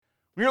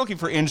When you're looking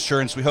for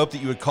insurance, we hope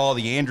that you would call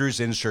the Andrews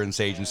Insurance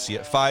Agency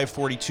at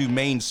 542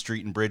 Main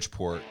Street in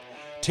Bridgeport.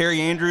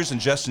 Terry Andrews and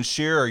Justin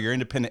Shear are your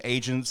independent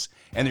agents,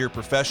 and they're your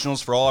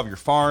professionals for all of your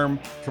farm,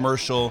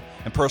 commercial,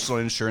 and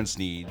personal insurance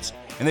needs.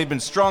 And they've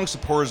been strong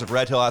supporters of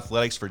Red Hill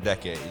Athletics for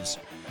decades.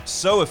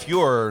 So if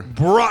you're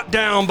brought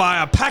down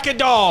by a pack of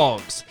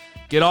dogs,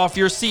 get off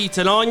your seats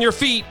and on your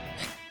feet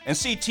and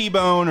see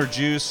T-Bone or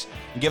Juice,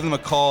 and give them a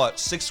call at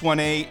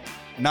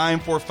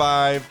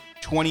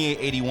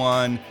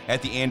 618-945-2881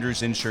 at the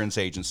Andrews Insurance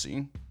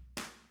Agency.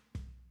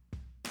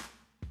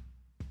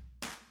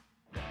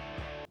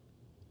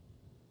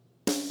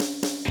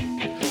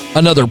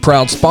 Another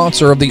proud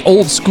sponsor of the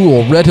old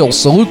school Red Hill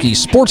Saluki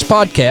Sports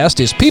Podcast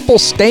is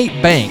People's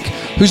State Bank,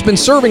 who's been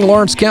serving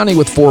Lawrence County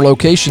with 4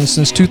 locations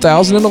since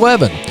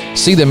 2011.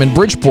 See them in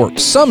Bridgeport,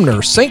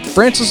 Sumner, St.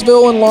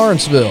 Francisville, and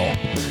Lawrenceville.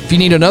 If you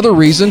need another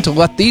reason to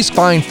let these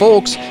fine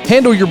folks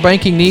handle your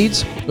banking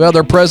needs, well,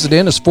 their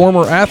president is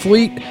former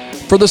athlete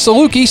for the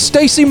Saluki,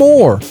 Stacy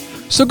Moore.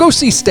 So go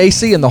see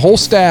Stacy and the whole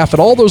staff at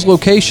all those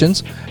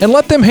locations and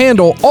let them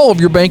handle all of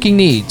your banking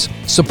needs.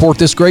 Support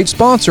this great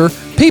sponsor,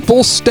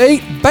 People's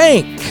State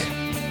Bank.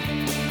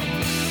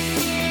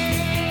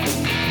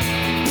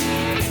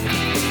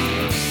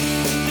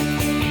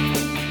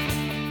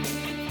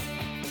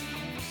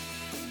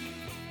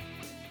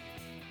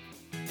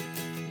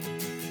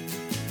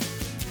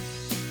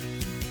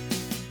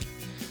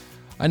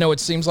 I know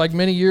it seems like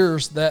many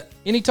years that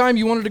anytime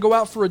you wanted to go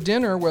out for a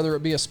dinner, whether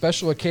it be a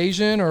special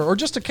occasion or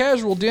just a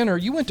casual dinner,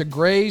 you went to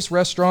Gray's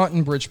Restaurant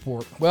in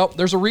Bridgeport. Well,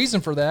 there's a reason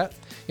for that.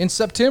 In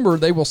September,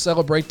 they will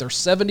celebrate their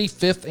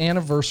 75th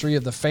anniversary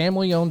of the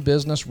family-owned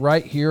business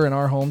right here in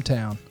our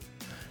hometown.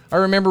 I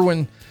remember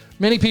when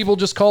many people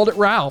just called it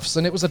Ralph's,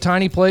 and it was a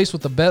tiny place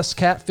with the best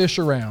catfish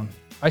around.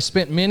 I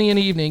spent many an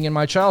evening in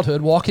my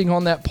childhood walking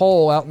on that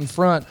pole out in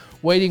front,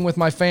 waiting with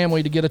my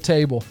family to get a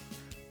table.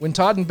 When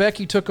Todd and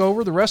Becky took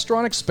over, the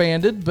restaurant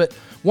expanded, but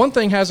one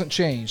thing hasn't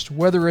changed.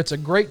 Whether it's a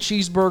great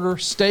cheeseburger,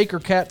 steak, or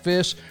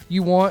catfish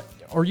you want,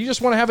 or you just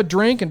want to have a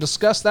drink and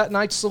discuss that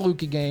night's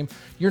Saluki game,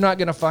 you're not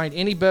going to find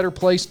any better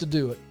place to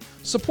do it.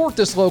 Support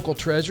this local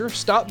treasure,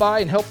 stop by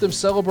and help them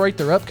celebrate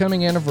their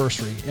upcoming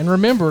anniversary. And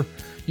remember,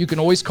 you can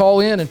always call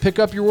in and pick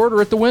up your order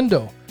at the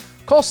window.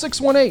 Call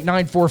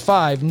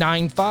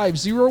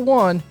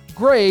 618-945-9501,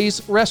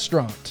 Gray's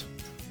Restaurant.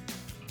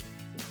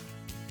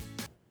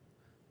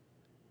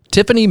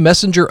 Tiffany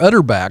Messenger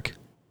Utterback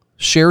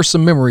shares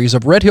some memories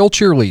of Red Hill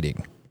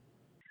cheerleading.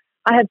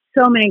 I have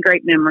so many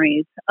great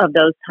memories of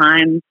those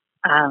times.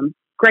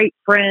 Great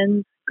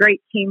friends,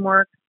 great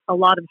teamwork, a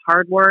lot of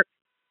hard work.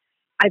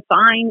 I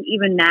find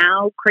even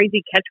now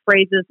crazy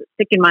catchphrases that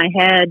stick in my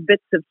head,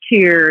 bits of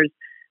cheers,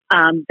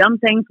 dumb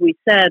things we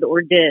said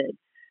or did.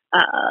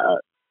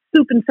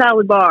 Soup and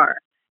salad bar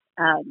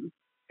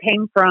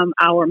came from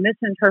our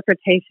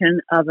misinterpretation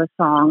of a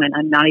song, and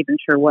I'm not even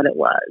sure what it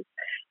was.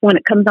 When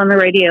it comes on the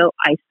radio,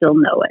 I still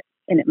know it,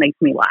 and it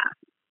makes me laugh.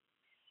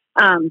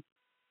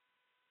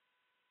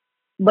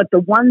 But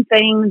the one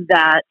thing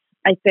that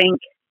I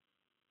think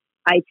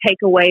I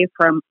take away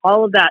from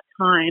all of that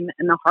time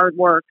and the hard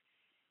work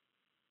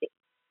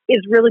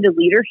is really the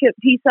leadership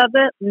piece of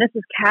it.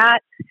 Mrs.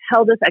 Cat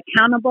held us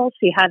accountable.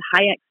 She had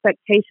high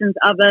expectations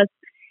of us,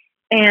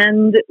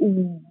 and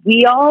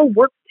we all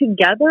worked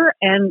together,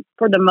 and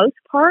for the most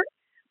part,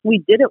 we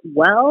did it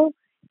well.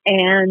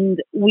 And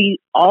we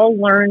all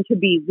learn to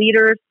be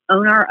leaders,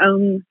 own our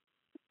own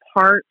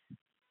part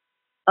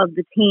of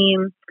the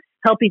team,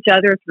 help each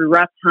other through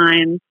rough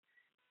times.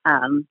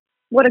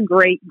 What a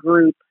great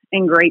group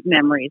and great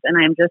memories. And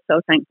I am just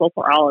so thankful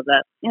for all of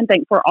it. And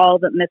thankful for all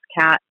that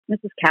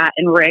Mrs. Cat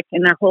and Rick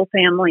and their whole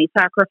family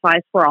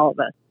sacrificed for all of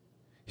us.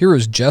 Here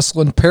is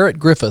Jesslyn Parrott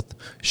Griffith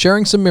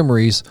sharing some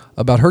memories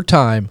about her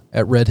time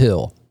at Red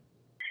Hill.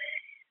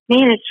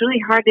 Man, it's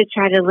really hard to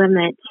try to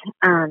limit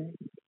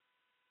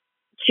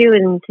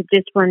cheerleading to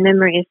just one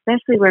memory,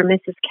 especially where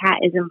Mrs. Cat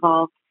is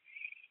involved.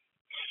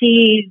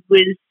 She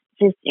was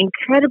just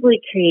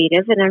incredibly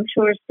creative, and I'm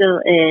sure still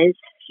is.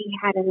 She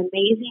had an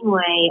amazing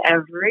way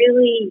of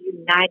really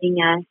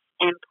uniting us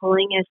and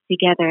pulling us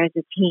together as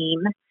a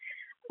team.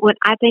 When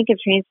I think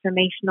of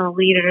transformational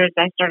leaders,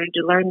 I started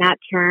to learn that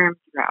term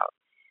throughout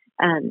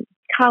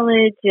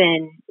college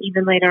and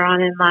even later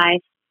on in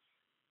life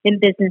in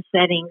business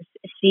settings.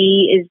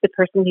 She is the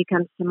person who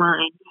comes to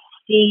mind.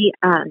 She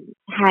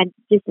had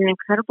just an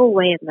incredible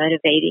way of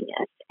motivating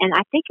us. And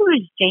I think it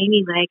was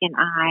Jamie, Meg, and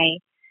I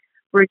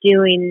were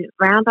doing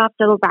round off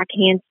double back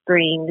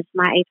handsprings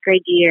my 8th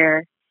grade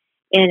year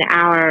in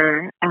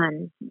our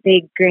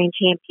big grand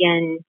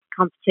champion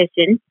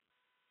competition.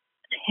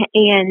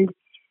 And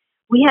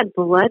we had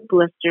blood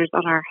blisters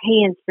on our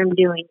hands from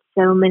doing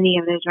so many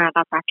of those round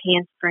off back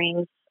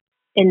handsprings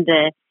in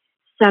the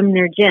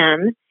Sumner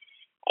gym.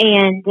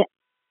 And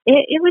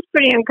it was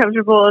pretty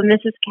uncomfortable, and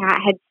Mrs. Cat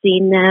had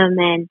seen them,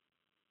 and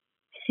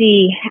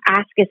she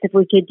asked us if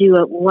we could do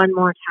it one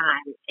more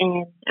time.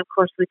 And, of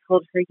course, we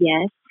told her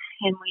yes,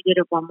 and we did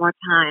it one more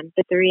time.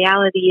 But the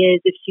reality is,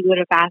 if she would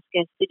have asked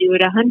us to do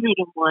it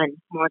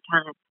 101 more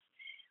times,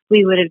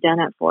 we would have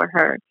done it for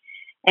her.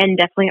 And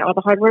definitely all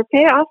the hard work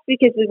paid off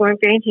because we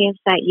weren't grand champs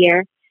that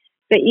year.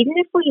 But even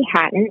if we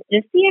hadn't,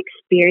 just the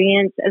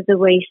experience of the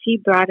way she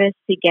brought us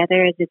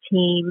together as a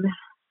team,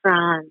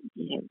 from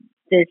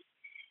this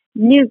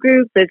new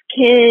group of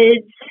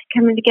kids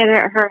coming together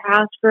at her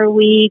house for a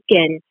week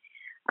and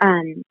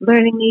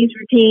learning these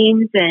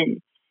routines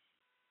and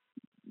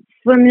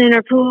swimming in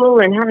her pool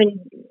and having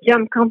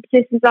jump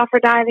competitions off her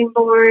diving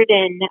board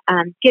and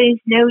getting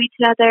to know each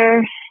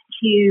other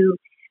to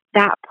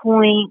that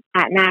point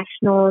at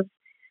nationals.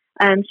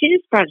 She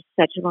just brought us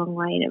such a long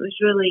way, and it was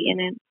really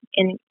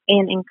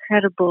an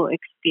incredible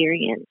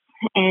experience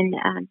and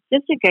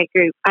just a great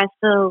group. I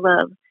still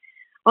love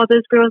all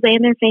those girls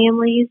and their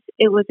families.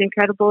 It was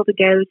incredible to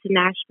go to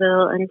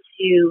Nashville and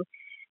to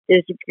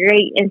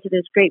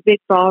those great big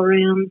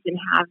ballrooms and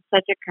have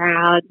such a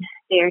crowd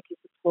there to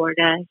support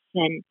us,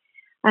 and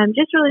I'm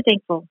just really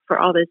thankful for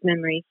all those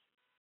memories.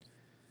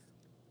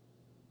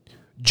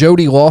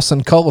 Jody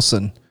Lawson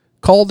Cullison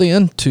called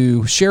in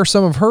to share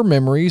some of her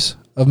memories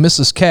of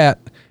Mrs. Cat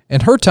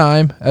and her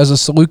time as a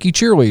Saluki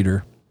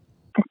cheerleader.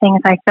 The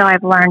things I feel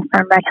I've learned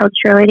from Red Hill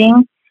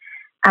cheerleading,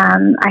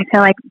 I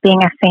feel like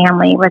being a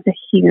family was a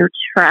huge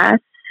for us.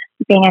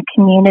 Being a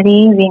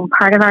community, being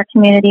part of our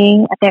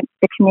community. I think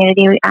the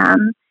community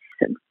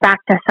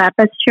backed us up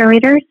as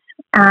cheerleaders.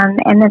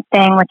 And the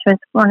thing, which was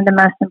one of the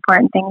most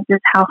important things, is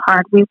how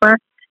hard we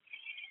worked.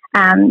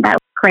 That was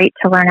great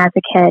to learn as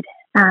a kid.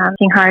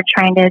 Working hard,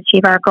 trying to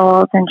achieve our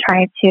goals, and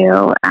try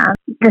to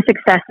the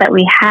success that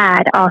we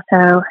had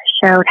also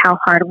showed how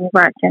hard we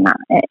worked, and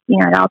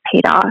it all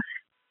paid off.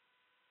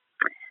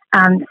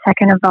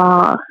 Second of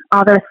all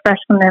those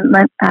special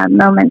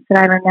moments that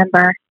I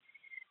remember.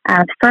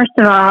 First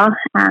of all,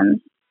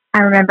 I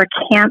remember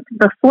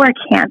before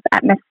camp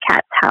at Miss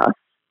Cat's house.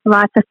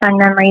 Lots of fun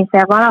memories.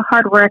 There, a lot of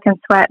hard work and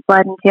sweat,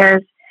 blood, and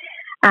tears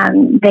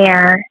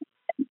there,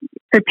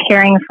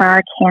 preparing for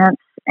our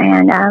camps,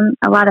 and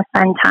a lot of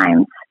fun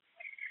times.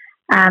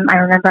 I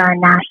remember our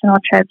national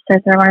trips.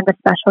 Those were one of the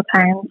special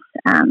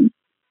times,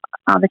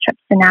 all the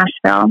trips to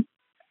Nashville.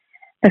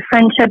 The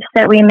friendships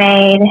that we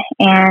made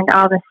and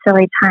all the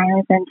silly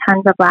times and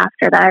tons of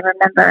laughter that I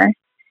remember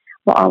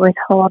will always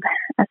hold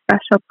a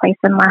special place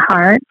in my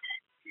heart.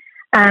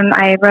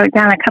 I wrote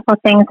down a couple of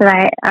things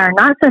that are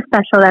not so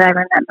special that I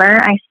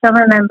remember. I still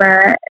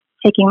remember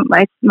taking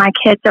my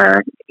kids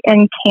are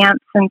in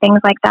camps and things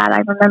like that.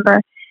 I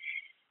remember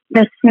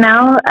the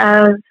smell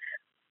of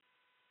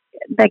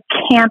the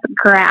camp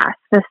grass,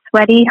 the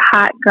sweaty,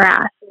 hot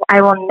grass.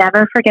 I will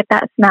never forget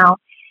that smell,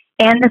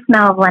 and the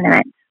smell of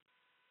liniment.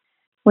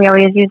 We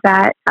always use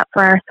that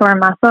for our sore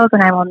muscles,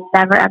 and I will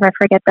never, ever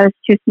forget those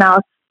two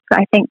smells,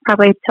 I think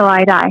probably till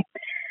I die.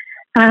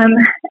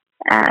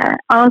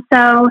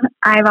 Also,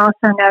 I've also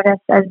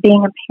noticed as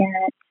being a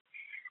parent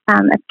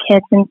of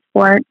kids in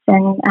sports,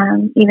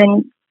 and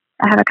even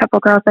I have a couple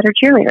girls that are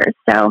cheerleaders.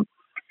 So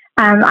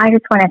I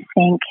just want to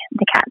thank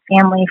the Cat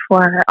family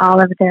for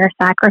all of their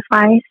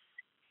sacrifice.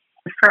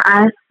 For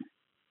us,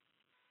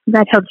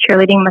 Red Hill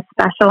cheerleading was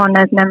special, and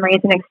those memories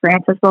and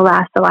experiences will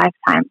last a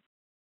lifetime.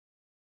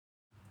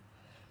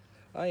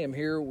 I am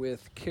here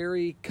with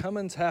Carrie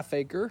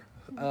Cummins-Halfacre,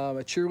 a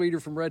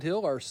cheerleader from Red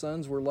Hill. Our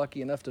sons were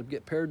lucky enough to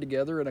get paired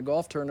together in a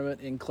golf tournament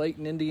in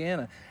Clayton,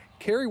 Indiana.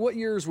 Carrie, what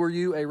years were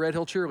you a Red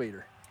Hill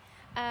cheerleader?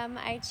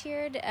 I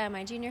cheered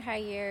my junior high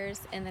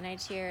years, and then I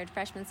cheered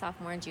freshman,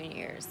 sophomore, and junior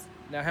years.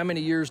 Now, how many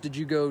years did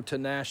you go to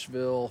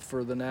Nashville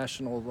for the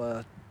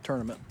national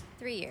tournament?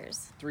 3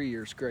 years. 3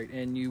 years, great.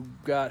 And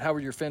how were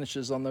your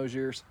finishes on those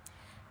years?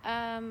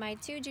 My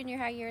 2 junior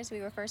high years, we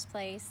were first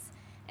place,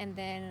 and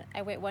then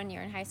I went 1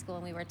 year in high school,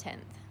 and we were 10th.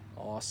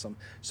 Awesome.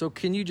 So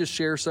can you just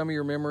share some of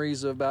your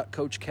memories about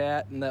Coach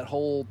Cat and that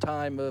whole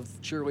time of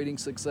cheerleading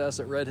success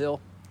at Red Hill?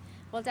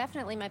 Well,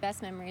 definitely my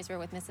best memories were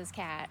with Mrs.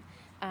 Cat.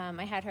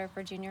 I had her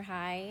for junior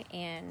high,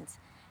 and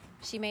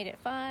she made it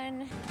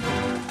fun.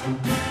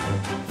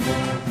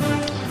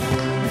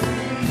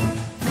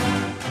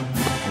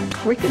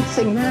 We could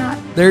sing that.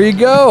 There you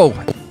go.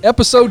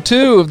 Episode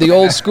 2 of the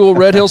Old School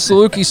Red Hill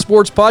Saluki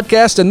Sports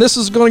Podcast, and this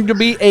is going to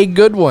be a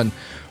good one.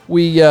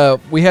 We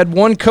had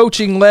one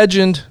coaching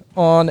legend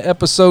on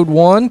episode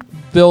 1,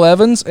 Bill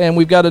Evans, and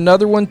we've got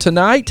another one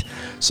tonight.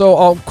 So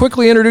I'll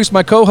quickly introduce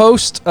my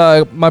co-host.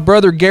 My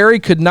brother Gary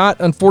could not,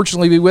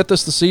 unfortunately, be with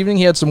us this evening.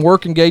 He had some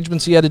work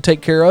engagements he had to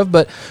take care of,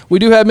 but we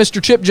do have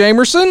Mr. Chip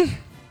Jamerson.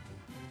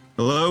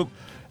 Hello.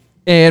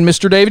 And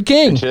Mr. David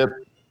King. Hey, Chip.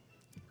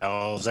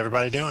 How's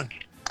everybody doing?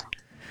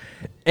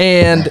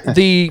 And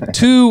the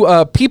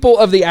 2 people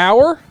of the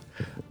hour,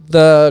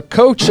 the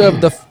coach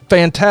of the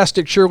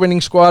fantastic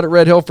cheerleading squad at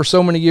Red Hill for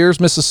so many years,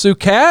 Mrs. Sue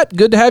Cat.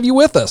 Good to have you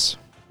with us.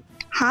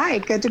 Hi,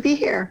 good to be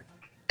here.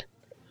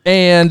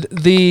 And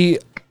the,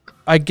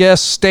 I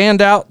guess,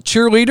 standout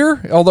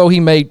cheerleader, although he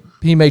may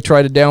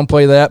try to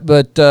downplay that,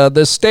 but the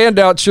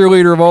standout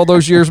cheerleader of all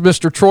those years,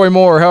 Mr. Troy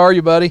Moore. How are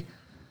you, buddy?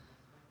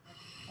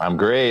 I'm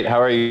great.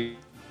 How are you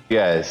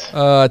guys?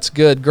 It's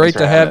good. Great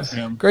to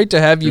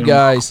have you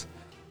guys.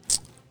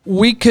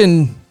 We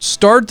can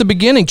start the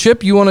beginning.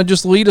 Chip, you want to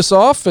just lead us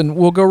off, and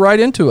we'll go right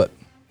into it.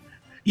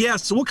 Yeah,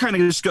 so we'll kind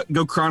of just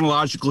go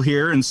chronological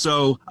here. And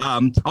so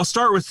I'll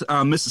start with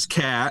Mrs.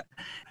 Cat.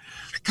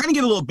 Kind of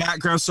get a little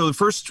background. So the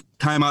first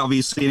time,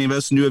 obviously, any of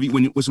us knew of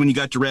you was when you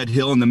got to Red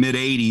Hill in the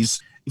mid-'80s.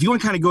 If you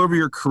want to kind of go over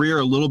your career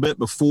a little bit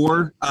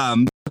before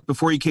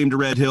you came to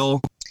Red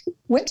Hill.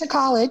 Went to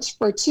college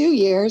for 2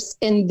 years,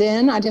 and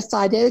then I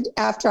decided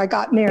after I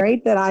got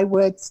married that I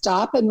would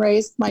stop and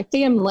raise my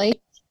family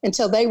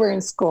until they were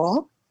in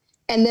school.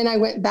 And then I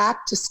went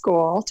back to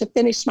school to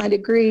finish my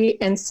degree.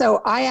 And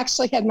so I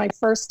actually had my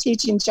first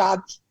teaching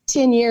job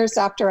 10 years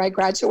after I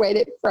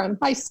graduated from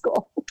high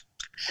school.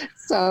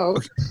 So,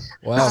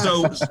 wow.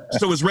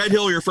 So was Red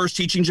Hill your first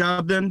teaching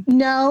job then?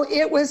 No,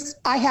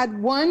 I had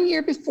 1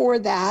 year before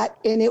that,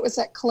 and it was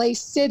at Clay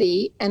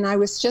City, and I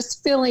was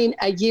just filling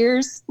a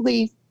year's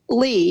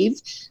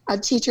leave. A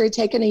teacher had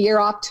taken a year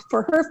off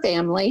for her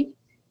family,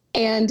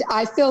 and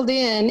I filled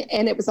in,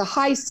 and it was a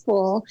high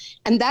school,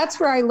 and that's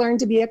where I learned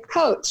to be a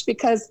coach,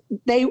 because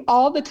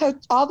all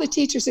the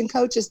teachers and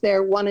coaches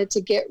there wanted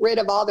to get rid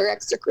of all their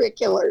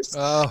extracurriculars.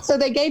 Oh. So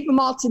they gave them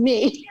all to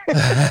me.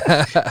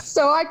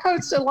 So I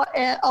coached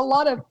a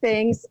lot of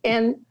things,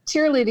 and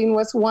cheerleading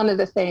was one of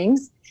the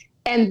things.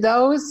 And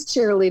those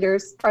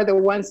cheerleaders are the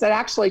ones that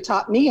actually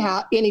taught me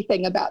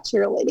anything about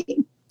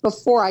cheerleading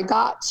before I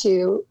got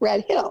to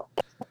Red Hill.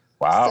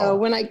 Wow. So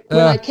when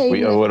I came,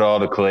 we owe it all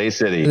to Clay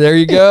City. There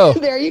you go.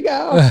 There you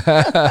go.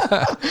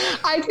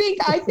 I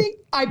think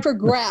I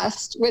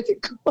progressed with you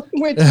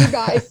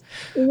guys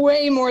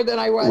way more than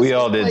I was. We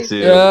all did too.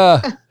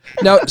 Yeah.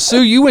 Now,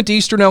 Sue, you went to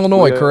Eastern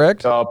Illinois,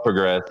 correct? All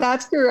progressed.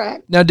 That's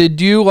correct. Now, did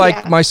you,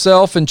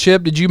 myself and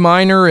Chip, did you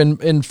minor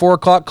in 4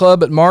 o'clock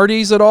club at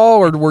Marty's at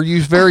all, or were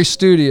you very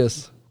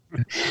studious?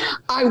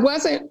 I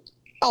wasn't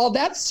all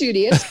that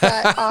studious,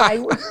 but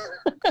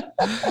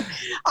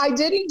I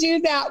didn't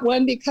do that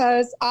one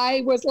because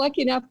I was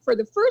lucky enough for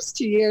the first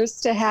 2 years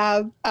to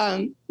have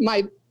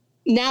my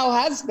now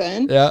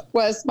husband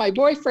was my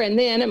boyfriend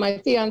then and my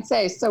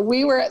fiance. So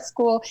we were at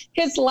school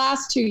his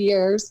last 2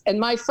 years and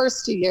my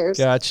first 2 years.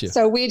 Gotcha.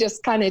 So we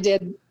just kind of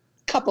did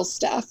couple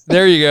stuff.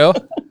 There you go.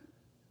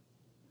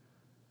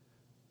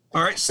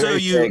 All right, so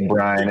very vague,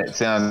 Brian. It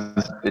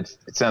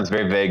sounds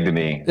very vague to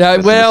me. Yeah,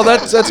 well,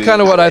 that's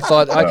kind of what I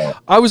thought.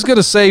 I was going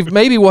to say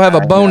maybe we'll have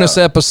a bonus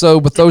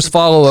episode with those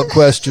follow-up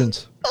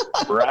questions.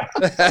 Right.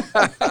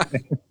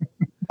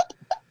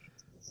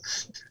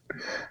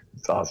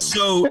 It's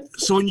awesome.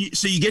 So when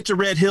you get to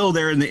Red Hill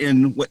there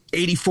in what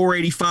 84,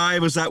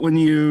 85, was that when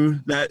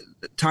that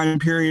time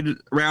period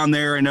around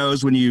there? I know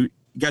is when you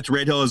got to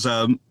Red Hill as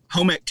a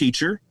home ec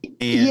teacher.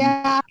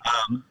 And,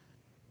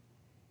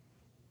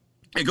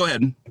 hey, go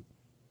ahead.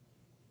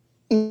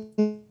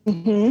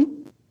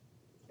 Mm-hmm.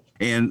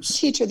 And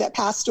teacher that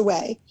passed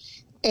away,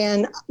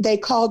 and they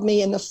called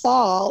me in the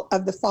fall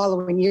of the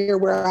following year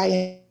where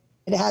I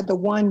had the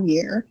 1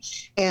 year,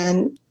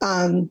 and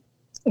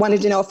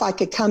wanted to know if I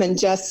could come and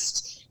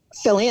just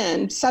fill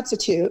in,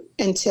 substitute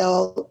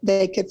until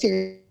they could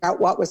figure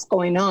out what was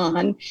going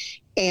on.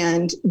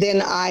 And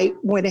then I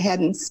went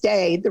ahead and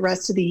stayed the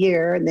rest of the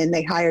year, and then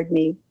they hired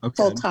me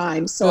full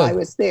time. So I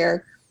was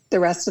there the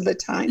rest of the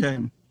time. Okay.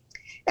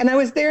 And I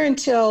was there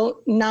until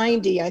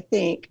 90, I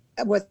think,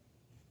 was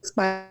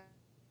my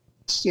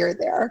year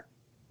there.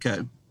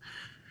 Okay.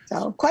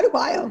 So quite a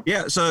while.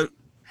 Yeah. So,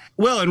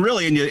 well, and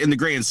really in the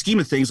grand scheme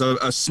of things,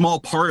 a small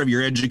part of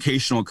your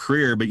educational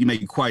career, but you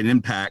made quite an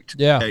impact.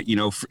 Yeah. In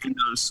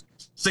those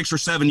 6 or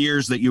 7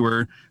 years that you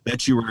were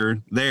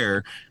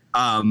there.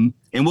 And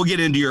we'll get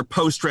into your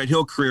post Red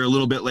Hill career a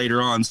little bit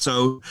later on.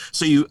 So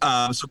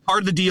part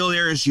of the deal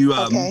there is you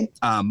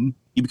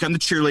become the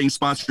cheerleading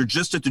sponsor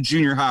just at the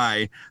junior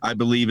high, I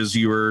believe, as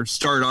you were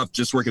started off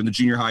just working the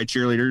junior high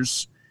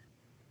cheerleaders.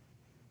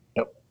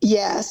 Yep.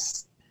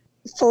 Yes.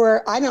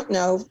 For, I don't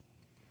know,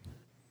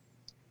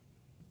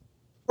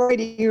 Roy,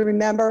 do you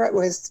remember? It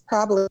was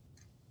probably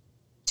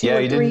 2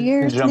 or 3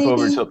 years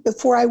maybe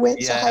before I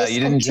went to high school. Yeah, you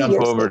didn't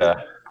jump over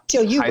to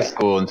high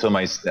school until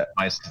my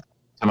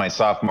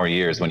sophomore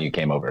year is when you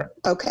came over.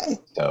 Okay.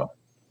 So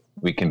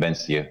we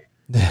convinced you.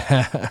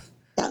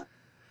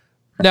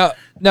 Now,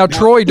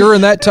 Troy, during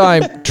that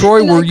time,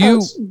 Troy, were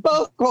you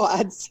both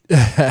quads?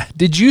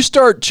 Did you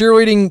start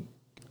cheerleading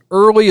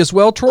early as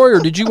well, Troy, or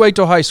did you wait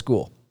till high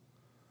school?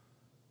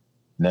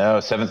 No,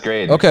 7th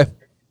grade. Okay.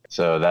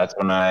 So that's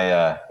when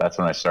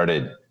I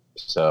started.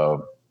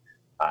 So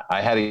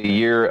I had a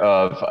year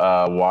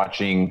of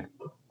watching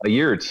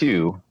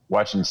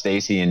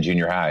Stacy in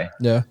junior high.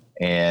 Yeah.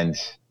 And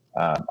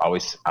I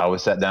always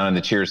sat down in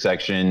the cheer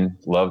section,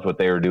 loved what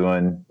they were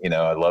doing.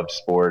 I loved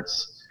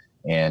sports.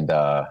 And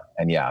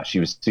yeah,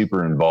 she was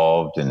super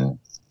involved, and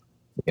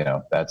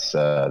that's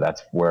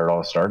where it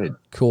all started.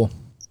 Cool.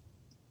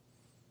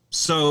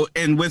 So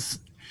at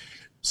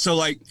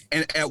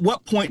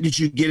what point did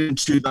you get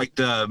into like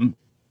the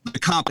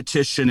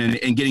competition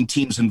and getting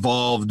teams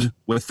involved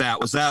with that?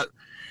 Was that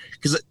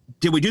because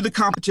did we do the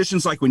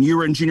competitions like when you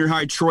were in junior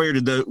high, Troy, or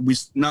did we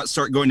not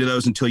start going to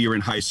those until you were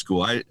in high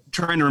school? I'm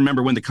trying to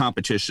remember when the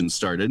competition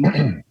started.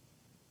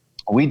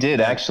 We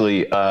did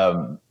actually.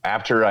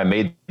 After I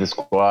made the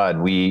squad,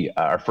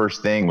 our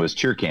first thing was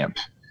cheer camp.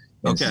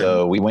 And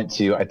so we went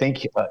to, I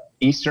think,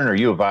 Eastern or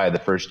U of I the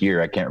first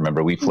year. I can't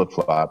remember. We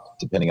flip-flopped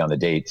depending on the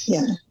dates.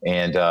 Yeah.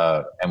 And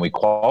we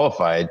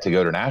qualified to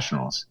go to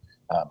nationals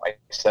my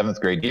 7th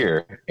grade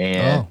year.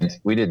 And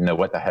we didn't know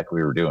what the heck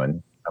we were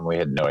doing. We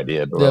had no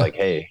idea. But we're like,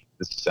 hey,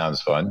 this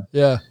sounds fun.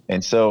 Yeah.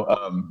 And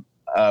so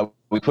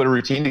we put a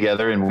routine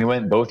together, and we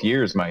went both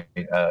years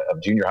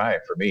of junior high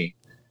for me.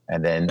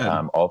 And then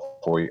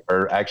all 4,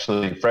 or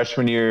actually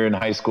freshman year in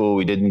high school,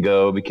 we didn't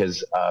go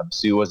because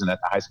Sue wasn't at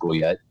the high school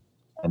yet.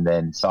 And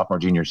then sophomore,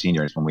 junior,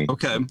 senior is when we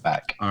went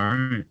back. All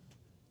right.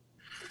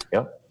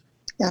 Yep.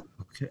 Yeah.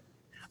 Okay.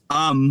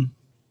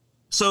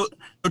 So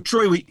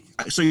Troy,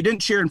 so you didn't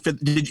cheer in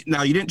 5th.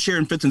 You didn't cheer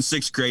in 5th and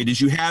 6th grade. Did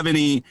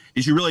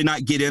you really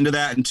not get into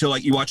that until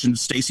like you watching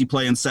Stacy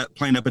play and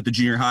playing up at the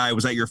junior high?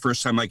 Was that your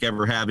first time like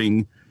ever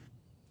having?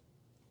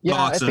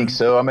 Yeah, I think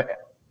so. I mean,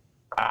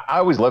 I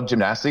always loved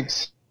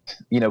gymnastics.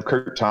 You know,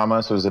 Kurt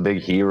Thomas was a big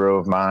hero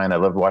of mine. I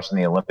loved watching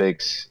the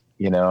Olympics.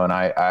 You know, and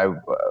I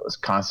was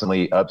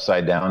constantly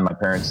upside down, my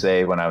parents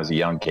say, when I was a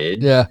young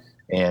kid. Yeah.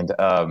 And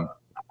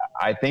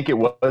I think it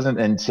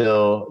wasn't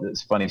until,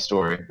 it's a funny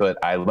story, but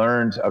I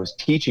was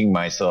teaching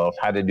myself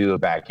how to do a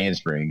back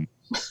handspring.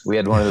 We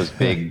had one of those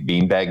big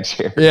beanbag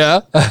chairs.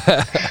 Yeah.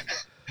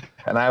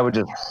 And I would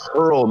just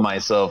hurl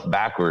myself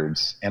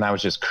backwards, and I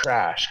was just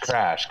crash.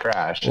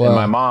 Wow. And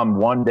my mom,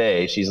 one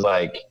day, she's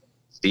like,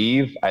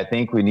 Steve, I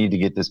think we need to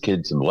get this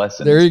kid some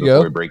lessons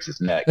before he breaks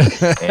his neck.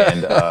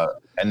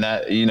 And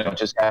that, you know,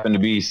 just happened to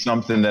be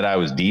something that I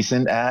was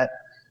decent at.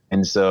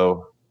 And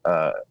so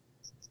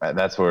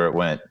that's where it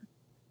went.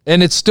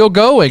 And it's still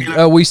going.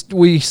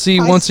 We see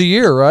once a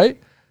year,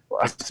 right?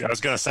 I was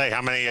going to say,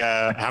 how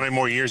many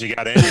more years you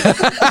got in you?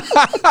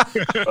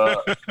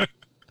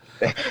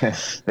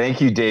 Thank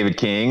you, David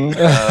King.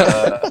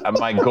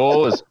 My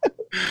goal is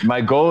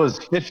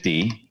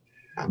 50,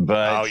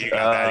 but you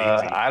got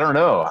that easy. I don't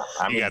know.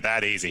 You got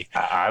that easy.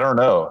 I don't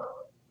know.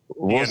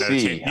 We'll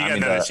see. You got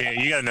another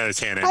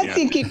 10 in I you.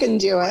 think you can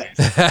do it.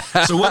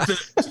 So what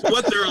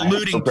they're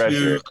alluding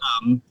to,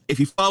 if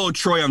you follow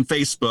Troy on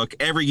Facebook,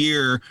 every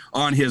year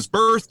on his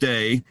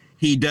birthday,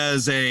 he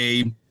does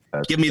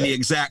give me the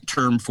exact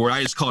term for it.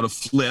 I just call it a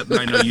flip,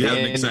 but I know you have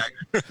an exact.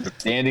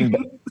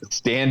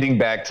 Standing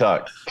back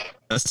tuck.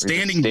 A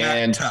standing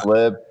back tuck.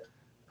 Flip,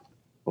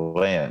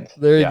 land.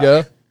 There you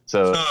go.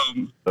 So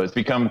it's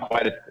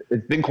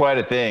been quite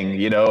a thing,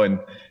 you know,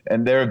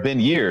 and there have been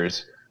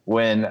years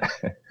when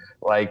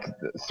like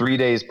 3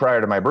 days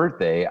prior to my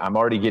birthday, I'm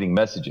already getting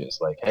messages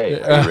like,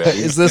 hey, are you ready?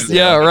 Is this,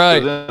 right.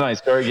 So then I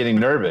start getting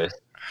nervous.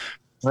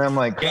 And I'm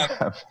like,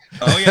 I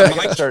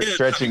start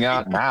stretching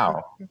out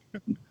now.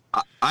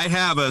 I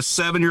have a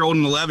 7-year-old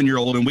and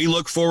 11-year-old, and we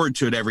look forward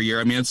to it every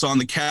year. I mean, it's on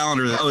the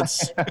calendar.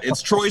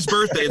 It's Troy's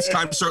birthday. It's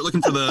time to start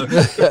looking for the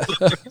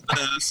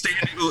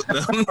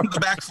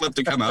backflip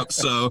to come up.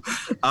 So,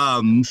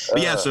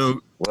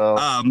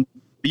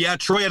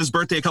 Troy had his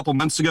birthday a couple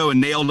months ago and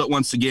nailed it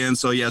once again.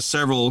 So yeah,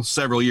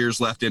 several years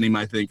left in him,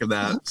 I think, of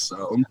that.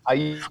 So,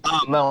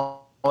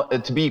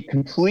 to be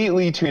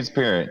completely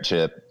transparent,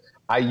 Chip,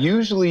 I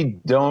usually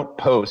don't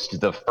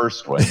post the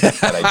first one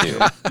that I do.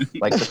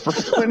 Like the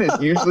first one is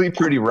usually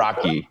pretty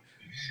rocky.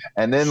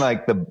 And then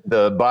like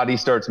the body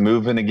starts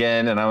moving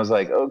again. And I was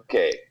like,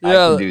 okay, I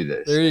can do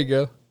this. There you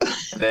go.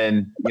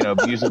 Then,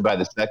 usually by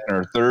the second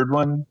or third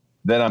one,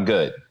 then I'm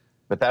good.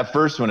 But that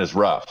first one is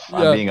rough.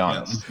 I'm being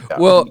honest. Yeah.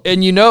 Well,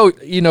 and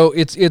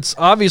it's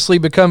obviously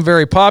become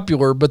very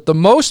popular, but the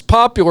most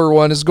popular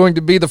one is going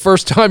to be the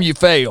first time you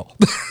fail.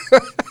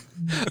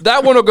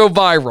 That one will go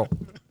viral.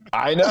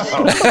 I know.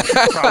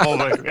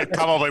 It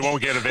probably won't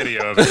get a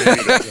video of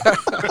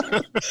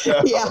it.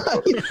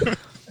 Yeah.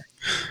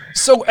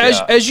 So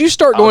as you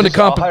start going to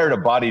competition, I hired a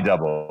body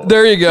double.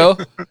 There you go.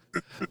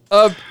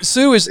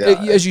 Sue,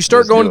 as you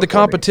start going to the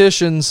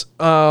competitions,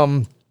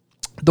 the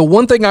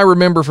one thing I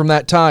remember from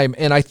that time,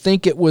 and I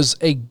think it was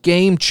a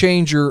game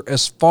changer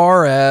as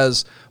far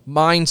as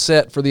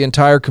mindset for the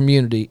entire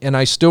community, and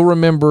I still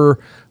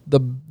remember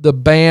the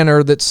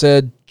banner that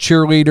said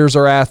cheerleaders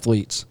are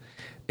athletes.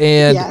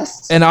 And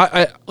and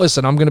I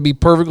listen, I'm going to be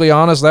perfectly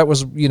honest. That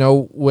was,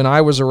 when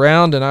I was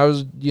around and I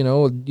was,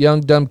 a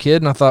young, dumb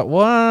kid, and I thought,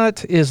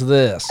 what is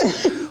this?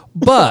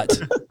 But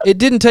it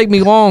didn't take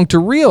me long to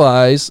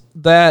realize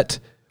that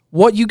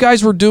what you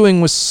guys were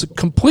doing was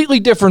completely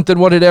different than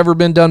what had ever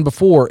been done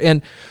before.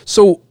 And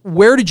so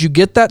where did you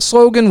get that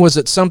slogan? Was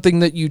it something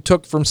that you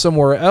took from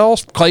somewhere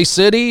else, Clay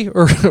City,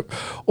 or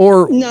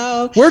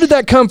no? Where did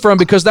that come from?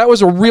 Because that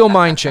was a real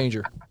mind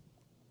changer.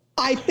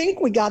 I think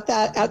we got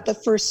that at the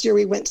first year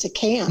we went to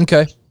camp.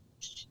 Okay.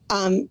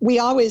 We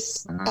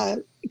always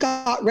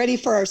got ready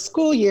for our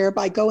school year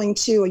by going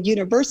to a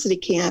university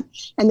camp,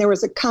 and there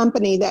was a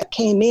company that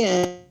came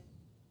in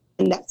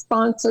and that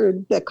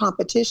sponsored the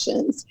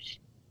competitions,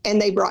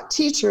 and they brought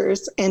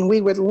teachers, and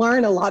we would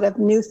learn a lot of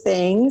new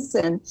things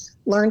and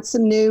learn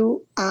some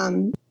new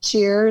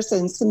cheers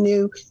and some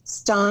new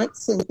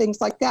stunts and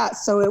things like that.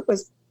 So it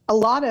was a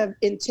lot of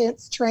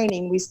intense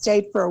training. We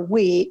stayed for a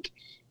week.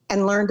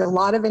 and learned a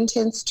lot of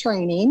intense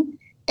training,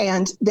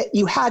 and that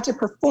you had to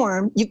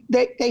perform.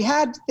 They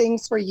had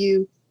things where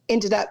you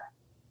ended up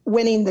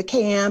winning the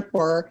camp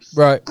or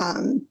right.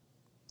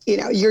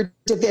 Your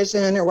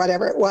division or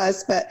whatever it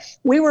was, but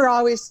we were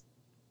always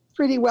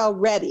pretty well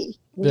ready.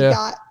 We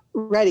got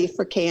ready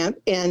for camp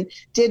and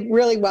did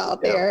really well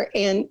there.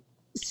 And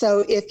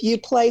so if you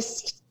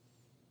placed,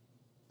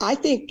 I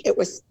think it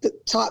was the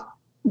top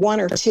 1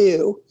 or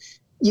 2,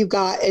 you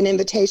got an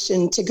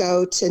invitation to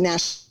go to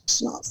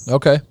nationals.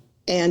 Okay.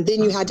 And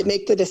then you had to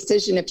make the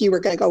decision if you were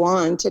going to go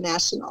on to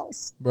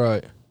nationals.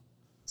 Right.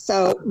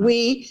 So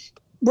we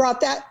brought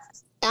that,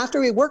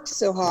 after we worked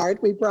so hard,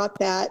 we brought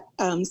that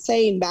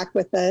saying back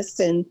with us.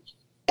 And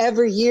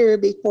every year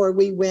before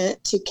we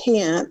went to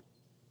camp,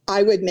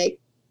 I would make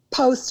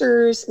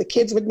posters, the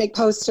kids would make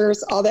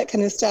posters, all that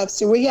kind of stuff.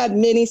 So we had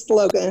many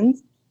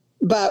slogans,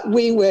 but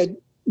we would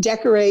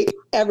decorate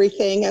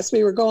everything as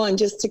we were going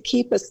just to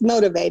keep us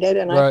motivated.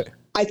 And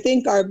I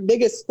think our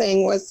biggest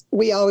thing was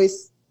we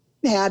always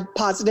had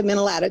positive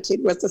mental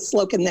attitude was the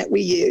slogan that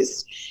we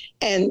used.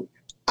 And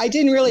I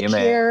didn't really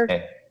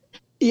care.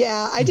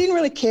 Yeah, I didn't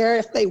really care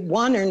if they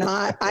won or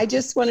not. I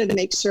just wanted to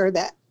make sure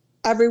that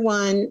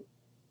everyone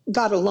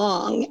got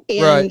along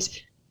and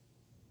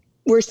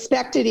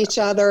respected each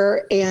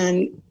other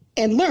and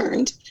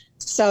learned.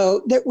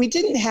 So that we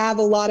didn't have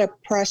a lot of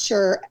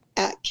pressure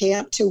at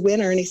camp to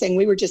win or anything.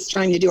 We were just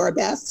trying to do our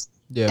best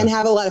and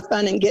have a lot of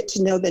fun and get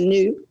to know the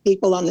new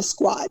people on the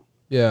squad.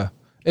 Yeah.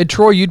 And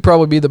Troy, you'd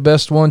probably be the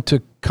best one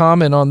to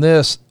comment on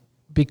this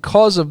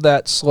because of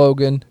that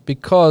slogan,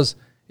 because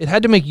it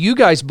had to make you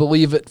guys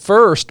believe it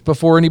first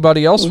before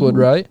anybody else would,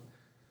 right?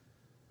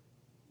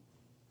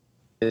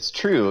 It's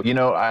true.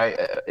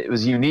 It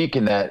was unique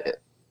in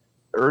that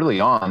early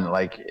on,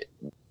 like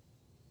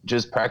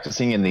just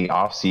practicing in the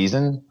off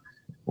season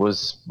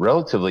was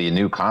relatively a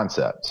new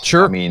concept.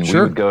 Sure. I mean,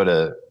 we would go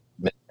to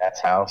Miss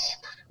Kat's house,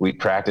 we'd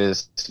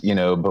practice,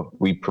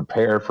 but we'd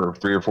prepare for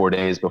 3 or 4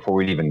 days before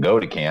we'd even go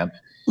to camp.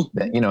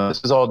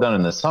 This was all done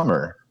in the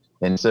summer.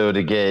 And so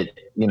to get,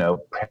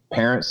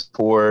 parent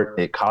support,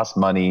 it cost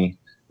money,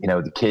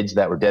 the kids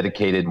that were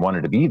dedicated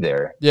wanted to be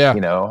there. Yeah.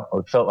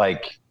 It felt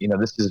like,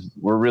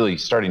 we're really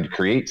starting to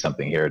create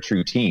something here, a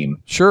true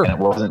team. Sure. And it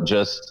wasn't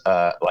just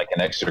like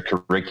an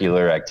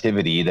extracurricular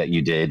activity that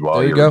you did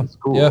while you were in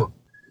school. Yeah.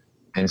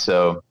 And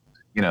so,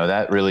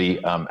 that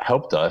really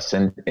helped us.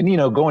 And,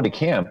 going to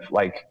camp,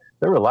 like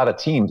there were a lot of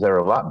teams that were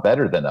a lot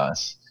better than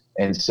us.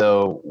 And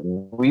so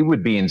we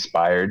would be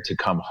inspired to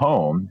come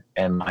home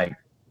and like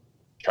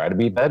try to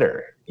be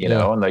better,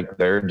 and like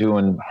they're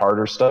doing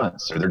harder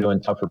stunts or they're doing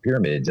tougher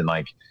pyramids, and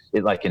like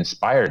it like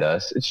inspired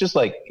us. It's just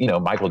like,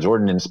 Michael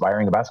Jordan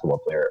inspiring a basketball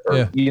player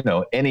or,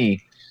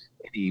 any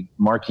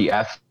marquee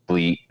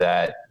athlete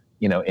that,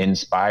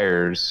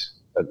 inspires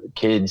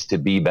kids to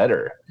be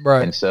better.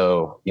 Right. And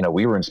so,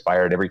 we were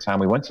inspired every time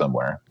we went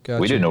somewhere. Gotcha.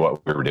 We didn't know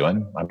what we were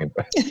doing. I mean,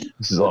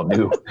 this is all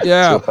new.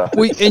 Yeah.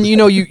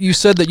 You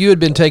said that you had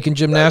been taking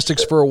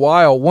gymnastics for a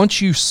while.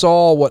 Once you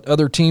saw what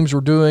other teams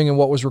were doing and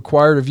what was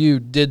required of you,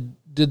 did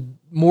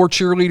more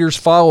cheerleaders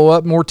follow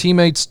up, more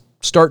teammates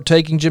start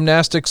taking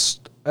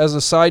gymnastics as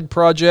a side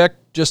project,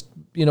 just,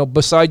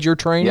 besides your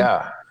training?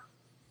 Yeah.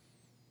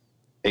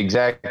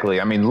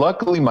 Exactly. I mean,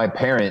 luckily my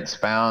parents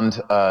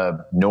found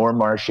Norm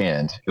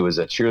Marchand, who was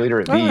a cheerleader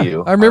at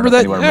VU. I remember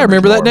that. I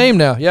remember that name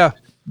now. Yeah.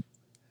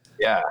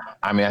 Yeah.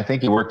 I mean, I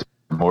think he worked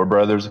at Moore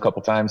Brothers a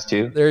couple times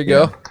too. There you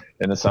go.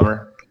 In the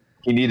summer.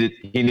 He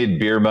needed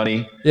beer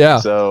money. Yeah.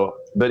 So,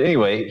 but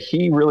anyway,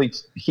 he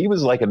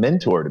was like a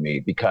mentor to me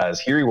because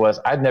here he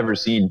was. I'd never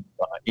seen,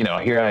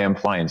 here I am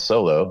flying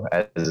solo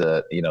as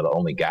the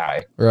only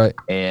guy. Right.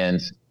 And,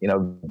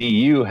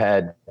 VU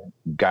had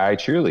guy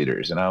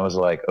cheerleaders. And I was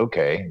like,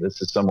 okay, this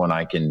is someone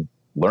I can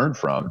learn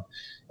from.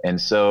 And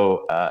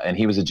so, and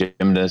he was a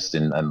gymnast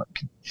and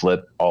could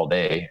flip all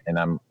day.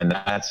 And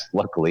that's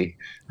luckily,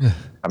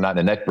 I'm not in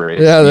a neck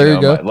brace. Yeah, there you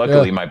go.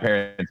 Luckily my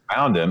parents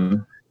found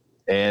him.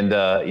 And,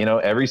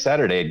 every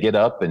Saturday I'd get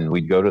up and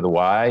we'd go to the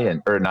Y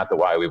or not the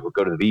Y, we would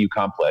go to the VU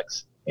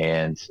complex.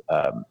 And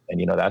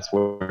that's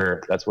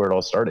where it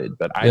all started.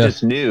 But I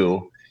just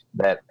knew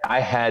that I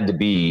had to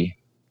be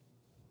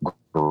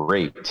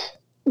great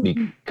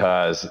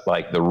because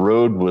like the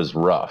road was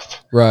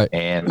rough. Right.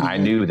 And I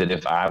knew that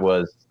if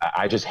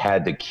I just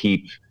had to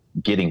keep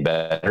getting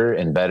better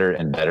and better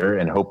and better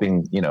and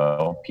hoping,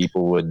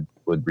 people would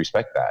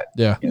respect that.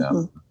 Yeah.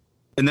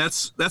 And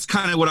that's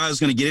kind of what I was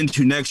going to get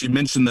into next. You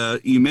mentioned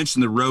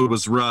the road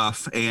was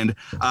rough, and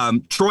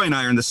Troy and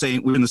I are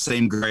we're in the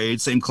same grade,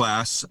 same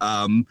class.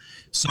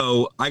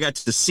 So I got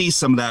to see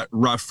some of that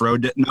rough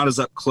road, not as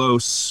up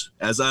close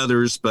as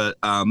others, but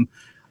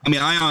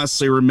I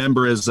honestly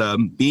remember as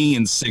being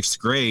in 6th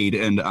grade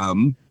and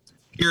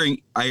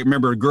I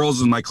remember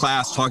girls in my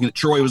class talking that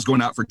Troy was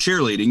going out for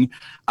cheerleading,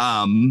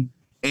 and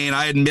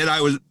I admit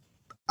I was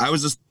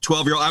this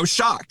 12-year-old. I was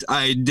shocked.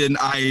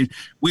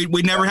 We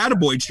never had a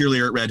boy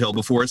cheerleader at Red Hill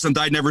before. It's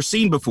something I'd never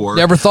seen before.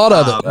 Never thought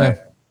of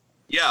it.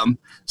 Yeah.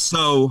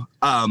 So,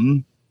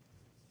 and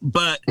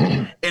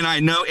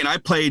I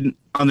played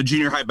on the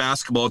junior high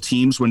basketball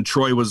teams when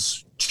Troy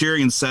was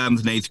cheering in 7th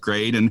and 8th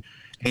grade, and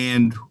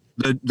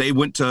they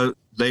went to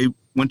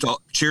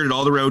cheered at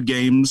all the road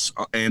games,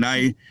 and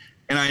I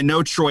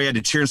know Troy had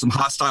to cheer in some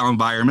hostile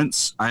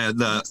environments.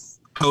 The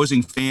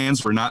opposing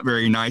fans were not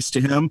very nice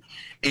to him,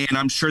 and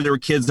I'm sure there were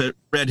kids at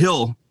Red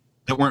Hill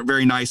that weren't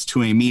very nice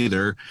to him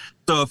either.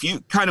 So if you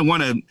kind of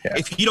want to,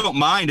 if you don't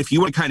mind, if you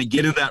want to kind of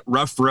get into that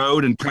rough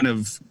road and kind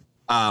of,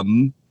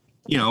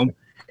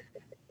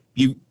 if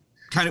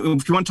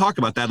you want to talk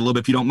about that a little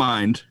bit, if you don't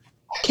mind.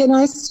 Can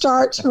I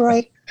start,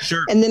 Troy?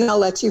 Sure. And then I'll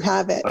let you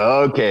have it.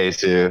 Okay,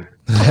 Sue.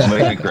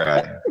 Make me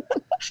cry.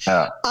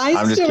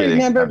 I still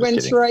remember when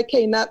Troy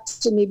came up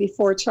to me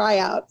before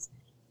tryouts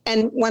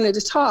and wanted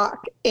to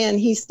talk. And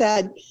he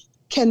said,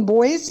 "Can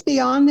boys be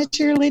on the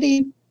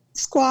cheerleading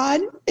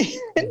squad?"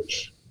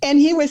 And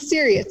he was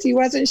serious. He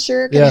wasn't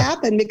sure it could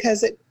happen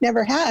because it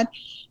never had.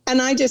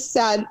 And I just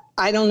said,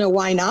 "I don't know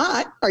why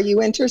not. Are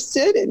you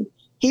interested?" And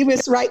he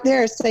was right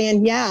there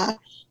saying, yeah.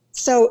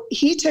 So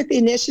he took the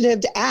initiative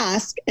to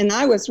ask, and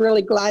I was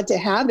really glad to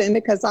have him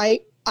because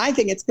I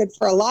think it's good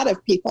for a lot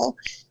of people.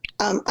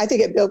 I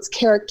think it builds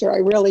character. I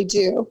really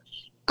do.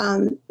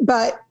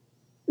 But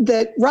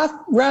the rough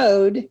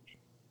road,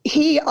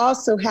 he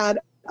also had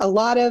a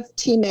lot of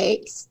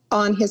teammates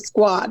on his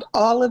squad.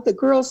 All of the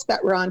girls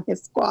that were on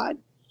his squad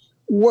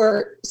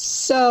were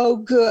so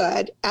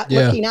good at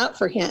looking out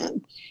for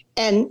him.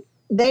 And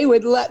they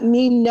would let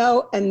me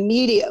know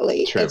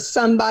immediately if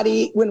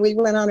somebody, when we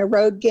went on a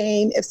road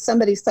game, if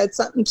somebody said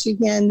something to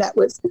him that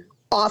was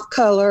off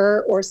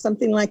color or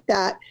something like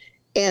that.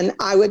 And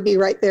I would be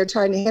right there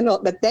trying to handle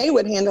it, but they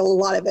would handle a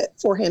lot of it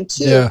for him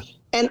too. Yeah.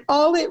 And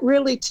all it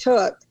really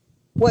took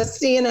was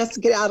seeing us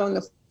get out on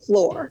the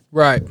floor.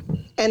 Right.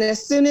 And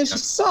as soon as you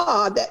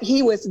saw that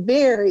he was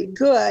very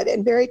good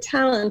and very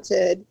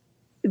talented,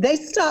 they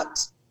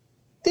stopped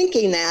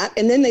thinking that,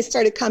 and then they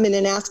started coming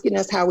and asking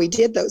us how we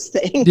did those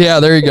things. Yeah,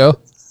 there you go.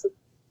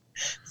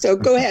 So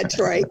go ahead,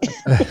 Troy.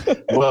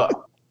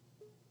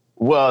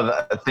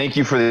 Well, thank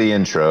you for the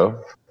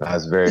intro. That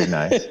was very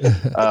nice.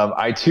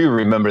 I too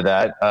remember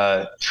that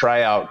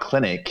tryout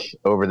clinic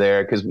over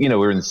there because we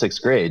were in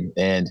 6th grade,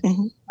 and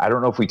I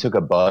don't know if we took a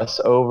bus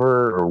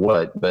over or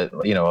what, but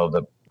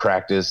the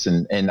practice,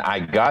 and I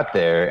got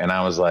there and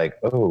I was like,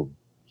 oh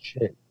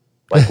shit.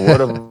 Like, what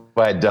have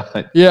I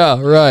done? Yeah,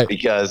 right.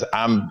 Because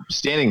I'm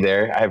standing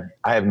there.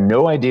 I have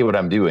no idea what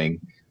I'm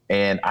doing.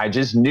 And I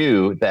just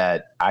knew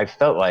that I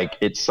felt like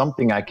it's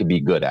something I could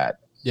be good at.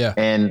 Yeah.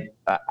 And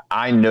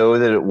I know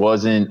that it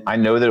wasn't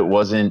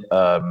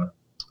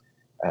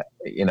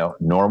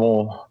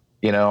normal.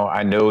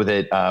 I know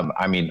that,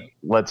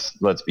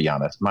 let's be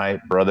honest. My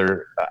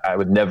brother, I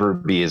would never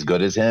be as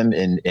good as him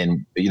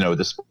in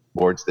the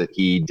sports that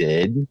he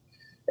did.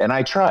 And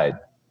I tried.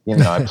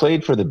 I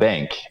played for the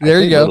bank.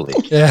 There you go.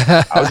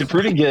 Yeah. I was a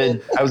pretty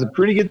good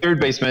third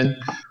baseman.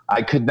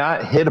 I could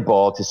not hit a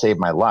ball to save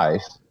my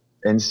life.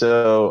 And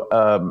so,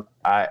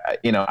 I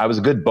was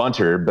a good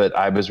bunter, but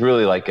I was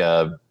really like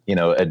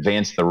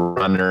advance the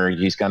runner.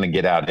 He's going to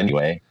get out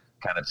anyway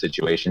kind of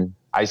situation.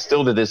 I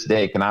still to this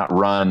day cannot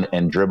run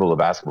and dribble a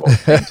basketball,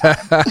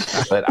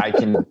 but I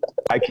can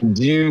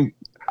do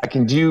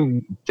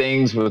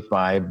things with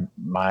my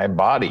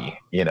body,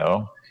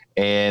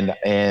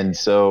 And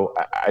so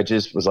I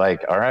just was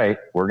like, all right,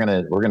 we're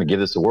gonna give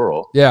this a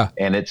whirl. Yeah.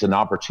 And it's an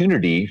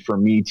opportunity for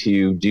me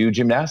to do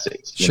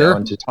gymnastics,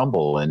 and to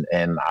tumble, and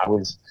I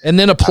was, and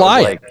then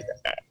apply it.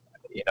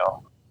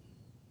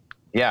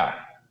 Yeah,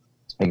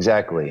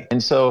 exactly.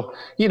 And so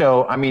it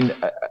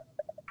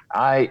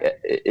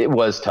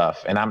was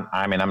tough, and I'm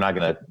not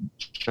gonna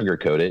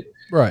sugarcoat it.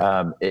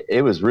 Right.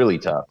 It was really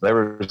tough. There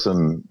were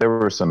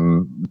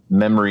some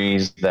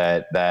memories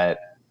that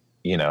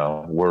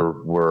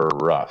were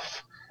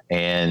rough,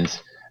 and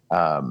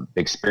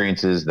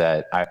experiences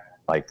that I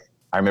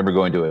remember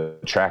going to a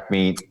track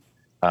meet.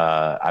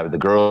 The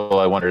girl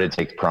I wanted to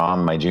take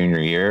prom my junior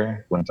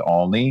year went to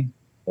Olney,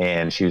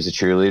 and she was a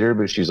cheerleader,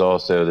 but she was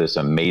also this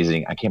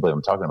amazing, I can't believe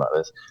I'm talking about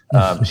this.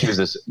 She was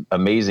this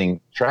amazing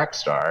track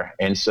star.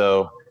 And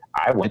so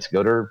I went to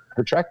go to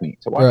her track meet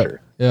to watch her.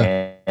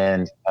 Yeah.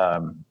 And I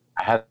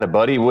had a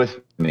buddy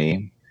with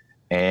me,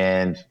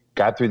 and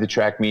got through the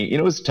track meet.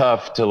 It was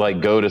tough to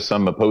go to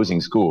some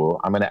opposing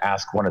school. I'm going to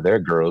ask one of their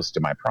girls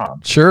to my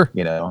prom. Sure.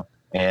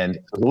 And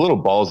it was a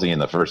little ballsy in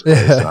the first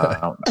place.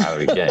 I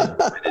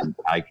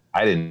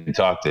didn't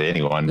talk to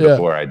anyone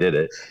before I did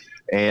it.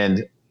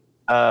 And,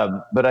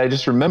 but I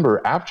just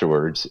remember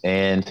afterwards,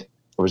 and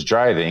I was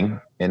driving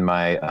in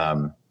my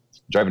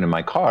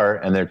car,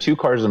 and there are 2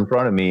 cars in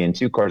front of me and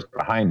 2 cars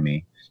behind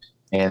me.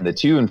 And the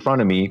 2 in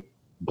front of me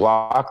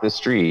blocked the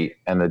street,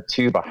 and the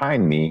 2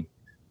 behind me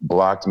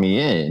blocked me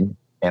in.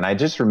 And I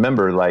just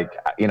remember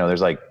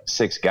there's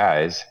 6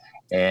 guys,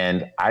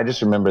 and I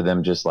just remember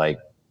them just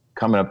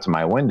coming up to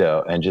my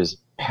window and just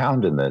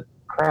pounding the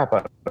crap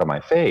out of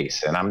my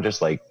face. And I'm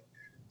just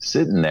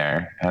sitting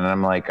there, and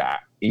I'm like,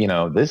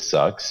 this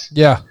sucks.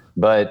 Yeah.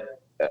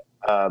 But,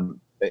 I'm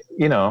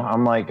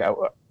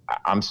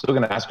I'm still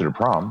going to ask her to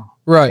prom.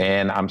 Right.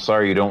 And I'm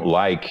sorry you don't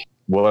like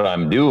what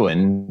I'm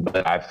doing,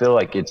 but I feel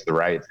like it's the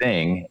right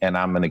thing and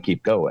I'm going to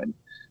keep going.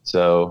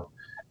 So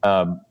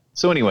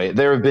anyway,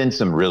 there have been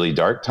some really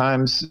dark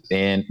times,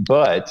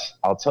 but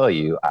I'll tell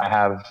you, I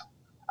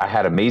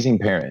had amazing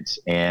parents,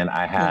 and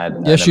I had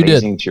an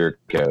amazing cheer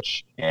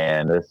coach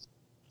and a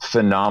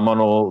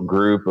phenomenal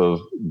group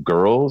of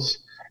girls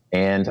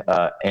and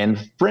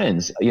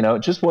friends. You know,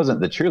 it just wasn't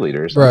the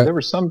cheerleaders. Right. There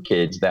were some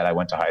kids that I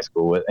went to high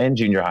school with and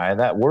junior high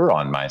that were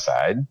on my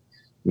side,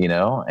 you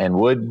know, and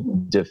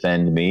would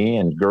defend me,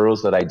 and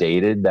girls that I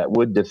dated that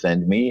would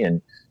defend me.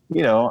 And,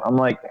 you know, I'm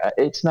like,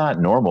 it's not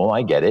normal.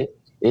 I get it.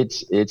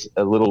 It's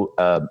a little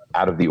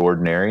out of the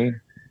ordinary.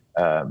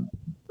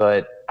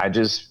 But I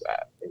just,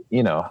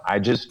 I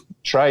just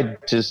tried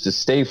just to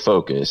stay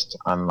focused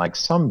on, like,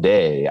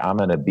 someday I'm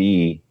going to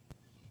be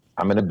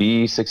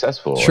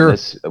successful. Sure.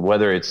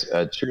 Whether it's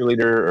a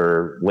cheerleader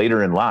or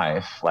later in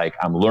life, like,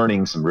 I'm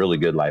learning some really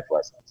good life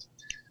lessons.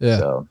 Yeah.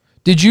 So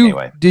did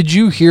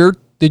you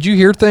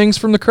hear things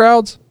from the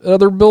crowds at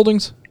other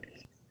buildings?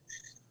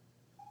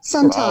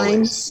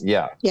 Sometimes.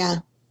 Yeah. Yeah.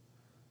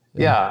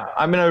 Yeah.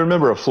 I mean, I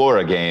remember a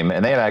Flora game,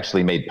 and they had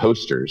actually made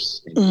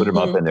posters and put them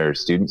up in their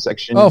student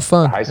section. Oh,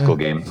 fun. High school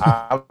game.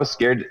 I was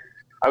scared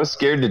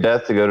to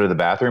death to go to the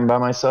bathroom by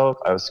myself.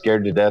 I was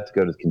scared to death to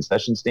go to the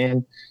concession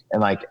stand.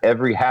 And, like,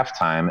 every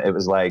halftime, it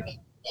was, like,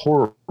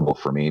 horrible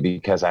for me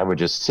because I would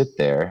just sit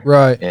there.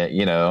 Right. And,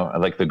 you know,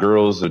 like, the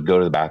girls would go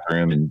to the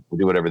bathroom and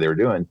do whatever they were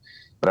doing.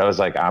 But I was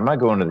like, I'm not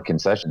going to the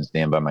concession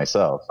stand by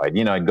myself. I'd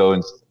go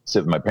and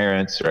sit with my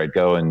parents, or I'd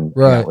go and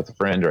hang out with a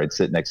friend, or I'd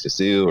sit next to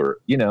Sue, or,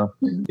 you know,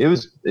 it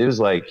was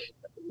like,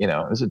 you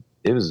know,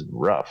 it was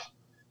rough,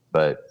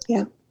 but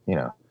you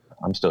know,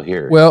 I'm still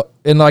here. Well,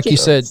 and like you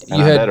said, you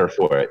had better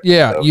for it.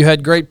 Yeah. So. You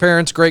had great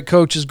parents, great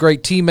coaches,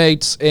 great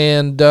teammates.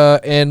 And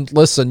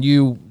listen,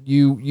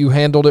 you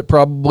handled it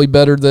probably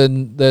better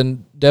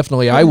than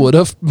definitely I would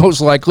have, most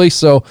likely.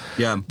 So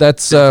yeah,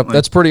 that's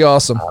pretty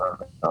awesome.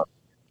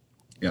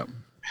 Yeah.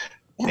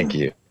 Thank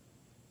you.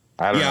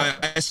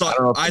 I saw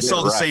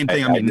the same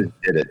thing. I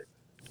just did it.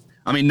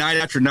 I mean, night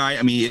after night,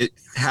 I mean,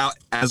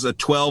 as a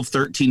 12,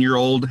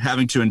 13-year-old,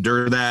 having to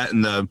endure that,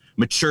 and the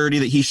maturity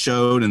that he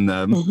showed in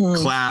the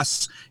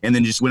class, and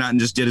then just went out and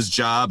just did his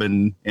job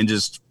and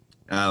just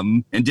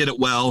and did it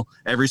well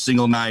every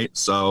single night.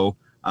 So,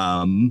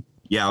 it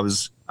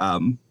was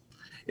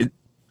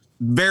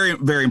very,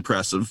 very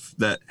impressive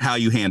how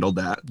you handled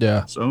that.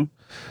 Yeah. So,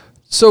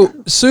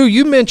 Sue,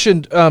 you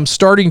mentioned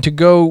starting to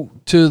go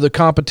to the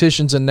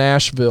competitions in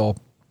Nashville.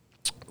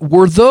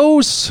 Were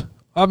those,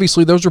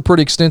 obviously those were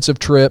pretty extensive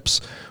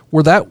trips.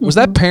 Was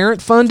that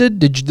parent funded?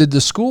 Did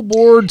the school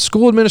board,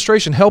 school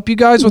administration help you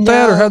guys with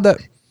that, or how'd that?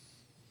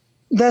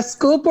 The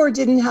school board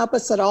didn't help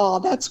us at all.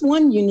 That's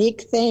one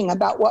unique thing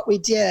about what we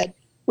did.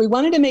 We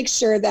wanted to make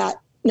sure that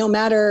no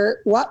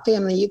matter what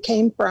family you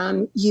came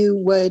from, you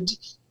would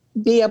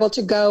be able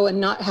to go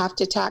and not have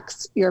to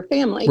tax your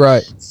family.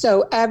 Right.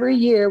 So every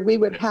year we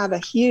would have a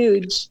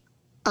huge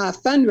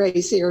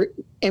fundraiser,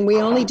 and we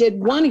only did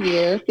one a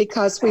year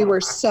because we were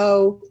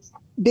so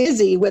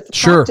busy with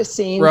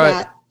practicing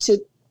that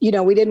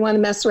we didn't want to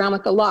mess around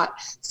with a lot.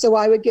 So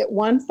I would get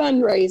one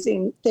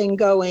fundraising thing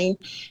going,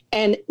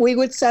 and we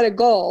would set a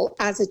goal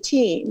as a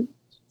team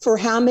for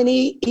how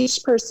many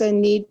each person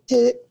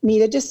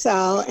needed to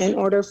sell in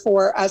order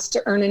for us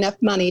to earn enough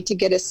money to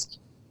get us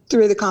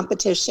through the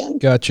competition.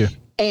 Gotcha.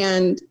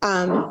 And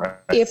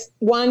if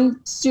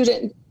one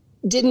student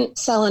didn't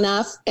sell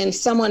enough and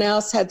someone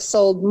else had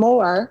sold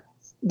more,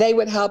 they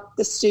would help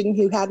the student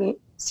who hadn't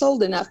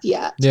sold enough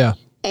yet. Yeah.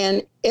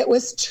 And it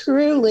was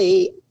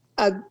truly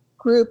a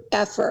group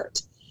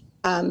effort.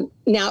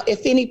 Now,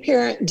 if any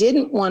parent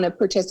didn't want to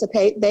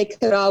participate, they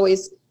could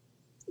always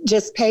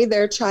just pay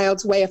their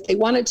child's way if they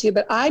wanted to.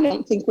 But I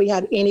don't think we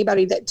had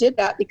anybody that did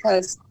that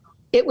because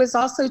it was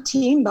also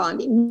team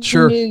bonding.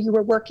 Sure. You knew you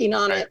were working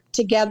on it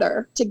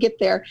together to get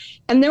there.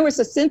 And there was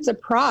a sense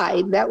of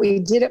pride that we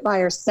did it by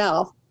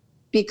ourselves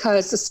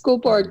because the school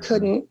board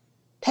couldn't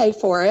pay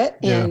for it.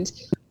 Yeah. And,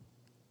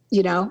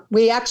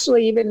 we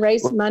actually even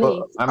raised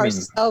money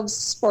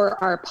ourselves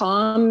for our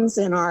POMs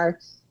and our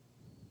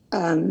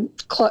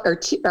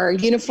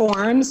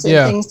uniforms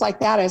and things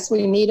like that. As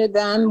we needed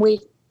them,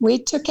 we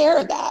took care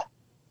of that.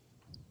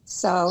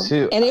 So,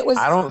 and it was,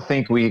 I don't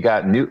think we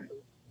got new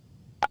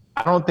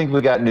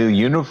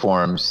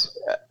uniforms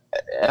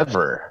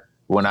ever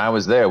when I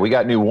was there. We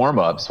got new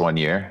warm-ups one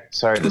year.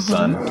 Sorry, the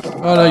sun.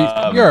 Oh,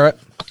 no, you're all right.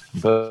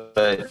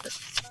 But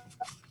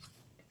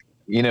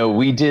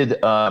we did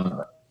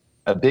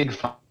a big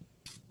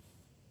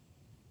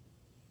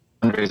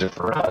fundraiser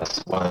for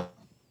us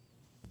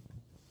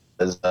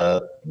was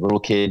a little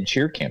kid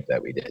cheer camp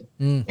that we did.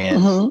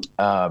 And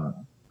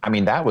I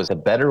mean, that was the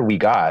better we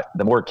got,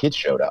 the more kids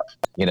showed up,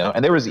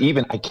 and there was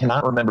even, I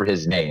cannot remember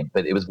his name,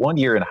 but it was one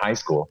year in high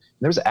school.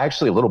 There was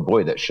actually a little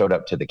boy that showed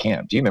up to the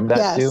camp. Do you remember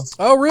that too?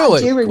 Oh, really?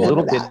 I do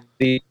remember that.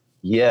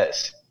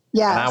 Yes.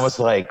 Yes. And I was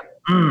like,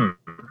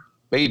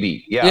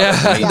 baby. Yeah.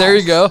 Yeah. There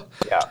you go.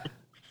 Yeah.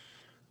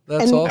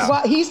 That's awesome.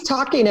 What he's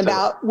talking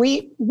about,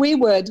 we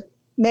would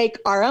make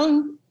our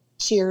own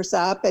cheers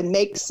up and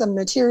make some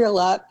material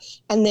up.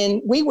 And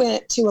then we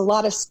went to a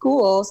lot of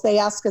schools. They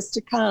asked us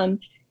to come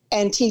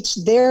and teach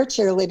their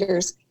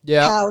cheerleaders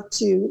how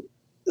to,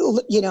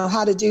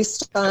 how to do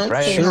stunts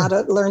and how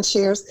to learn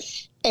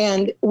cheers.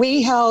 And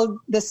we held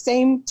the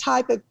same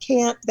type of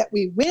camp that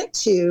we went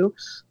to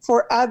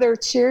for other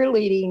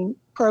cheerleading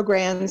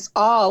programs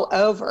all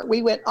over.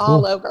 We went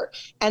all over,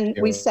 and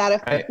we set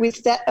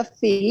a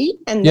fee,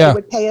 and they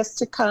would pay us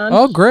to come.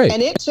 Oh, great!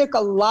 And it took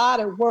a lot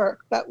of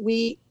work, but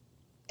we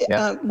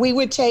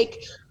would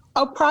take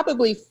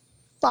probably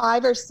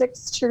 5 or 6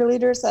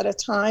 cheerleaders at a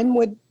time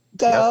would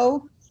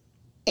go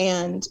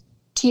and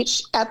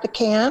teach at the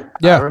camp.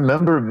 I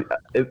remember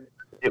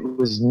it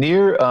was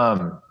near.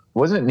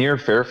 Wasn't it near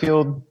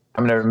Fairfield?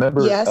 I mean, I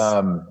remember. Yes.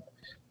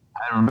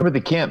 I remember the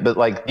camp, but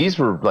like these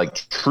were like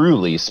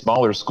truly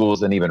smaller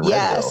schools than even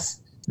Redhill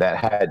that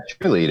had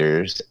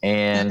cheerleaders,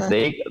 and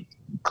they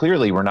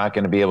clearly were not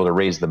going to be able to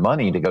raise the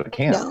money to go to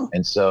camp. No.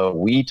 And so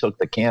we took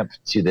the camp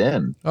to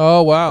them.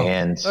 Oh, wow.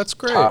 And that's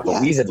great.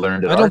 What we had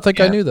learned at I don't think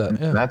camp, I knew that.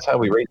 Yeah. And that's how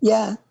we raised.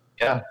 Yeah.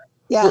 Yeah.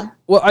 Yeah.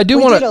 Well, I do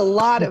want to did a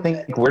lot of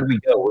it. Where did we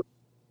go?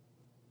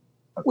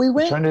 We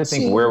went I'm trying to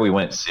think where we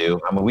went, Sue.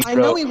 I mean, I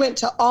know we went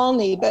to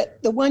Olney,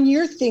 but the one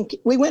you're thinking,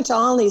 we went to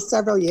Olney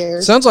several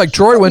years. Sounds like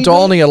Troy went to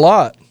Olney a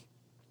lot.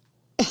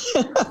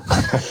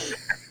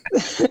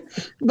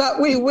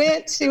 But we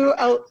went to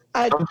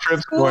some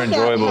trips more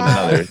enjoyable than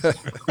others.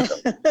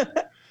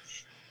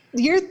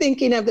 You're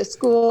thinking of the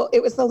school.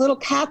 It was a little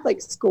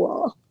Catholic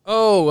school.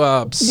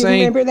 Oh, Do you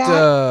remember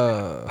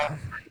that?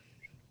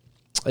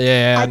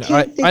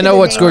 I know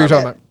what school you're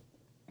talking about.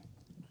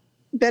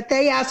 But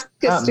they asked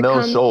us to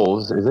Mill come.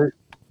 Shoals, is it?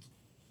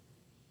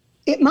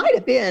 It might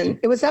have been.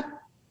 It was up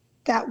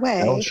that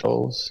way. Mill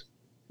Shoals.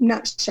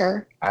 Not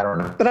sure. I don't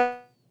know.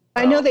 But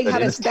I know they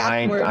had us back.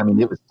 I mean,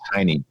 it was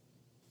tiny.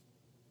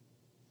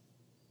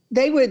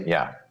 They would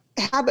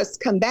have us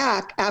come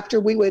back after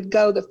we would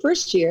go the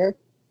first year.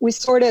 We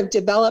sort of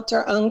developed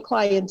our own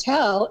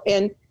clientele,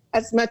 and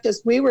as much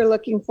as we were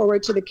looking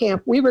forward to the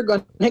camp we were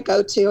going to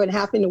go to and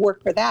having to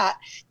work for that,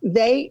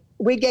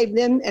 we gave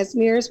them as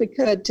near as we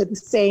could to the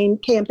same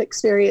camp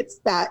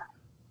experience that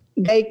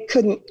they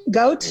couldn't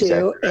go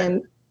to,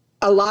 and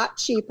a lot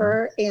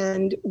cheaper,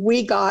 and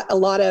we got a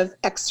lot of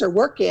extra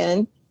work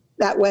in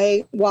that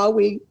way while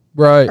we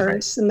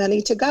earned some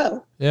money to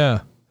go.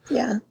 Yeah.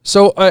 Yeah.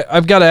 So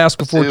I've got to ask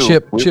before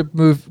Chip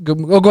move.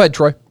 Go ahead,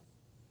 Troy.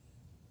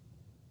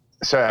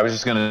 Sorry, I was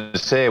just going to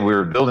say we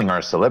were building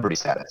our celebrity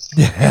status.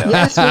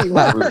 Yes, we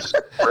were. We were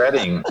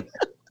spreading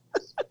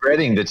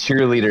the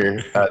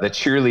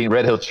cheerleading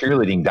Red Hill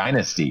cheerleading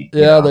dynasty.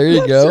 Yeah, there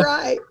you go. That's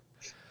right.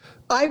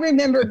 I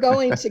remember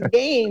going to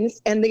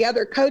games, and the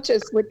other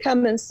coaches would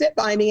come and sit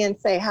by me and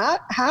say, "How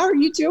are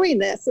you doing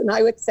this?" And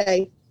I would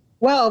say,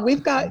 "Well,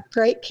 we've got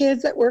great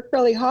kids that work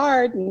really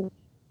hard, and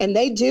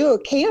they do a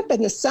camp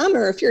in the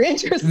summer if you're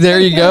interested."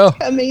 There you go.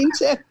 Coming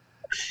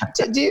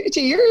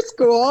to your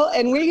school,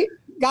 and we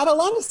got a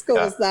lot of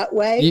schools that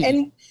way,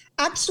 and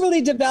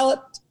actually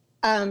developed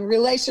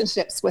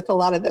relationships with a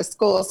lot of those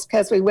schools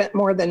because we went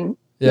more than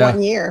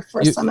 1 year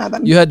for some of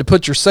them. You had to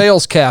put your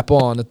sales cap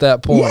on at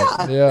that point.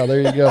 Yeah,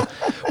 there you go.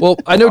 Well,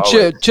 I know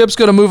Chip's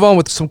going to move on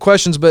with some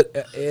questions,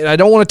 but I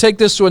don't want to take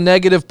this to a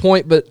negative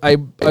point, but I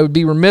would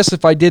be remiss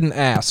if I didn't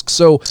ask.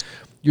 So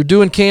you're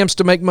doing camps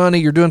to make money.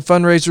 You're doing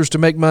fundraisers to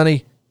make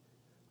money.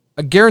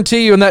 I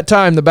guarantee you in that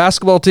time, the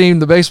basketball team,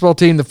 the baseball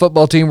team, the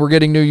football team were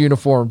getting new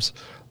uniforms.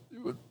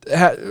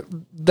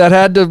 That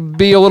had to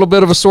be a little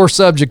bit of a sore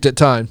subject at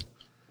times.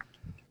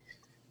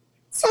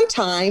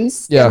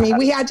 Sometimes. Yeah. I mean,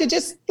 we had to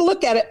just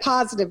look at it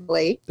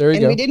positively. There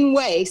you go. We didn't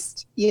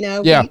waste,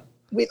 Yeah.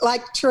 We,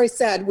 like Troy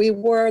said, we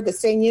wore the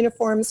same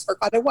uniforms for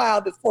quite a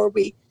while before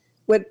we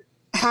would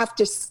have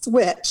to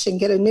switch and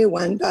get a new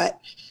one. But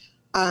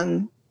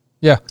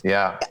yeah.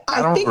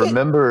 I don't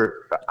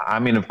remember. I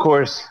mean, of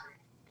course,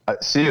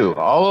 Sue,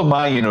 all of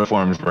my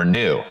uniforms were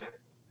new.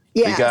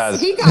 Yes,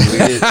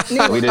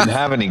 because we didn't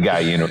have any guy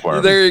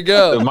uniforms. There you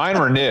go. So mine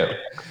were new.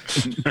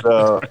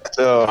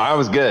 So I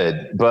was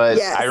good.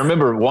 But I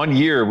remember one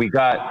year we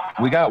got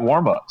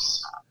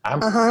warm-ups.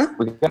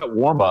 We got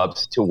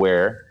warm-ups to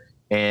wear,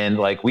 and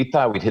like we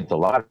thought we'd hit the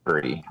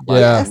lottery.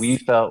 Yeah. We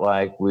felt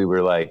like we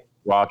were like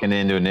walking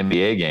into an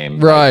NBA game.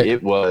 Right. Like,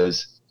 it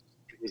was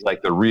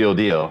like the real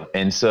deal.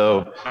 And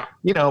so,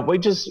 we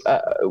just,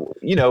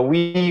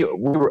 we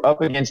were up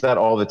against that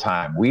all the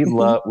time. We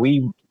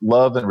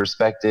love and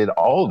respected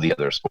all of the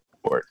other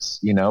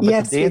sports, but the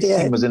dance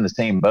team was in the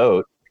same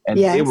boat, and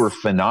they were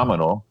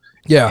phenomenal.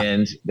 Yeah.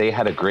 And they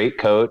had a great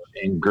coach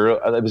and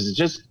it was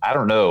just, I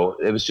don't know.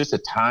 It was just a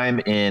time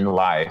in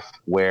life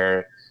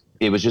where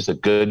it was just a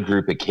good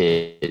group of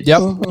kids,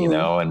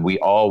 and we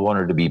all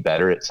wanted to be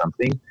better at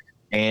something.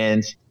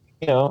 And,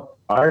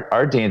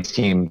 our dance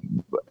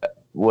team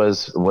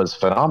was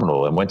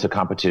phenomenal and went to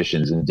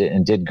competitions and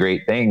did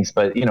great things,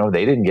 but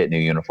they didn't get new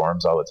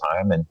uniforms all the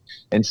time,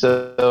 and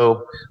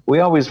so we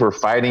always were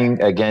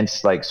fighting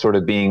against like sort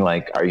of being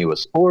like, are you a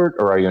sport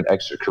or are you an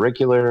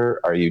extracurricular?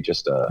 Are you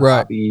just a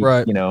hobby?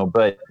 Right.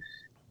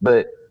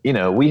 But you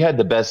know, we had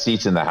the best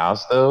seats in the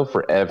house though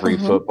for every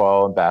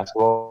football and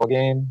basketball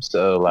game.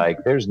 So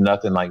like, there's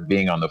nothing like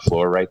being on the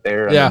floor right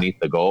there underneath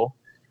the goal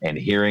and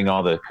hearing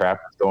all the crap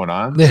that's going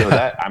on. So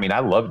that, I mean, I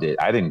loved it.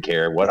 I didn't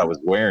care what I was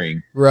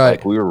wearing. Right.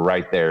 Like, we were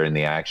right there in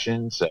the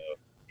action. So,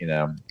 you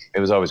know, it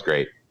was always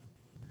great.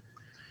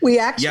 We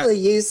actually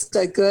used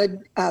a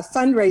good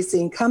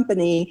fundraising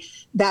company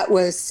that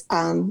was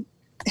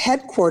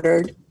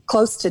headquartered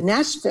close to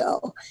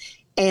Nashville,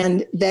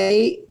 and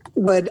they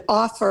would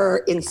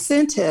offer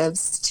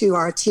incentives to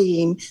our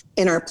team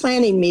in our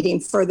planning meeting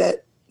for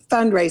the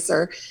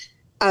fundraiser.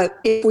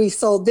 If we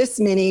sold this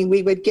many,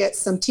 we would get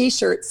some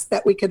T-shirts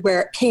that we could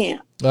wear at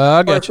camp.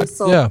 I got you.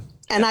 Yeah.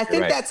 And I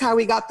think that's how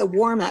we got the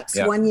warm-ups.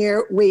 One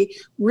year we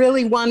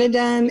really wanted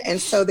them,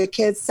 and so the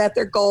kids set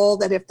their goal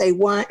that if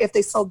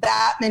they sold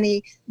that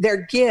many, their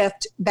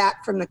gift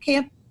back from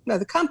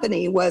the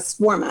company was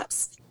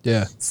warm-ups.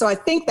 Yeah. So I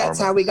think that's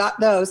how we got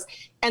those.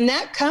 And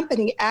that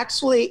company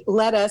actually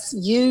let us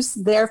use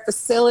their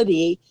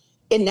facility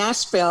in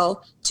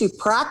Nashville to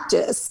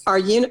practice our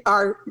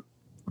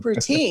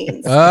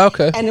routines.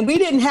 Okay. And we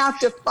didn't have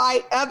to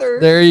fight other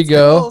schools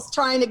go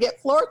trying to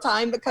get floor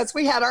time because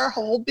we had our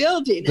whole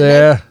building.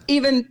 And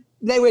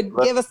they would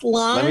give us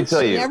lunch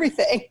and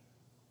everything.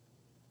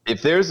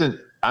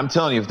 I'm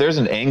telling you, if there's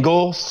an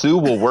angle, Sue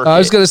will work. I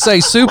was going to say,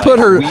 Sue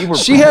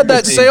she had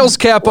that sales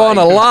cap on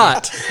a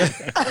lot.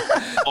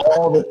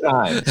 All the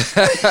time.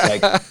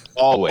 Like,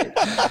 always.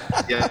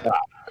 Yeah.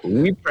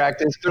 We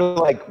practiced. They're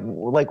like,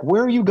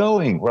 where are you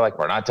going? We're like,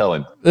 we're not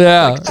telling.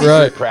 Yeah,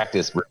 right.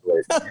 Practice.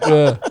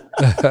 Yeah.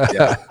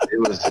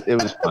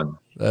 It was fun.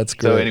 That's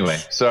great. So anyway,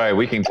 sorry,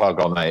 we can talk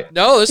all night.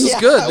 No, this is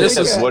good. This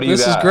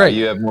is great.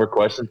 You have more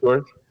questions for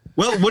us?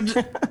 Well,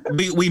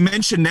 we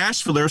mentioned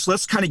Nashville there, so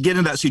let's kind of get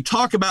into that. So you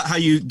talk about how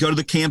you go to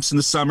the camps in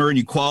the summer and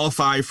you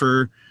qualify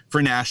for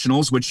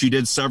nationals, which you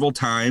did several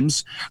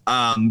times.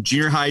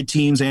 Junior high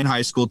teams and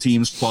high school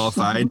teams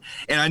qualified.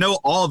 And I know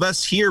all of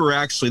us here were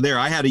actually there.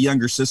 I had a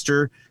younger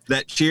sister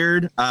that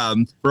cheered.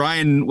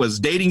 Brian was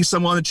dating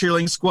someone on the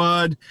cheerleading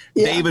squad.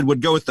 David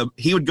would go with the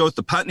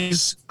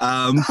Putneys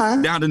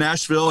down to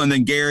Nashville, and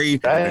then Gary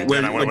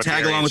would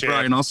tag along with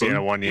Brian also. Yeah,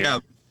 1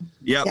 year.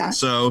 Yeah.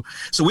 So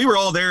we were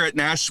all there at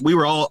Nash. We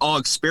were all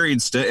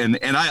experienced it, and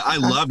I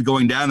loved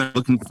going down there.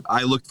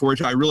 I looked forward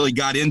to. I really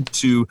got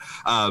into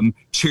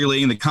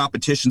cheerleading, the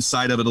competition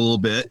side of it a little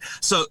bit.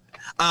 So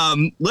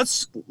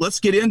let's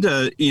get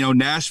into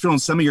Nashville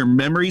and some of your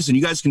memories, and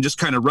you guys can just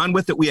kind of run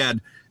with it. We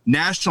had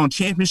national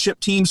championship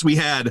teams. We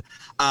had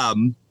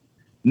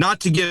not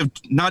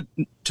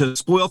to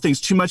spoil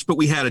things too much, but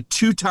we had a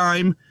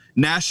 2-time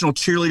National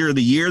Cheerleader of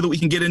the Year that we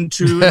can get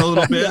into in a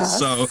little bit.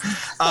 So,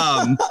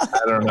 I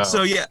don't know.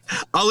 So yeah,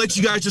 I'll let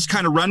you guys just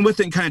kind of run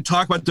with it and kind of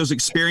talk about those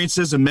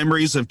experiences and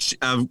memories of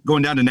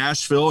going down to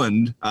Nashville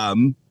and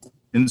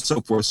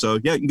so forth.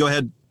 So yeah, you can go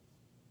ahead.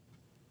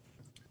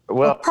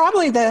 Well,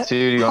 probably the Sue,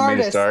 you want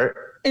me to start?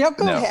 Go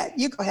ahead.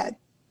 You go ahead.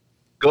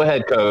 Go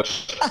ahead,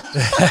 Coach.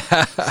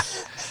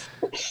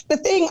 The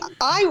thing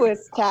I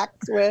was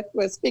taxed with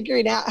was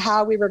figuring out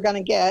how we were going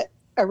to get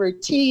a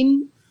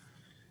routine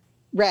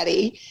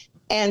ready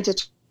and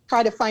to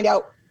try to find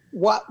out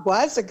what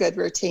was a good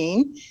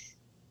routine.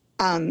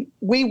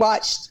 We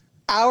watched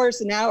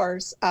hours and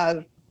hours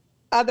of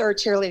other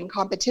cheerleading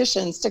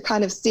competitions to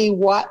kind of see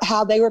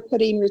how they were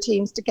putting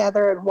routines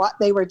together and what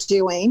they were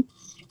doing.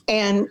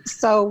 And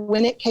so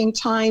when it came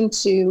time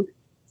to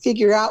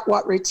figure out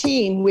what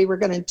routine we were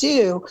going to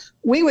do,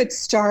 I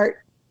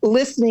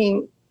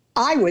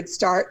would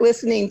start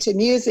listening to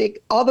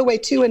music all the way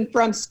to and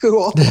from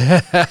school.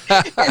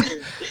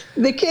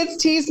 The kids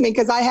teased me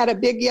because I had a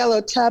big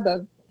yellow tub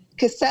of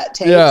cassette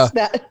tapes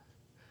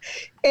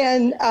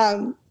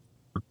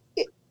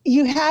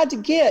you had to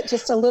get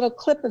just a little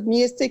clip of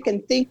music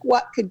and think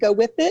what could go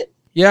with it.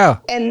 Yeah.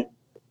 And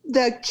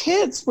the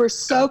kids were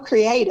so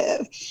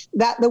creative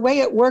that the way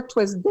it worked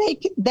was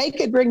they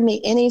could bring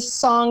me any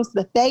songs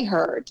that they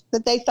heard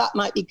that they thought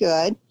might be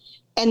good.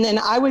 And then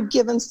I would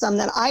give them some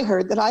that I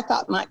heard that I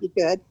thought might be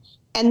good.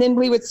 And then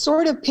we would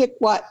sort of pick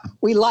what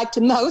we liked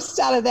most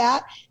out of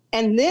that.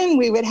 And then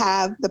we would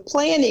have the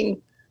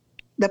planning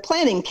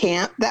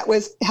camp that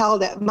was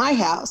held at my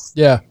house.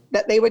 Yeah.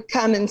 That they would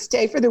come and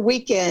stay for the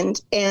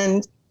weekend.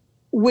 And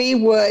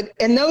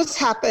those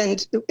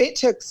happened, it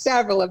took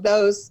several of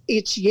those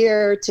each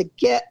year to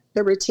get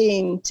the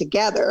routine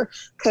together.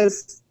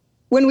 Because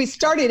when we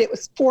started, it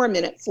was 4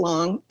 minutes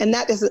long, and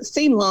that doesn't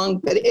seem long,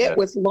 but it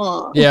was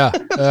long. Yeah,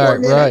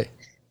 right.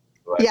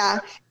 Yeah,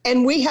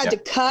 and we had to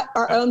cut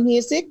our own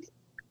music.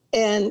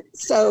 And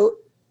so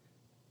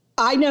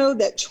I know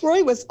that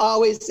Troy was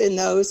always in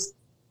those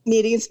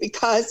meetings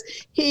because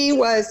he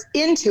was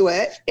into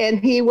it and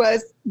he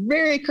was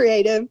very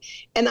creative,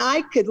 and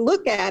I could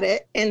look at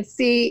it and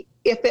see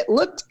if it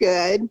looked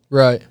good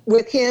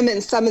with him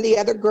and some of the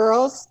other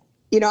girls.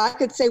 I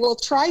could say, well,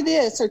 try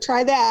this or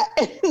try that.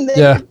 And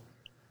then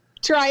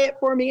try it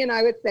for me, and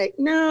I would say,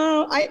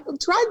 no, I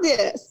tried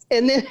this.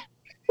 And then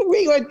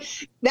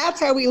That's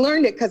how we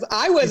learned it, because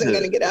I wasn't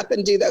going to get up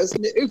and do those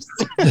moves.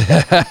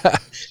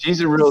 She's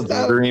a real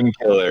dream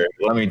killer.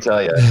 Let me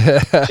tell you,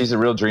 she's a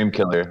real dream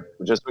killer.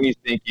 Just when you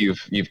think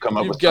you've come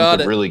up with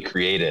something really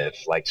creative,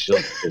 like she'll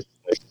just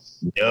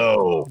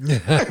no,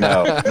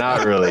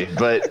 not really.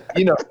 But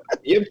you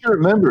have to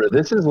remember,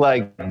 this is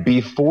like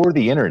before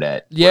the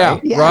internet. Yeah,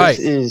 right.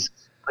 This is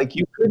like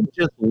you couldn't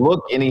just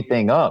look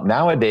anything up.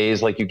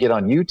 Nowadays, like you get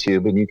on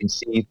YouTube and you can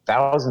see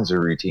thousands of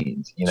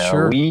routines.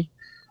 Sure.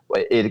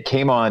 It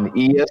came on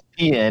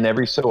ESPN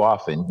every so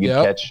often. You'd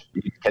catch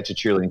a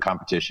cheerleading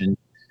competition,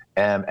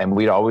 and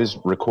we'd always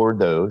record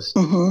those.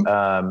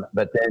 Mm-hmm.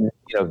 But then,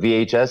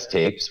 VHS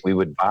tapes, we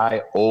would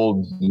buy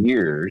old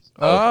years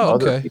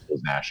of other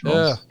people's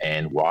nationals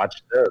and watch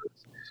those.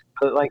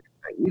 But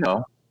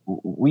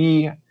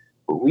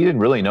we didn't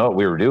really know what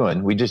we were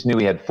doing. We just knew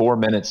we had 4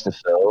 minutes to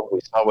fill. We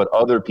saw what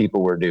other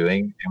people were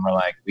doing, and we're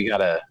like, we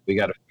gotta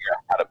figure out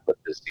how to put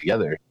this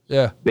together.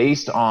 Yeah.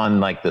 Based on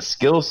like the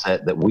skill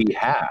set that we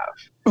have.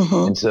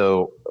 Mm-hmm. And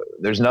so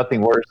there's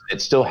nothing worse.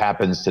 It still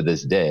happens to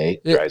this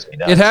day. It drives me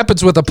nuts. It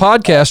happens with a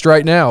podcast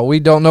right now. We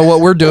don't know what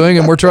we're doing,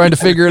 and we're trying to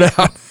figure it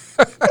out.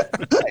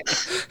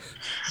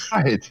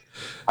 Right.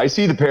 I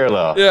see the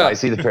parallel. Yeah. I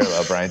see the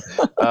parallel, Brian.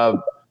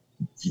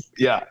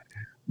 Yeah.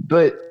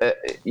 But,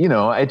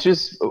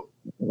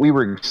 we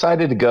were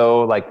excited to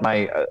go. Like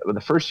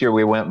the first year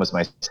we went was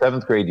my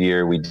 7th grade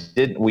year.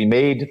 We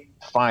made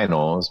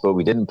finals, but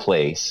we didn't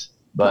place.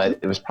 But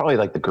it was probably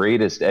like the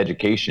greatest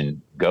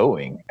education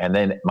going. And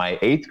then my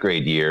 8th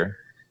grade year,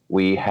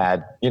 we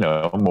had,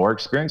 more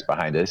experience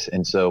behind us.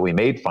 And so we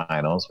made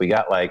finals. We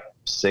got like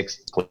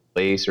 6th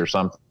place or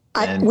something.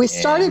 We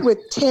started with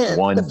 10.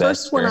 The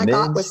first one I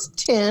got was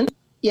 10.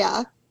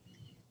 Yeah.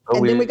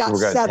 And then we got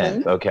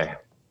 7. 10th. Okay.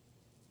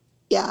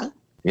 Yeah.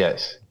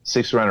 Yes.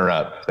 6th runner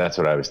up. That's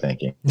what I was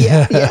thinking.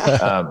 Yeah.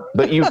 Yeah.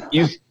 But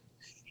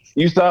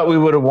you thought we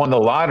would have won the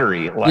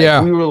lottery.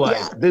 Like we were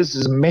like, this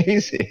is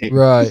amazing.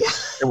 Right.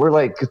 And we're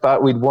like,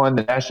 thought we'd won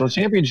the national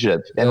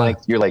championship. And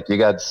you're like, you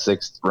got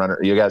 6th runner,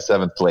 you got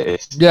 7th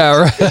place.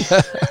 Yeah.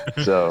 Right.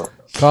 So,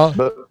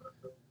 but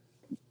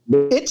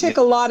it took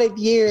a lot of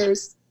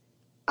years.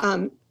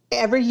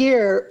 Every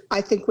year,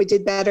 I think we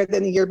did better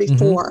than the year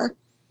before. Mm-hmm.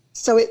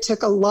 So it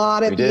took a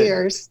lot of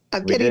years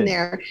of getting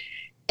there.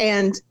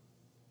 And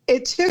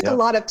it took a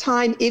lot of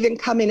time even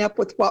coming up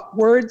with what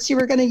words you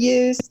were going to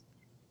use.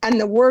 And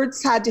the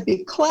words had to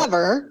be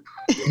clever,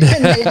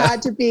 and they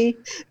had to be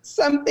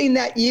something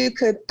that you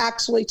could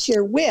actually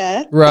cheer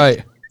with.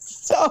 Right.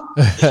 So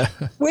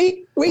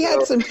we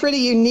had some pretty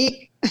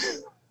unique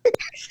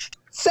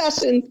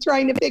sessions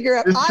trying to figure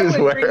out. I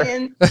would bring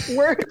in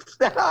words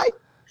that I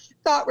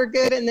thought were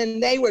good, and then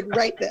they would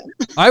write them.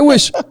 I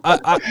wish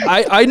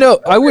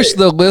I wish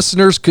the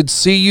listeners could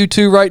see you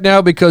two right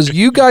now, because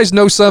you guys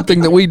know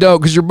something that we don't,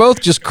 because you're both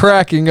just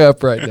cracking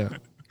up right now.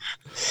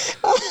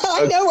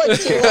 I know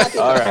what you're laughing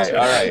at.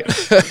 All right.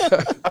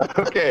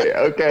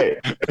 Okay.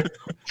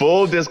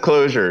 Full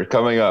disclosure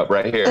coming up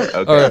right here.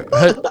 Okay.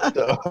 Right.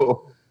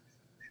 So,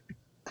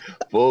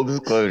 full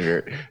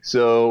disclosure.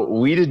 So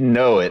we didn't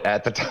know it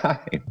at the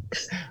time,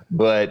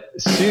 but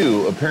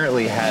Sue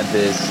apparently had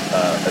this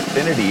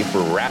affinity for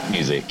rap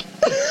music.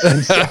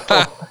 And so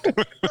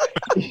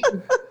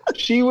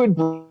she would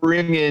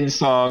bring in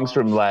songs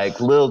from like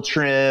Lil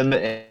Trim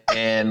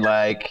and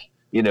like,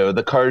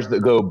 the Cars That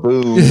Go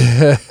Boom,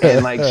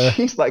 and like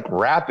she's like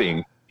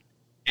rapping,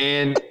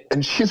 and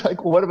she's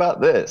like, well, what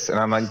about this? And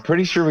I'm like,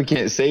 pretty sure we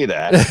can't say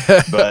that,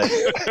 but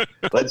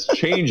let's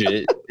change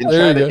it and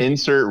try to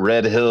insert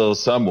Red Hill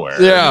somewhere.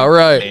 Yeah,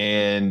 right.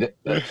 And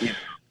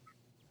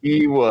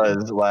he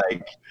was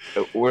like,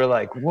 we're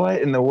like,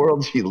 what in the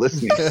world is she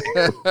listening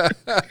to?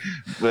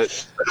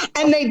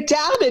 And they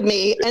doubted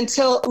me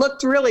until it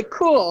looked really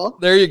cool.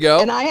 There you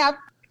go. And I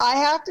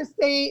have to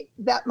say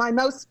that my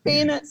most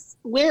famous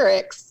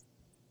lyrics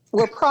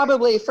were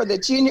probably for the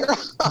junior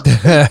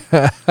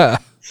high.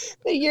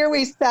 The year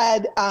we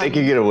said, they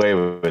can get away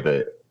with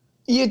it.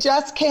 You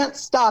just can't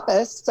stop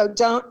us, so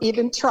don't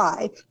even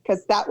try,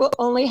 because that will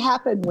only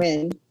happen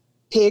when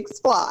pigs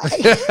fly.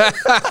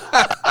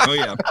 Oh,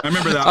 yeah. I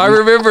remember that. I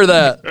remember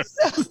that.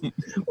 So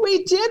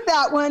we did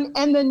that one,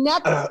 and the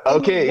next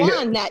we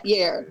won that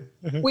year.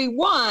 We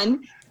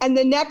won, and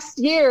the next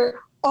year,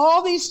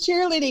 all these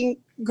cheerleading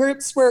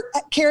groups were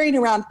carrying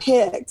around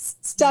pigs,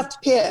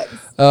 stuffed pigs.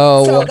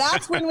 Oh, so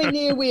that's when we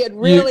knew we had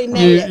really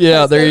made it.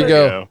 Yeah, there you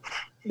go.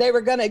 They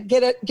were going to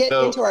get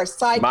into our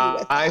psyche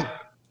with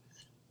that.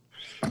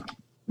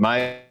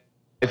 My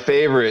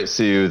favorite,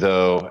 Sue,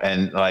 though,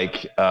 and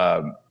like,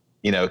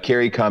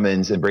 Carrie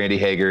Cummins and Brandy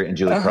Hager and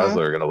Julie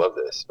Krosler are going to love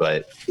this,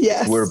 but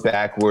we're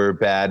back, we're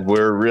bad,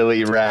 we're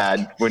really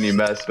rad. When you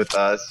mess with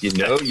us,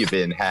 you've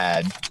been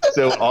had.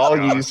 So all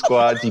you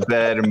squads, you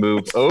better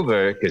move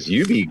over, because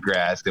you be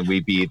grass and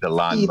we be the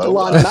lawn mower.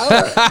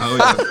 Oh,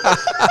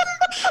 yeah.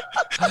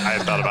 I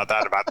hadn't thought about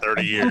that in about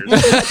 30 years.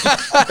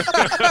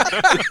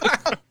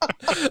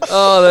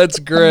 Oh, that's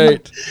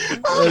great.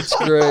 That's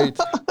great.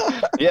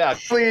 Yeah,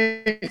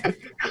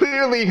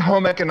 clearly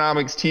home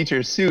economics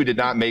teacher Sue did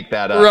not make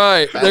that up.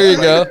 Right. There you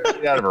go.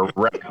 Out of a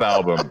rap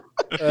album.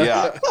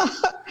 Yeah.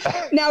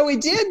 Now we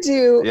did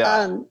do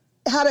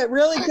had a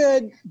really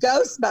good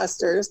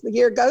Ghostbusters. The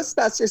year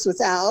Ghostbusters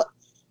was out,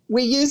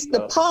 we used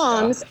the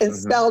palms and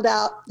spelled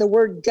out the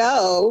word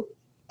go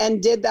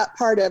and did that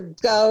part of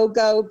go,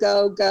 go,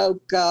 go, go,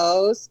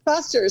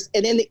 Ghostbusters.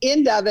 And in the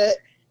end of it,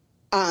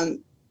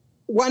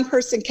 one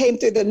person came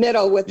through the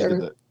middle with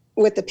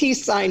the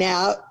peace sign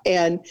out,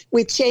 and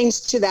we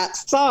changed to that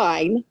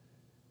sign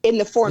in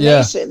the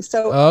formation. Yeah.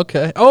 So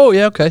okay. Oh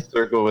yeah. Okay.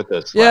 Circle with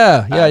this.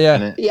 Yeah.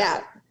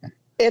 Yeah.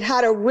 It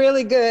had a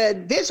really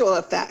good visual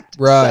effect.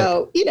 Right.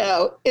 So,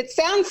 it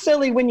sounds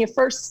silly when you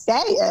first say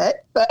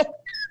it, but.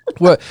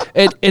 Well,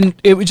 and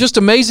it was just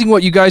amazing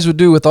what you guys would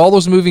do with all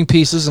those moving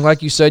pieces. And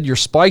like you said, you're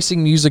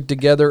splicing music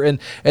together. And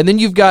then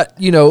you've got,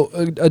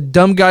 a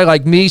dumb guy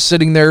like me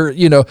sitting there,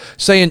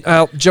 saying,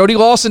 Jody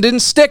Lawson didn't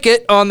stick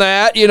it on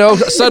that.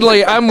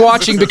 Suddenly I'm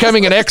watching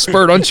becoming an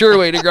expert on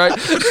cheerleading, right?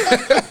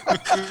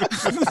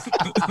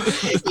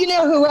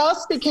 Who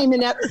else became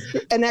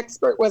an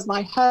expert was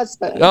my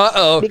husband.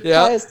 Uh-oh.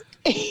 Because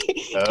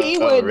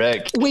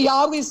Rick. We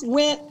always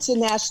went to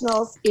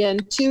nationals in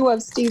two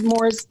of Steve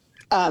Moore's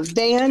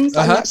vans.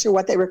 I'm not sure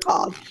what they were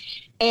called.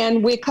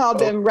 And we called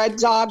them Red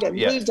Dog and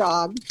Blue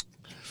Dog.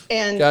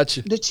 And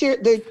gotcha.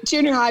 the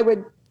junior high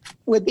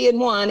would be in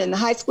one and the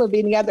high school would be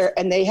in the other,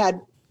 and they had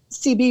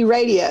CB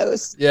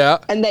radios. Yeah.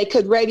 And they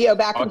could radio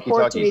back and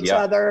forth to each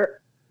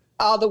other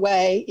all the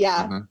way.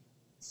 Yeah. Mm-hmm.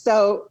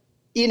 So,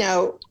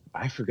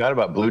 I forgot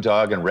about Blue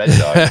Dog and Red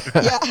Dog.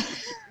 Yeah.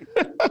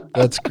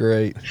 That's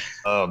great.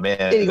 Oh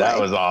man, that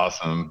was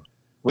awesome.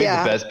 We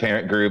had the best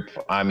parent group.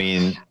 I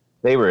mean,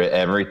 they were at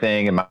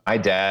everything, and my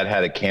dad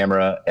had a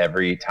camera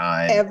every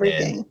time.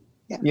 Everything.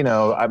 And,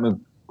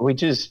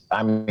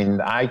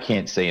 I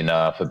can't say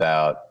enough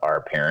about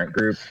our parent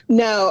group.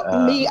 No,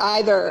 me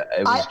either.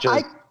 It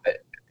was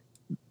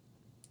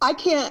I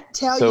can't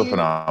tell so you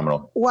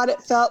phenomenal what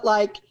it felt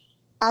like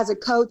as a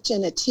coach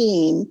and a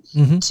team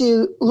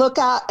to look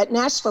out at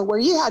Nashville, where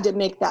you had to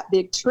make that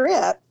big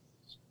trip,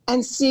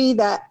 and see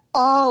that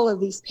all of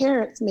these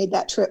parents made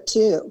that trip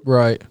too.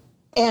 Right.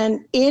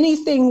 And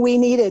anything we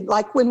needed,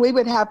 like when we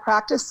would have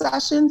practice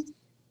sessions,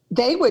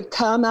 they would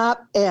come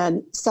up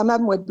and some of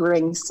them would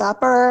bring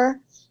supper.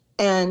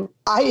 And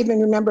I even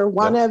remember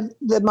one of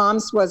the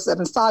moms was a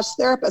massage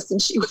therapist,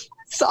 and she would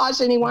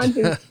massage anyone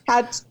who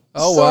had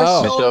sore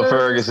shoulders. Michelle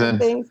Ferguson.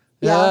 Things.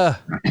 Yeah.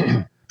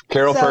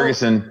 Carol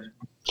Ferguson.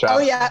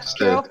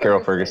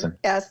 Carol Ferguson.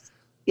 Yes.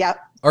 Yep.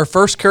 Our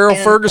first Carol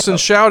Ferguson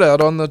shout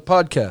out on the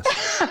podcast.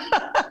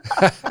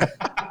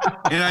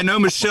 And I know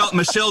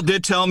Michelle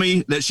did tell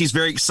me that she's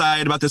very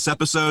excited about this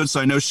episode, so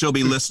I know she'll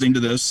be listening to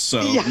this.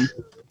 So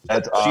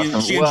that's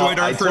awesome. She enjoyed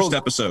our first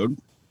episode.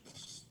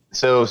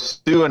 So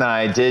Stu and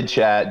I did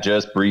chat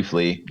just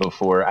briefly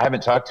before. I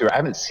haven't talked to her. I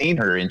haven't seen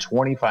her in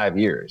 25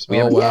 years.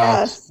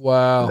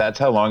 Wow. That's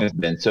how long it's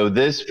been. So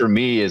this for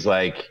me is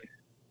like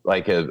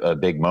a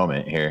big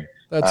moment here.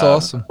 That's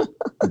awesome.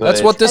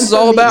 That's what this is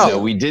all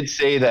about. We did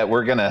say that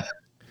we're gonna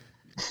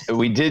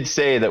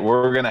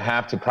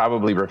have to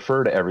probably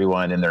refer to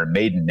everyone in their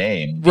maiden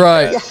name.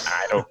 Right.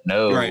 I don't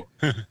know. Right.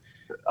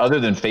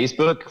 Other than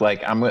Facebook, like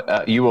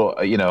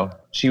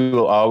she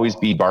will always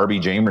be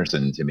Barbie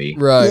Jamerson to me.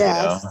 Right.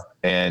 Yes.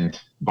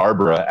 And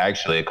Barbara,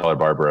 actually I call her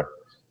Barbara,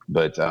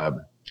 but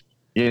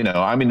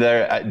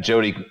there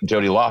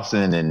Jody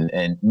Lawson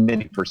and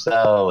Minnie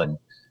Purcell, and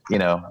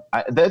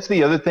that's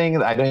the other thing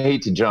that I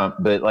hate to jump,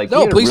 but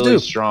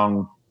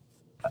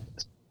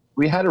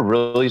we had a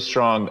really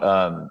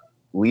strong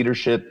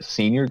leadership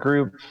senior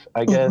group,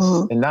 I guess.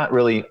 And not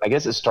really, I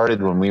guess it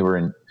started when we were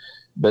in,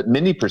 but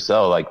Minnie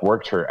Purcell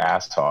worked her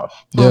ass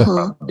off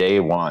from day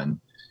one,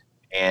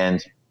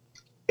 and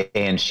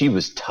she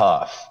was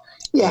tough.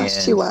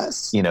 Yes, she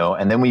was.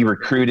 And then we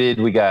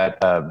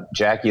got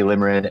Jackie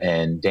Limerick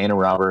and Dana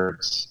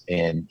Roberts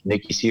and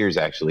Nikki Sears,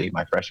 actually,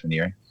 my freshman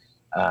year.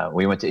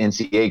 We went to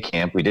NCAA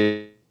camp. We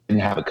didn't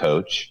have a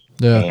coach.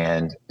 Yeah.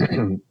 And,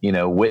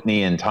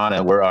 Whitney and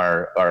Tana were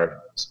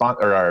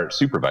our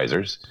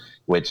supervisors,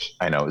 which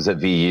I know it was at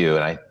VU,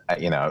 and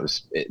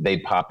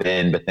they'd pop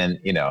in, but then,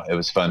 it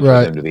was fun for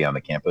them to be on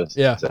the campus.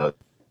 Yeah. So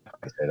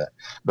I say that.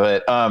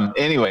 But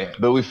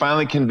but we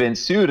finally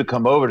convinced Sue to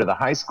come over to the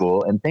high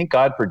school, and thank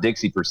God for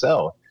Dixie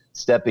Purcell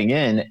stepping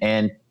in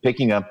and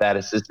picking up that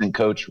assistant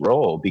coach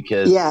role,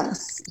 because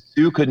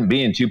Sue couldn't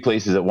be in two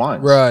places at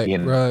once. Right.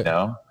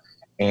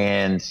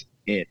 And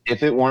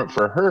if it weren't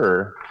for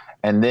her,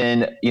 and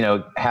then,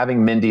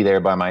 having Mindy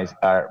there by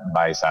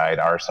our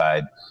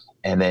side,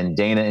 and then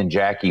Dana and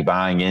Jackie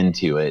buying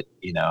into it,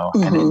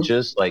 and it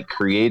just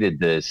created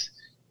this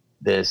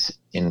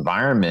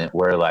environment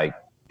where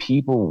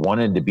people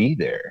wanted to be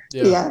there.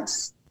 Yeah.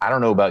 Yes. I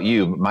don't know about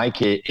you, my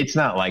kid, it's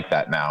not like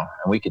that now.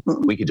 And we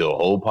could do a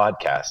whole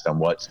podcast on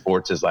what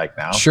sports is like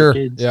now. Sure. For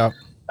kids, yeah.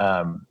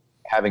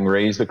 Having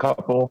raised a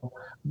couple,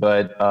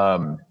 but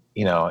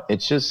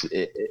it's just,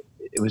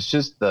 it was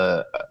just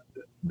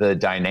the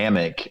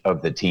dynamic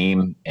of the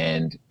team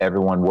and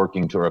everyone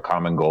working toward a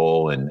common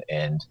goal. And,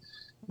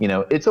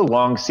 it's a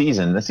long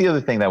season. That's the other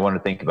thing that I want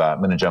to think about. I'm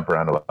going to jump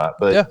around a lot,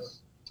 but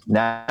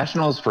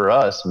nationals for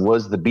us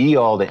was the be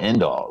all to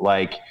end all.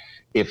 Like,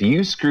 if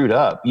you screwed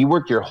up, you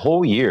worked your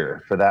whole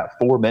year for that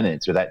 4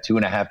 minutes or that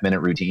 2.5 minute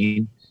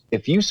routine.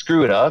 If you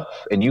screw it up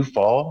and you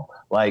fall,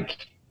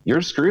 like,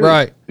 you're screwed.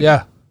 Right.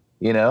 Yeah.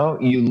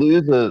 You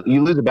lose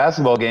a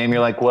basketball game.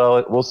 You're like,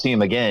 well, we'll see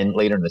them again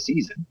later in the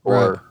season,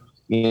 or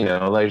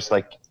there's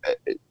like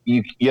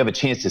you have a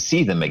chance to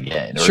see them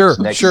again. Or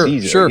next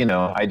season. Sure.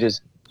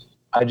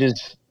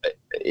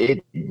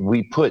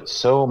 We put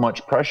so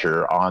much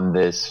pressure on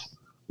this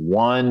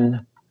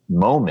one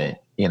moment,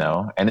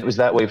 and it was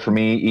that way for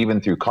me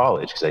even through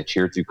college, because I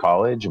cheered through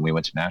college and we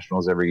went to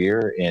nationals every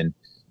year. And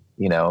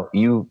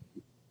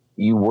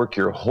you work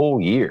your whole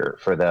year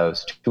for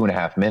those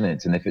 2.5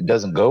 minutes. And if it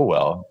doesn't go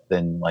well,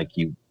 then like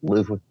you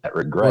live with that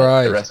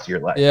regret the rest of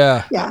your life.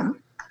 Yeah. Yeah.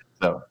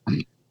 So,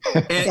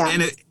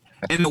 and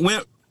it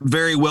went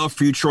very well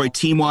for you, Troy,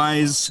 team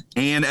wise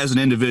and as an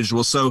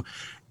individual. So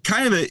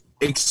kind of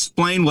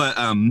explain what,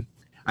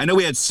 I know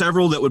we had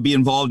several that would be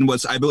involved in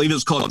what's, I believe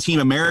it's called Team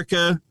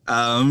America.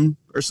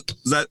 Or is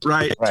that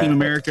right? Team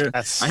America.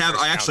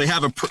 I actually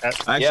have a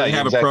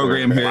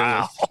program here.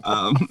 Wow.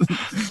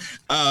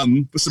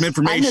 With some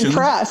information. I'm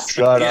impressed.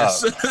 Shut up.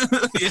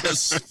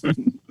 Yes.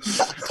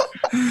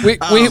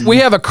 We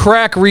have a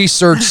crack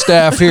research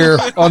staff here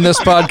on this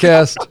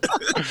podcast.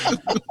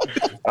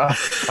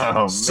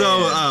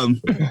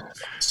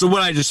 So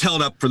what I just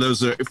held up for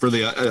those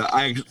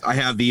I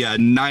have the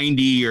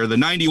 90 or the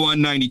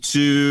 91,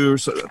 92 or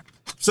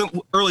some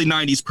early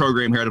 90s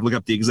program here. I had to look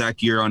up the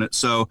exact year on it.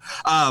 So,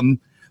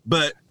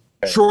 but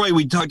Troy,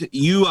 we talked to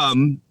you,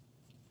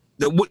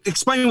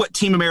 explaining what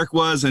Team America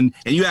was, and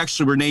you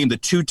actually were named the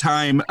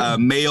 2-time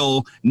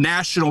male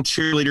national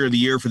cheerleader of the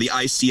year for the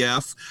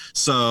ICF.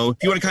 So if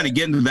you want to kind of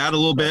get into that a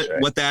little bit,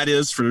 what that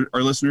is for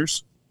our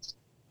listeners.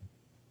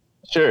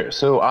 Sure.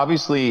 So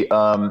obviously,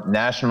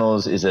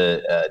 nationals is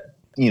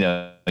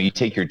you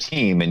take your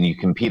team and you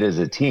compete as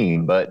a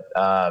team, but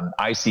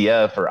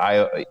ICF or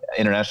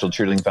International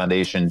Cheerleading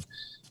Foundation,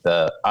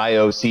 the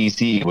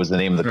IOCC was the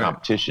name of the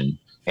competition.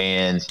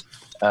 And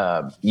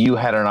you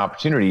had an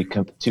opportunity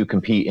to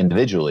compete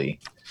individually.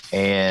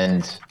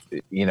 And,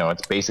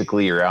 it's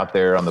basically you're out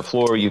there on the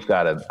floor. You've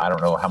got I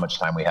don't know how much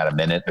time we had, a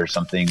minute or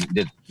something,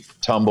 did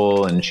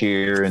tumble and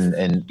cheer. And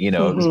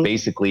it was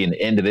basically an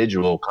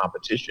individual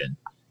competition.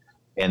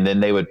 And then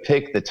they would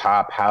pick the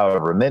top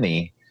however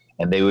many,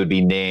 and they would be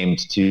named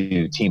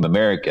to Team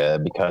America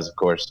because, of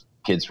course,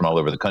 kids from all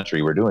over the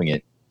country were doing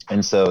it.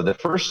 And so the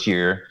first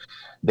year,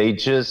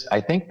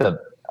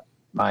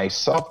 my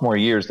sophomore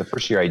year is the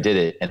first year I did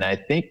it, and I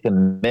think the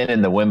men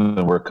and the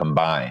women were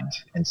combined.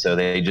 And so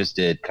they just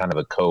did kind of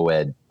a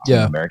co-ed Team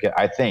America,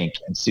 I think,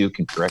 and Sue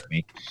can correct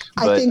me.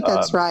 But, I think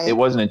that's right. It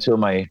wasn't until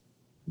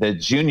the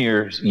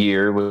junior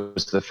year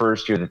was the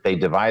first year that they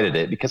divided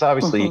it, because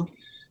obviously,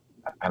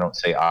 I don't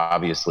say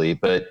obviously,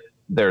 but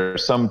there are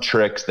some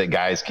tricks that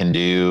guys can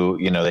do.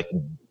 They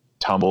can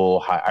tumble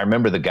high. I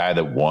remember the guy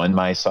that won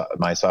my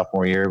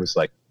sophomore year was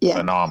like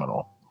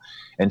phenomenal.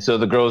 And so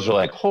the girls were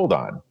like, hold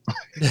on.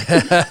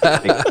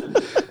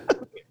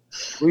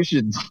 We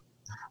should,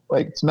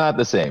 it's not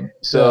the same.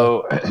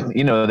 So,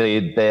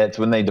 that's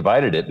when they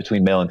divided it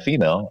between male and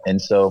female.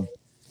 And so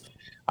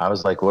I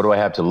was like, what do I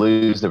have to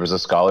lose? There was a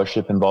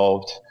scholarship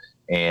involved.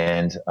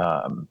 And,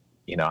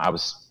 I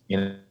was,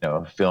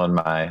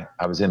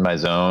 I was in my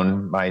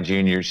zone my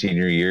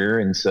senior year.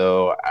 And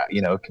so,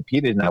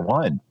 competed and I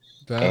won.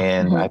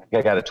 And I think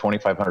I got a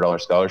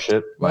 $2,500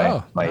 scholarship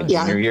my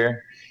junior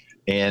year.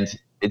 And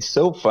it's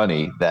so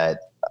funny that,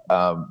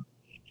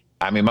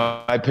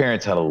 my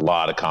parents had a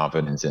lot of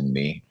confidence in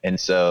me. And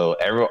so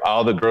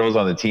all the girls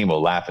on the team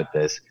will laugh at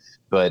this,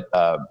 but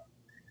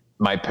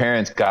my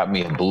parents got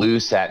me a blue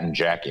satin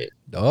jacket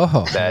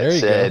that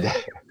said,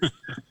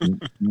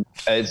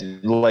 it's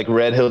like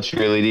Red Hill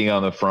Cheerleading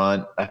on the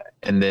front.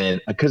 And then,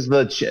 because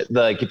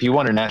if you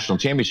won a national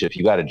championship,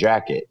 you got a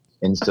jacket.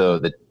 And so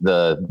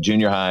the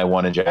junior high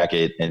won a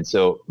jacket. And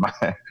so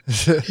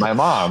my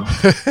mom,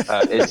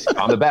 it's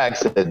on the back,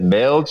 said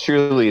male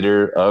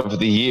cheerleader of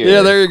the year.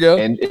 Yeah, there you go.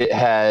 And it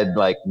had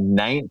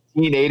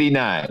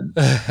 1989.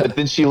 But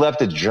then she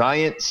left a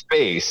giant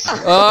space.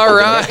 All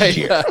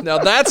right. Now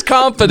that's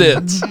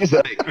confidence. She's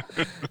like,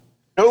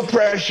 no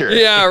pressure.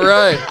 Yeah,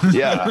 right.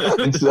 Yeah.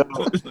 And so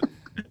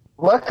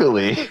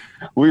luckily,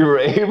 we were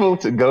able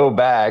to go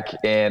back,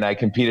 and I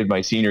competed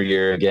my senior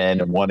year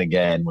again and won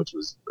again, which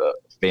was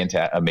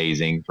fantastic,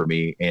 amazing for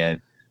me, and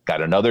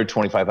got another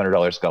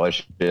 $2,500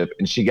 scholarship,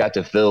 and she got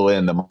to fill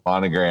in the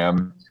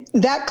monogram.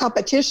 That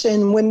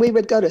competition, when we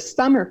would go to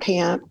summer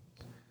camp,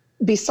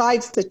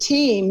 besides the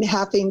team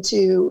having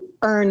to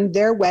earn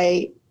their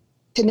way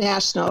to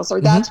nationals, or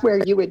that's where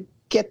you would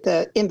get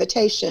the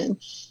invitation,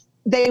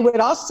 they would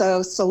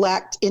also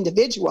select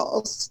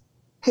individuals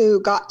who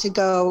got to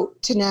go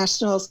to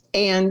nationals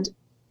and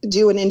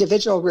do an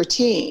individual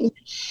routine.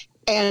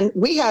 And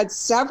we had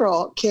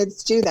several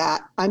kids do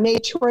that. I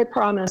made Troy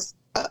promise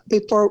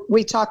before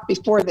we talked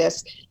before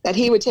this, that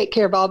he would take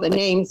care of all the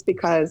names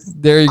because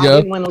There you I go.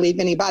 didn't want to leave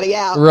anybody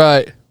out.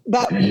 Right.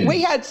 But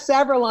we had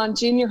several on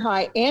junior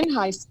high and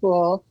high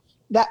school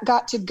that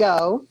got to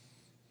go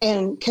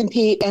and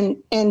compete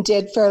and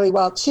did fairly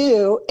well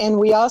too. And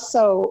we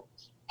also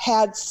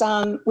had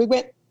we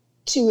went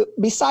to,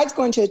 besides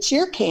going to a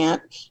cheer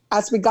camp,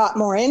 as we got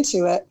more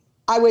into it,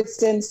 I would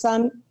send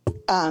some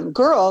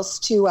girls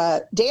to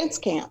a dance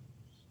camp.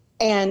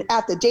 And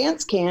at the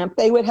dance camp,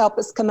 they would help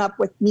us come up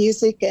with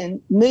music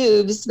and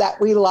moves that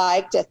we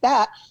liked at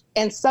that.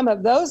 And some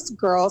of those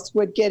girls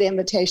would get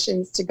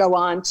invitations to go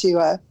on to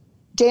a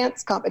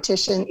dance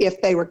competition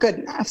if they were good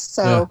enough.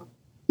 So,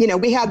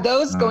 we had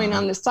those going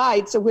on the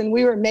side. So when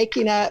we were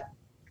making up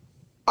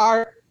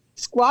our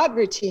squad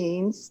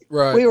routines,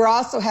 we were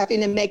also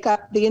having to make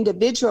up the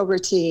individual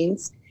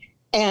routines.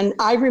 And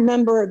I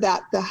remember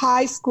that the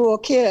high school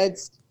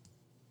kids,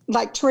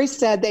 like Troy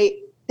said,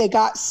 they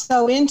got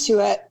so into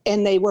it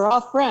and they were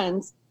all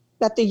friends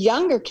that the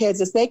younger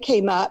kids, as they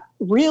came up,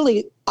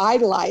 really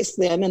idolized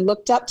them and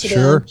looked up to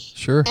them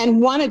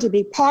and wanted to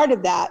be part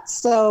of that.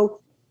 So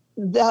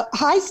the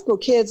high school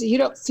kids, you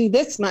don't see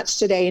this much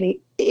today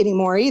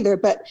anymore either,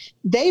 but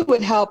they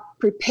would help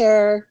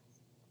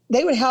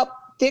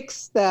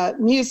fix the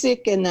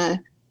music and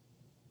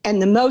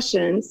the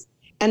motions.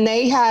 And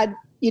they had,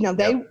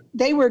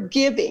 they were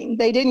giving.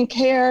 They didn't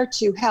care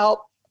to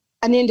help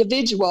an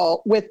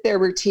individual with their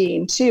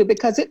routine too,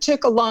 because it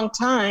took a long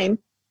time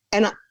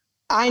and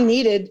I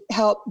needed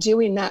help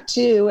doing that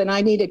too. And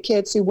I needed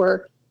kids who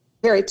were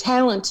very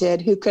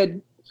talented, who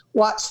could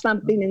watch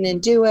something and then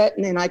do it.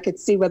 And then I could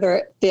see whether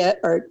it fit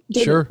or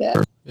didn't fit.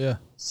 Yeah.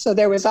 So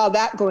there was all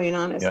that going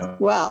on as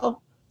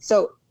well.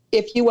 So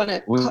if you want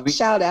to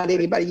shout out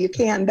anybody, you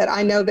can, but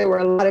I know there were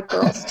a lot of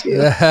girls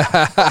too.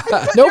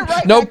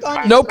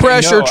 No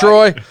pressure,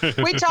 Troy.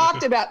 We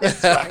talked about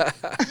this.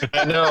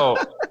 I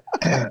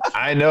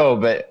know,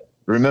 but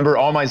remember,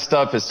 all my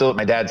stuff is still at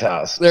my dad's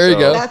house. There you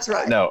go. That's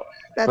right. No,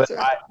 that's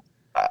right.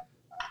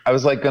 I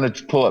was like going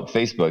to pull up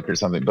Facebook or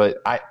something,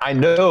 but I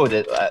know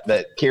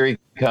that Carrie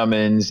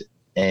Cummins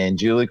and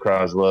Julie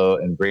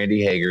Croslow and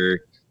Brandy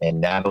Hager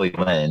and Natalie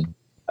Lynn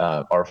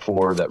are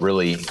four that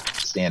really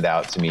stand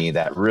out to me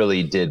that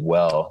really did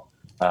well.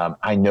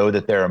 I know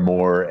that there are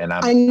more, and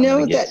I'm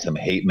going to get some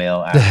hate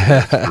mail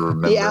after for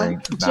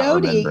remembering.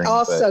 Jody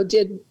also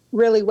did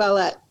really well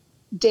at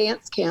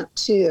dance camp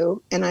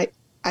too, and I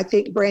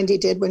think Brandy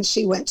did when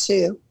she went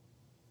too.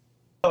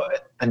 Oh,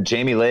 and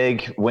Jamie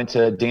Legg went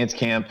to dance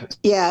camp.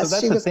 Yeah, so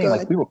that's she the was thing. good.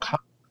 Like we were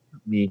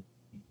constantly,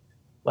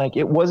 like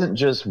it wasn't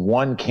just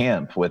one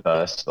camp with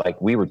us.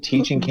 Like we were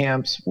teaching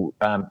camps.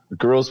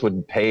 Girls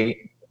would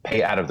pay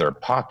out of their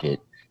pocket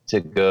to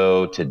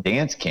go to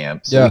dance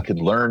camp so we could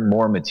learn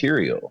more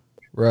material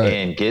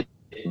and get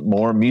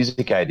more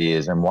music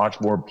ideas and watch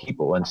more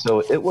people. And so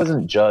it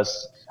wasn't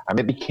just,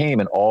 it became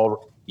an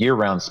all year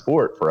round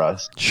sport for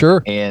us.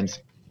 Sure. And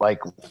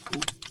like,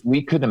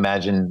 we couldn't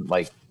imagine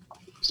like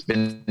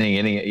spending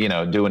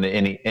doing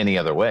it any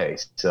other way.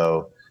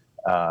 So,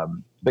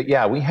 but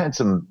yeah, we had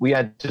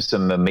just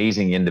some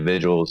amazing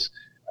individuals,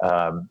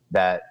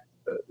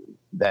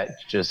 that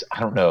just, I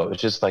don't know,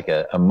 it's just like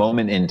a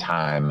moment in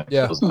time.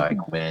 It was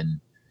like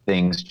when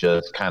things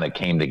just kind of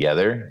came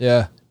together.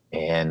 Yeah.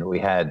 And we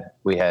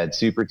had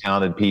super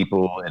talented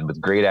people and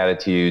with great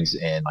attitudes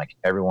and like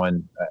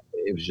everyone,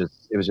 it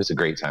was just a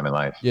great time in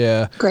life.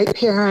 Yeah. Great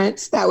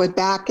parents that would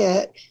back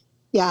it.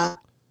 Yeah.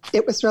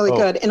 It was really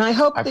good. And I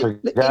hope that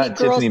any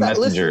girls that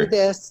listen to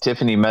this.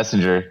 Tiffany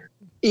Messenger.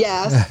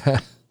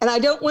 Yes. And I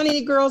don't want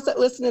any girls that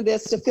listen to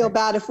this to feel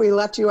bad if we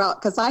left you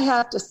out, because I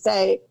have to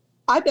say,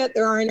 I bet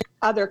there aren't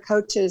other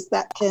coaches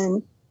that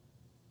can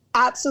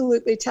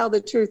absolutely tell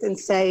the truth and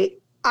say,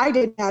 I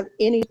didn't have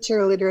any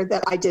cheerleader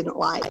that I didn't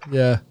like.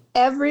 Yeah.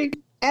 Every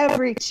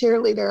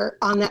cheerleader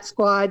on that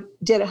squad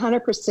did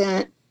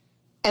 100%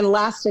 and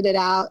lasted it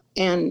out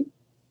and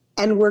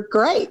were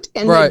great.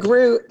 And they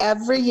grew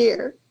every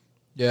year.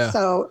 Yeah.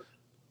 So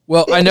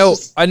well, I know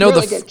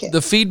really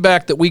the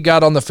feedback that we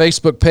got on the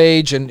Facebook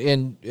page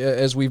and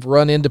as we've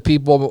run into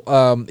people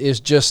is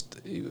just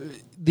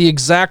the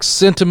exact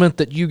sentiment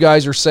that you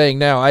guys are saying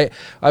now. I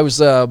was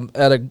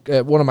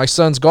at one of my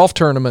son's golf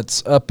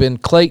tournaments up in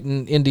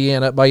Clayton,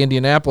 Indiana, by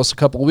Indianapolis a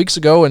couple of weeks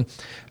ago, and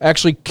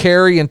actually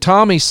Carrie and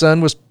Tommy's son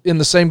was in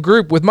the same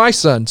group with my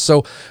son.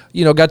 So,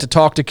 got to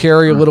talk to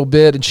Carrie a little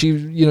bit, and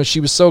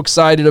she was so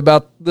excited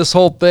about this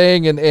whole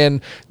thing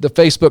and the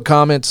Facebook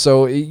comments.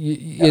 So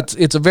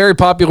it's a very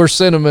popular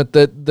sentiment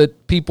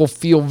that people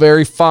feel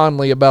very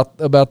fondly about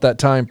that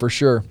time for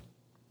sure.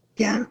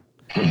 Yeah.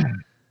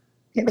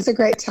 It was a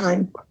great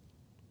time.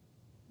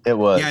 It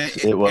was. Yeah,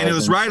 and it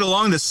was right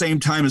along the same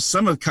time as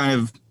some of kind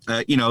of,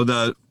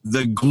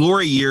 the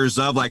glory years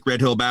of like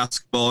Red Hill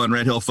basketball and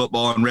Red Hill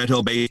football and Red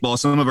Hill baseball,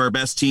 some of our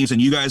best teams,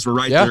 and you guys were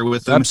right there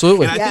with them.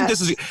 Absolutely. And I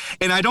think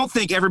and I don't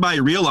think everybody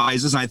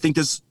realizes, and I think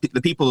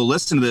the people who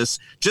listen to this,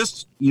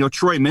 just,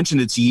 Troy mentioned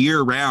it's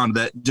year round,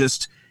 that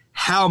just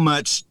how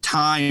much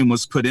time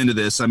was put into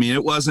this. I mean,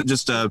 it wasn't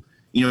just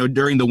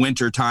during the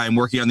winter time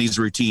working on these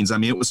routines. I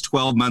mean, it was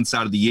 12 months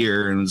out of the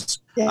year, and it was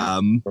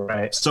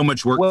Right. so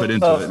much work put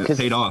into it. It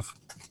paid off.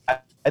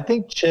 I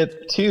think,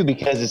 Chip, too,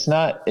 because it's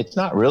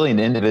not really an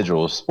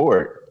individual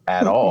sport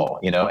at all,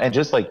 and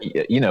just like,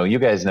 you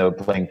guys know,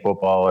 playing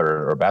football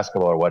or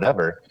basketball or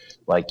whatever,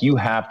 like, you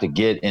have to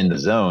get in the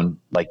zone,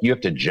 like, you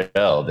have to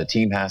gel. The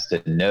team has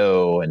to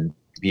know and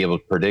be able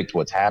to predict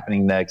what's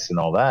happening next and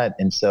all that.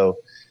 And so,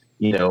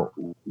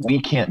 we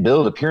can't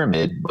build a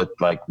pyramid with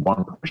like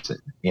one person,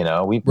 we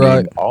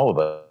need all of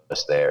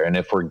us there. And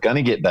if we're going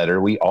to get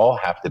better, we all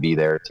have to be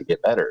there to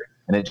get better.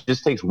 And it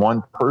just takes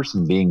one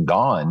person being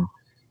gone.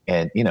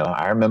 And,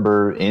 I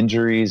remember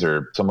injuries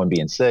or someone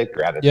being sick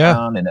or out of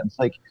town, and it's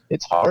like,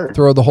 it's hard.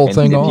 Throw the whole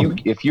thing on.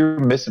 If you're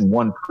missing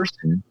one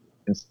person,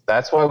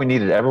 that's why we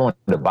needed everyone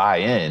to buy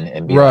in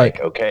and be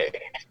like, okay,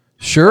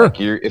 sure. Like,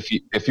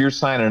 if you're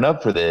signing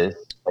up for this,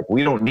 like,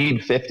 we don't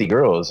need 50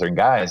 girls or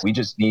guys. We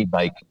just need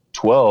like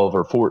 12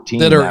 or 14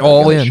 that are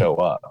all in. Show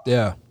up.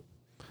 Yeah.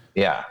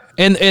 Yeah.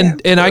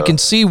 And I can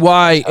see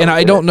why, and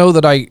I don't know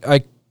that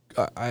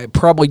I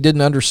probably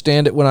didn't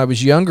understand it when I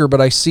was younger, but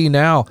I see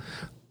now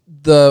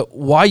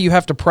why you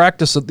have to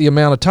practice at the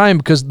amount of time,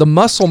 because the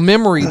muscle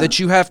memory that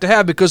you have to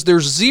have, because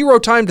there's zero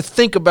time to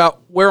think about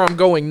where I'm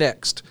going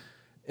next,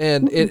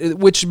 and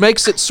which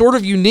makes it sort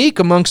of unique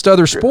amongst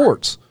other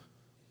sports.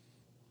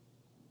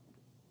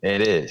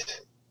 It is.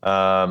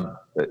 I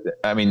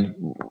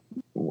mean,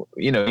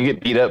 you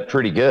get beat up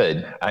pretty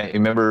good. I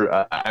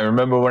remember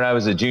when I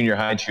was a junior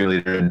high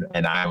cheerleader,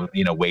 and I,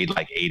 weighed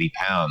like 80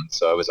 pounds.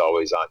 So I was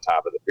always on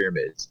top of the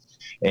pyramids.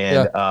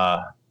 And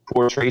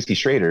poor Tracy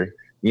Schrader,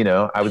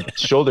 I would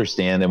shoulder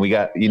stand, and we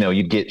got,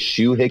 you'd get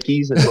shoe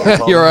hickeys.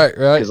 You're right.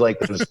 Because like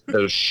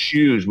those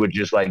shoes would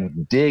just like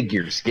dig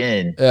your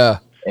skin. Yeah.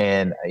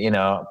 And,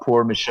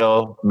 poor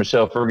Michelle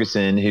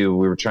Ferguson, who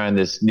we were trying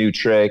this new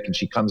trick, and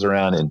she comes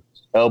around and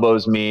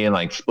elbows me and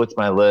like splits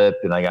my lip,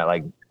 and I got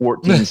like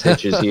 14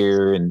 stitches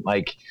here, and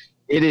like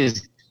it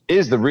is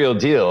the real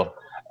deal.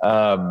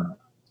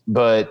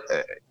 But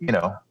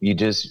you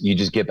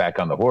just get back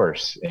on the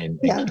horse and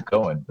keep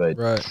going. But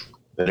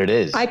it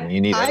is.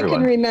 You need everyone. I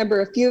can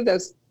remember a few of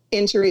those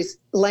injuries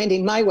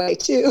landing my way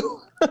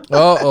too.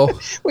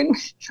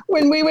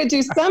 When we would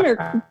do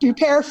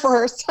prepare for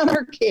our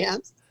summer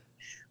camps,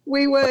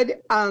 we would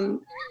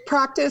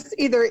practice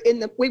we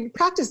would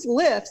practice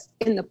lifts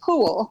in the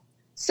pool,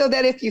 so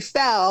that if you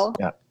fell,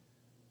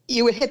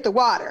 you would hit the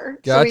water.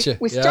 Gotcha. So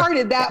we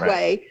started that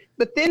way,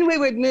 but then we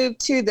would move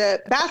to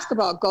the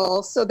basketball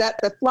goal so that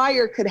the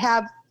flyer could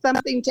have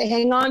something to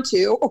hang on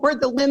to, or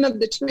the limb of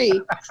the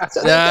tree,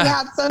 so they could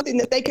have something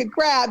that they could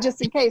grab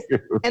just in case.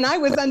 And I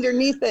was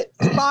underneath it,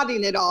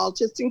 spotting it all,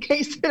 just in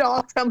case it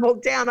all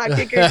tumbled down. I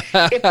figured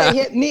if they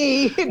hit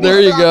me, it'd there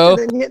be you go.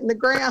 than hitting the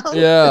ground.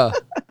 Yeah.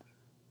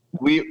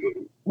 We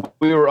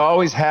were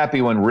always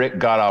happy when Rick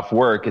got off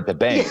work at the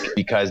bank,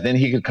 because then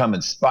he could come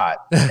and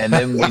spot. And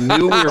then we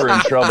knew we were in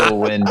trouble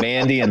when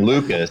Mandy and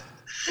Lucas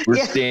were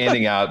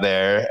standing out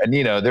there, and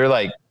they're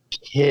like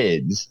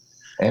kids,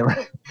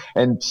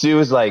 and Sue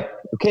was like,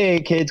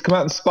 "Okay, kids, come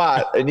out and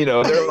spot." And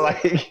they're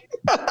like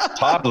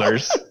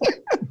toddlers.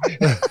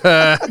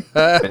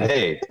 But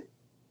hey,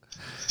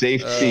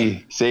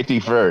 safety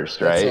first,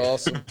 right? That's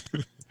awesome.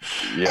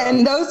 Yeah.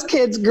 And those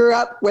kids grew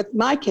up with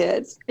my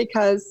kids,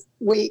 because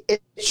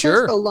it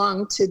took so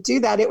long to do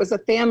that. It was a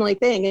family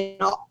thing,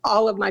 and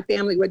all of my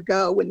family would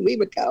go when we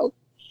would go.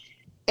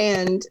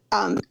 And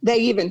they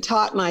even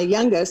taught my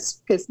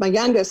youngest, because my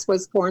youngest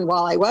was born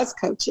while I was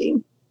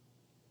coaching.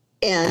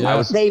 And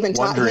they even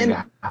taught him.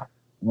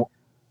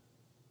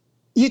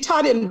 You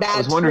taught him bad. I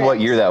was wondering what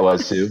year that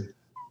was, Sue.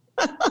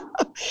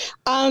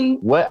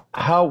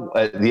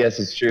 Yes,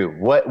 it's true.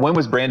 When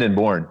was Brandon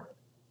born?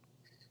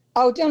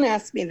 Oh, don't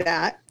ask me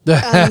that. No,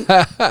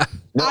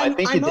 I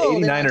think it's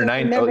 89 or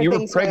 90. Oh, you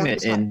were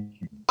pregnant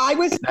I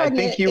was pregnant. I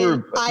think you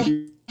were.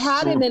 I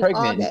had him in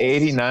pregnant August. in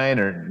 89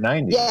 or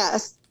 90.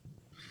 Yes.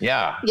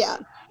 Yeah. Yeah.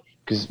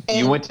 Because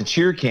you went to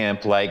cheer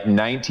camp like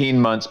 19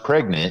 months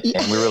pregnant,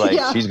 and we were like,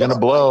 she's gonna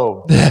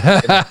blow.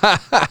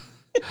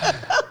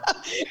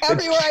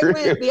 Everywhere I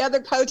went, the other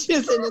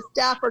coaches and the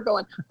staff were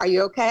going, "Are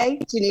you okay?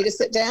 Do you need to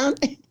sit down?"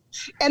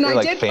 And They're I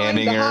like did find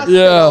the her.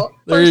 hospital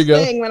there you go.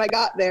 first thing when I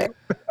got there.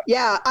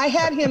 Yeah, I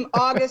had him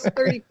August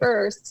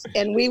 31st,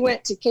 and we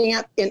went to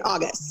camp in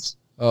August.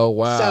 Oh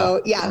wow!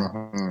 So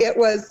it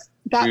was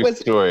True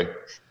story.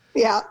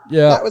 Yeah,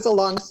 that was a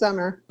long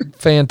summer.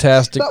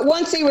 Fantastic. But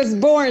once he was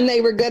born,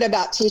 they were good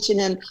about teaching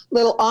him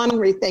little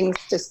honorary things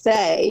to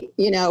say.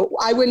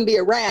 I wouldn't be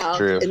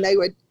around, and they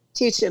would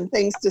teach him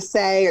things to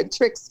say or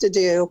tricks to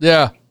do.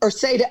 Yeah. Or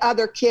say to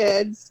other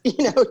kids,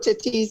 to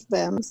tease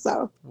them.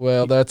 So.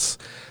 Well, that's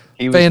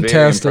he was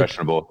fantastic. Very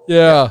impressionable.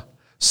 Yeah.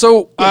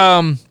 So,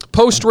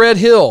 post Red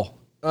Hill,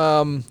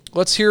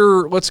 let's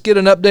get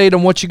an update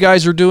on what you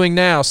guys are doing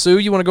now. Sue,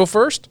 you want to go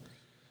first?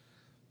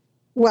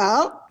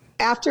 Well,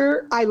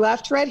 after I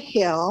left Red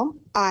Hill,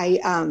 I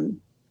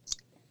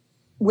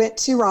went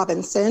to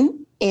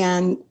Robinson,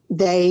 and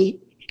they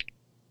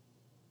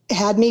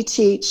had me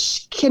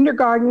teach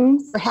kindergarten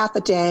for half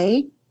a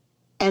day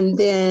and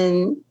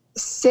then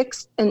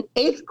 6th and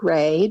 8th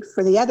grade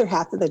for the other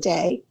half of the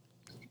day.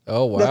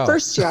 Oh, wow. The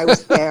first year I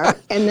was there.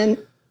 And then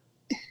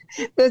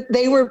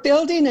they were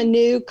building a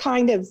new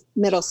kind of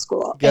middle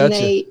school. Gotcha.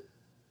 And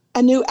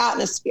a new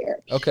atmosphere.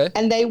 Okay.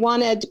 And they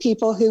wanted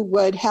people who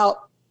would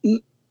help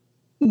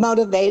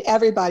motivate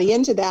everybody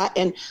into that.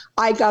 And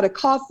I got a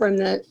call from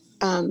the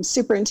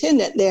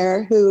superintendent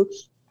there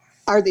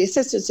or the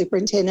assistant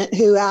superintendent,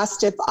 who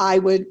asked if I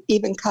would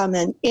even come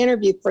and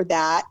interview for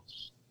that.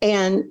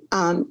 And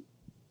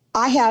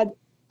I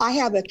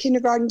have a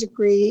kindergarten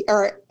degree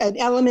or an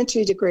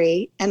elementary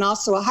degree and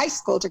also a high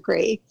school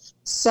degree.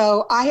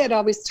 So I had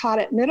always taught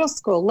at middle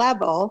school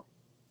level,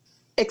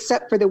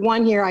 except for the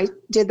 1 year I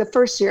did the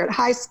first year at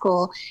high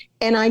school.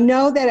 And I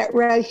know that at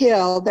Red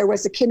Hill, there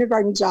was a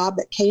kindergarten job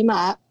that came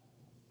up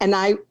and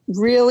I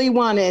really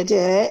wanted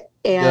it.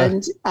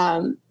 And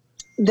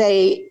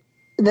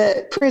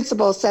the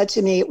principal said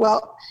to me,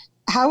 well,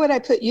 how would I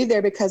put you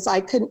there? Because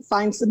I couldn't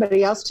find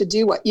somebody else to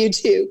do what you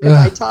do, because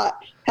I taught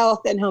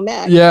health and home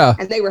ec,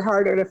 and they were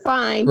harder to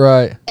find.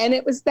 Right. And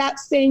it was that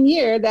same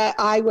year that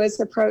I was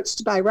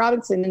approached by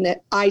Robinson, and the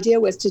idea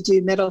was to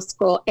do middle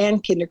school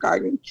and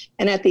kindergarten.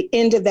 And at the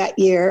end of that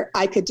year,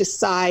 I could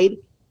decide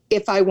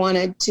if I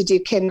wanted to do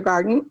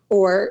kindergarten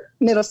or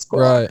middle school.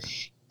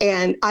 Right.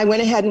 And I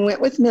went ahead and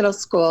went with middle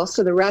school.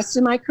 So the rest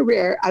of my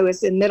career, I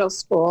was in middle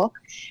school.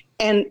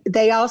 And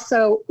they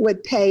also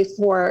would pay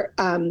for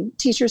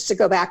teachers to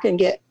go back and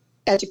get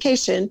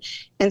education.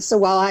 And so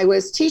while I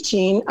was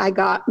teaching, I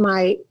got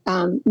my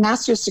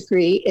master's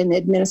degree in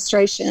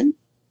administration.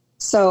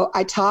 So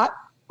I taught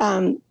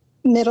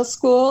middle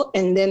school.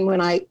 And then when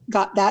I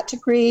got that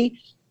degree,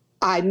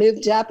 I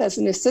moved up as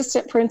an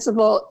assistant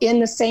principal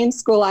in the same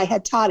school I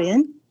had taught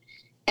in.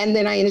 And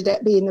then I ended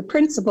up being the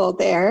principal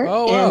there.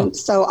 Oh, wow. And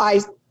so I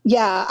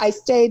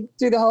stayed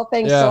through the whole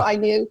thing. Yeah. So I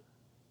knew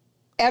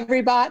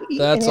everybody.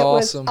 That's and it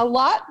awesome. was a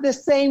lot the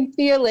same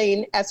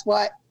feeling as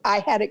what I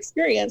had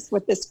experienced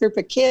with this group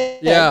of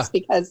kids,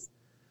 because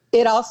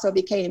it also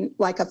became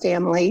like a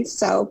family.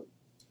 So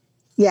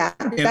now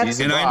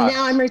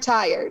I'm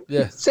retired.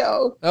 Yeah.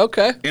 So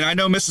okay. And I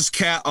know Mrs.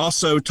 Cat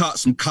also taught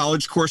some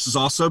college courses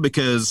also,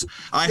 because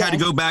I had to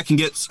go back and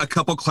get a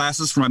couple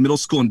classes for my middle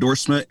school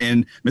endorsement,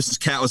 and Mrs.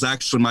 Cat was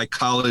actually my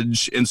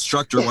college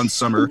instructor one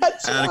summer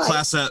at a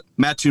class at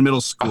Mattoon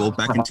Middle School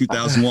back in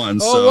 2001.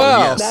 Oh, so wow.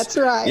 yes. That's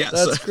right. Yes.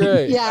 That's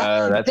great.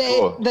 Yeah.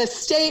 Cool. The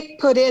state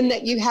put in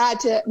that you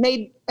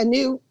made a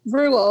new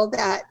rule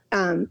that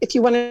if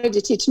you wanted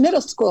to teach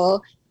middle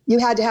school, you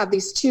had to have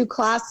these 2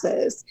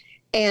 classes.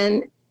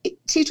 And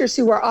teachers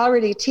who were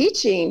already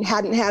teaching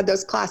hadn't had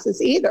those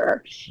classes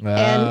either.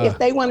 And if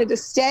they wanted to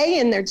stay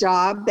in their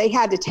job, they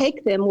had to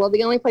take them. Well,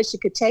 the only place you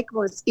could take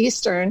them was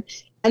Eastern,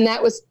 and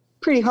that was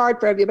pretty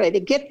hard for everybody to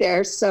get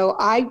there. So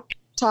I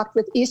talked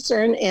with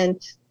Eastern and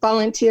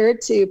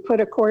volunteered to put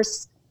a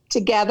course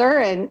together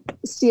and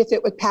see if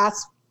it would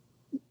pass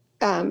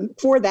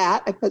for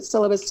that. I put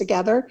syllabus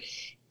together,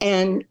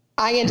 and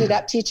I ended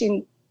up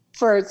teaching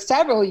for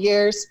several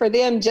years for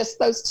them, just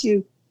those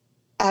 2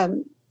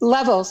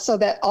 levels, so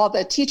that all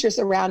the teachers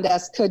around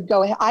us could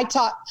go ahead.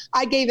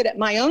 I gave it at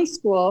my own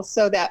school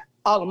so that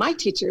all of my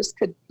teachers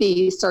could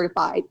be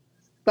certified.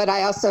 But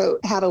I also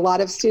had a lot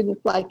of students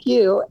like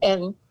you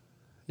and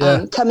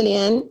coming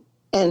in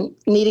and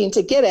needing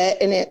to get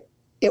it. And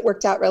it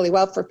worked out really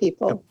well for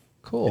people.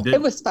 Cool.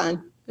 It was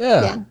fun.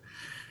 Yeah.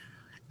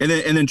 And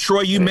then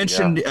Troy, you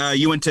mentioned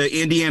you went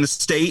to Indiana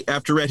State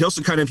after Red Hill.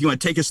 So kind of, if you want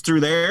to take us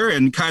through there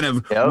and kind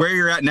of where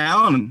you're at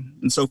now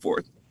and so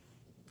forth.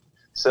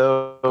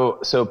 So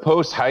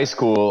post high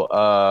school,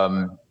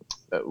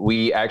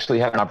 we actually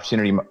had an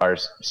opportunity. Our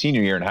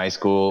senior year in high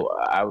school,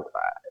 I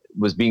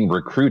was being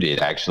recruited.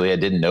 Actually, I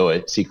didn't know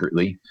it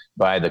secretly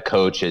by the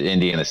coach at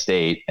Indiana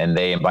State, and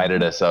they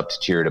invited us up to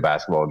cheer at a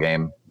basketball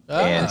game.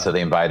 And so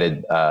they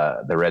invited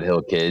the Red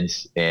Hill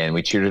kids, and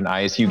we cheered an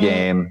ISU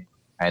game.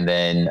 And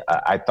then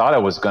I thought I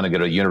was going to go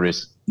to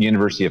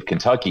University of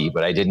Kentucky,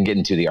 but I didn't get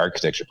into the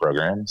architecture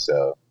program.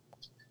 So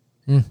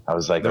I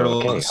was like,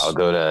 okay, I'll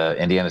go to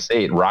Indiana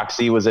State.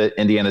 Roxy was at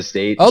Indiana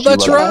State. Oh,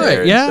 that's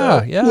right.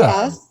 Yeah.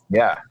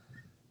 Yeah.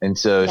 And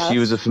so she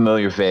was a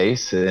familiar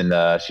face, and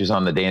she was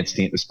on the dance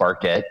team, the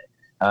Sparkette.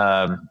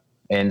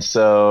 And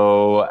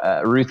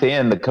so Ruth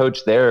Ann, the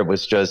coach there,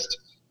 was just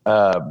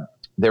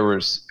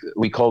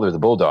we called her the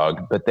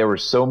Bulldog, but there were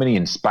so many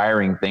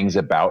inspiring things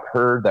about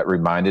her that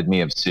reminded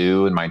me of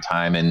Sue and my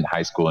time in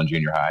high school and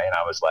junior high. And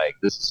I was like,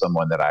 this is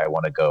someone that I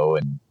want to go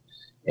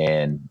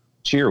and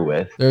cheer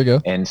with. There you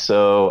go. And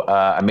so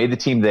I made the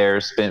team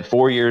there, spent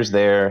 4 years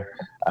there.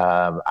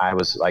 I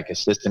was like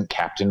assistant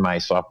captain my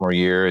sophomore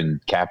year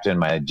and captain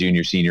my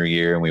senior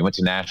year. And we went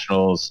to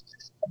nationals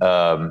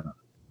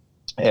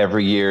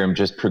every year and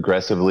just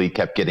progressively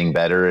kept getting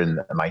better. And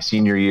my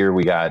senior year,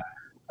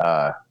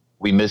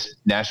 we missed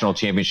national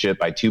championship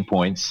by 2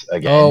 points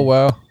again. Oh,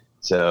 wow.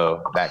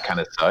 So that kind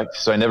of sucked.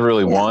 So I never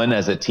really won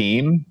as a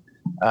team.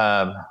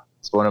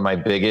 It's one of my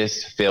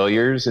biggest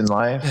failures in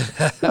life.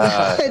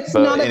 It's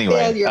not a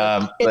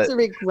failure. It's a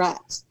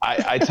regret.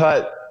 I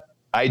taught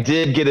I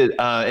did get it,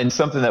 and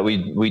something that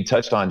we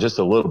touched on just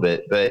a little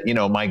bit. But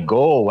my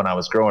goal when I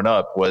was growing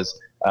up was,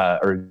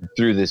 or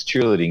through this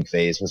cheerleading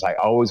phase, was I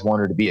always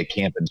wanted to be a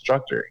camp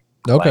instructor.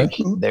 Okay. Like,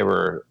 there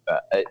were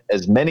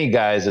as many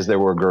guys as there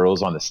were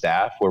girls on the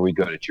staff where we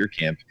go to cheer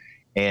camp,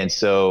 and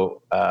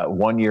so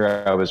one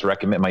year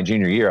my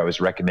junior year I was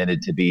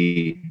recommended to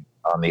be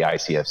on the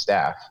ICF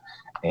staff,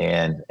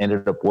 and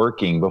ended up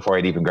working before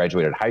I'd even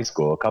graduated high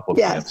school, a couple of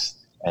camps,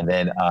 and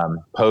then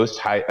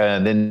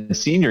and then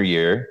senior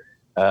year.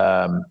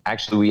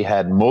 Actually, we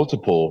had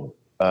multiple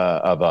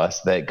of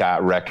us that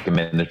got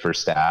recommended for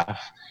staff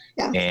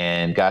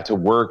and got to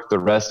work the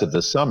rest of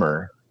the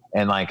summer.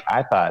 And like,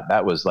 I thought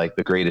that was like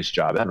the greatest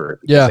job ever,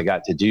 because I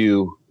got to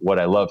do what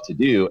I love to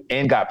do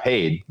and got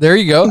paid. There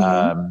you go.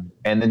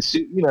 And then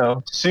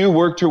Sue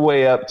worked her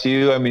way up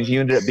too. I mean, she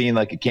ended up being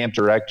like a camp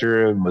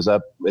director and was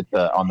up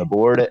on the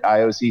board at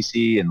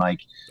IOCC, and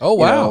like, oh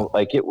wow,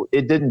 like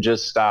it didn't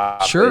just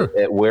stop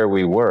at where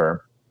we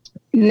were.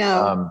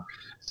 No.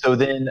 So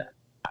then,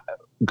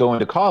 going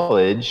to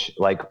college,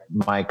 like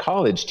my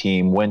college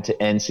team went to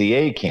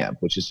NCA camp,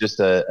 which is just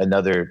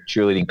another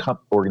cheerleading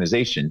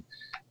organization.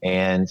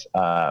 And,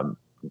 by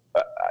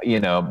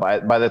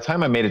the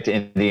time I made it to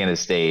Indiana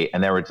State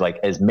and there were like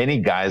as many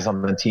guys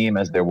on the team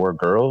as there were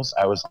girls,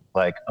 I was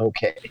like,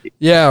 okay.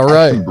 Yeah,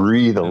 right. I can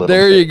breathe a little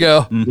there bit. You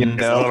go.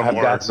 I've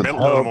got a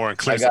little more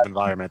inclusive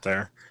environment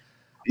there.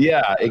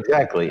 Yeah,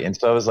 exactly. And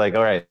so I was like,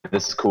 all right,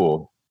 this is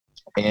cool.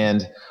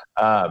 And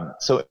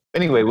so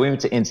anyway, we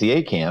went to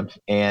NCA camp,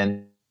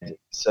 and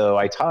so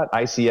I taught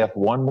ICF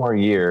one more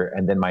year,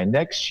 and then my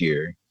next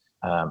year,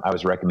 I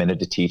was recommended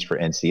to teach for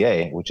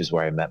NCA, which is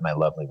where I met my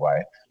lovely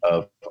wife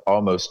of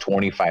almost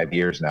 25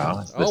 years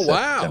now. Oh,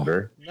 wow.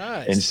 September.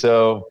 Nice. And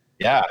so,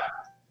 yeah.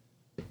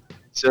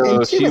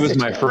 So she was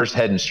my first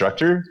head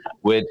instructor,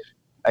 which,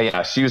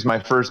 she was my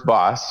first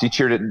boss. She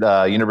cheered at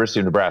the University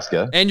of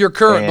Nebraska. And your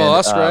current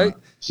boss, right?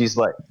 She's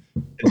like,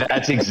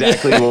 that's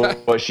exactly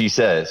what she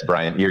says,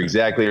 Brian. You're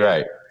exactly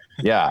right.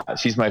 Yeah,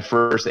 she's my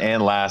first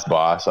and last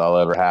boss I'll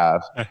ever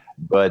have.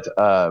 But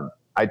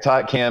I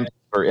taught camp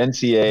for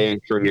NCA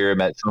for a year,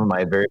 met some of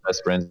my very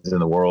best friends in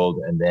the world,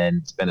 and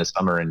then spent a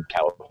summer in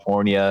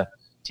California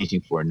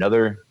teaching for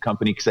another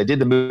company, because I did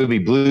the movie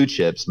Blue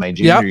Chips my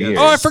junior year.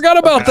 Oh, I forgot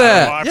about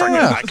that.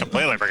 I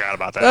completely forgot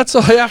about that. That's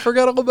I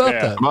forgot all about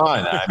that. Come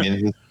on, I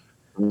mean,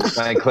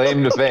 my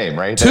claim to fame,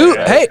 right? Two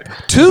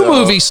So,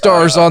 movie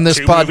stars on this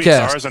two podcast. Movie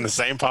stars on the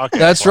same podcast.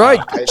 That's right.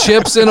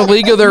 Chips in a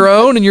league of their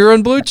own, and you're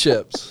in Blue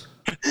Chips.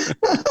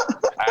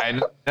 I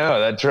know,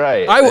 that's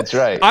right. That's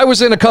right. I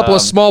was in a couple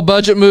of small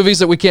budget movies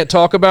that we can't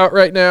talk about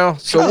right now,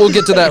 so we'll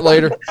get to that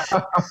later.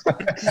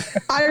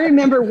 I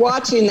remember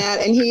watching that,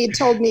 and he had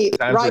told me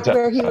right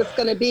where he was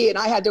going to be, and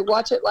I had to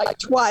watch it like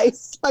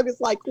twice. I was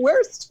like,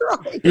 "Where's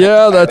Troy?"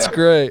 Yeah, that's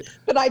great.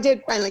 But I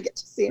did finally get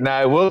to see it. Now,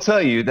 I will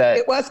tell you that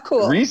it was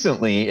cool.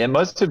 Recently, it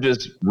must have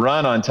just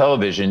run on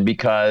television,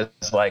 because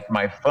like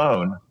my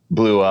phone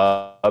blew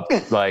up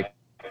like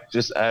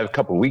just a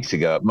couple of weeks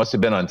ago. It must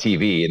have been on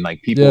TV, and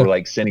like people were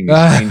like sending me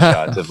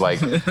screenshots of like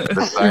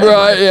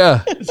right,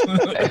 yeah.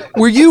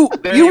 Were you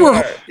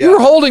were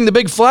holding the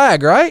big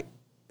flag, right?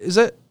 Is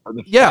it?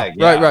 Flag,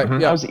 right. Mm-hmm.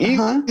 Yeah, it was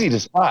easy to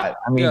spot.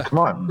 I mean, come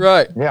on,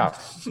 right? Yeah,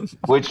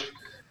 which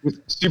was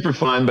super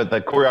fun. But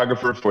the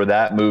choreographer for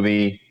that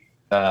movie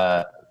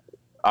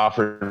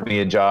offered me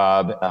a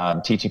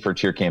job teaching for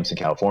cheer camps in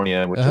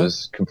California, which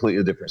was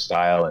completely different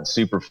style and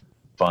super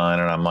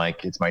fun. And I'm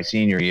like, it's my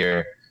senior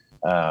year.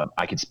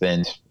 I could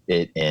spend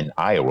it in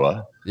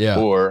Iowa,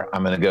 or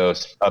I'm going to go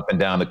up and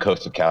down the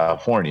coast of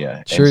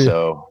California. Sure. And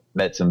so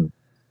met some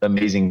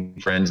amazing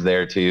friends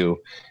there too.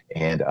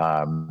 And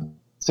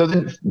so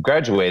then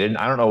graduated.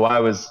 I don't know why I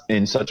was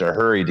in such a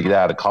hurry to get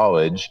out of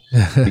college,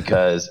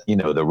 because,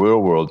 the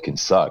real world can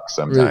suck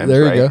sometimes.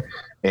 There right? you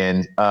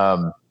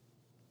go.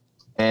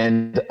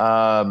 And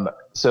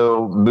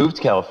so moved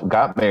to California,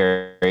 got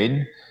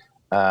married,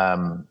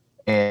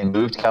 and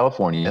moved to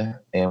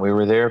California, and we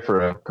were there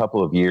for a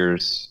couple of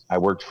years. I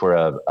worked for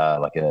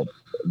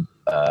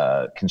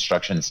a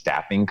construction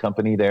staffing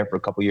company there for a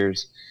couple of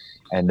years.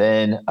 And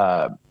then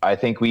I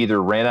think we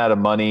either ran out of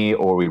money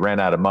or we ran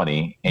out of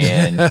money,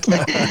 and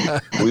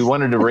we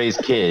wanted to raise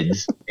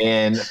kids,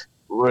 and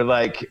we're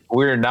like,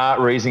 we're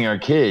not raising our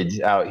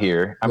kids out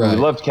here. I mean, we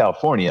loved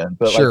California,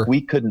 but like we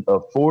couldn't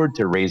afford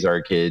to raise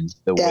our kids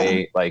the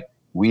way like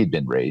we had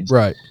been raised.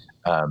 Right.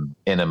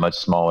 In a much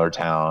smaller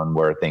town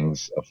where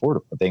things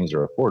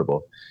are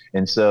affordable.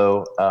 And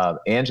so,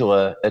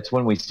 Angela, that's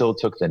when we still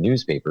took the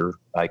newspaper.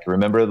 Like,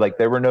 remember, like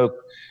there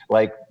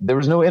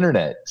was no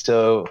internet.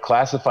 So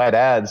classified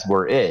ads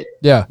were it.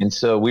 Yeah. And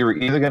so we were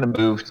either going to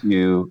move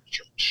to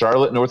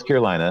Charlotte, North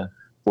Carolina,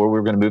 or we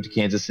were going to move to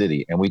Kansas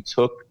City. And we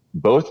took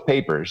both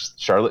papers,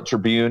 Charlotte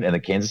Tribune and the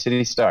Kansas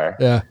City Star.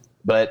 Yeah.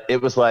 But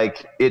it was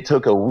like, it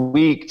took a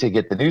week to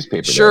get the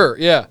newspaper. Sure.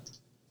 There. Yeah.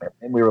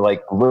 And we were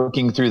like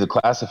looking through the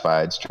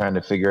classifieds, trying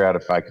to figure out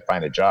if I could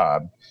find a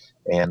job.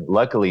 And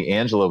luckily,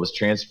 Angela was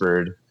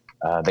transferred.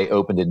 They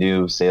opened a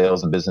new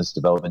sales and business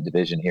development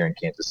division here in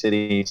Kansas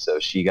City. So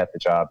she got the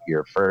job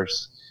here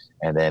first.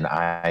 And then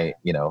I,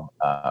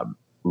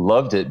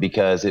 loved it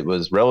because it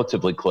was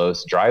relatively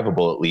close,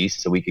 drivable at least,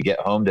 so we could get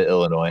home to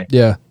Illinois.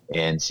 Yeah.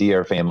 And see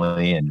our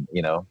family, and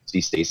see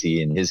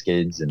Stacy and his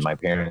kids and my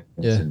parents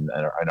and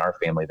our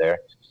family there.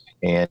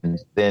 And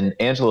then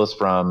Angela's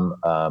from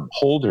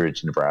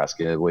Holdridge,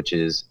 Nebraska, which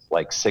is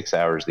like 6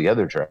 hours the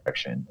other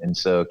direction. And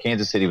so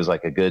Kansas City was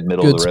like a good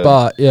middle of the road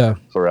spot, yeah,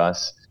 for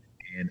us.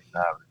 And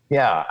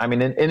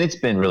and it's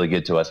been really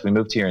good to us. We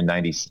moved here in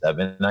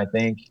 '97, I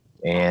think,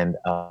 and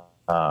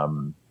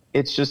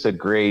it's just a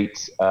great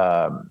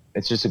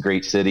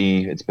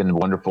city. It's been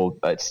wonderful.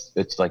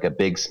 It's like a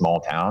big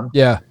small town.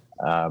 Yeah.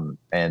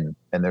 And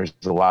there's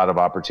a lot of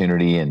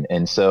opportunity.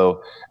 And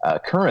so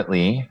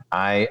currently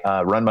I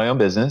run my own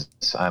business.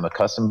 I'm a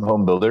custom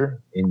home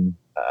builder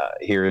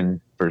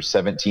for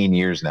 17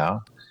 years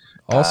now.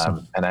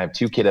 Awesome. And I have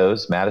 2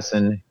 kiddos,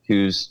 Madison,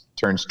 who's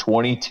turns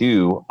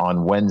 22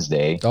 on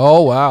Wednesday.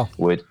 Oh, wow.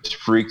 Which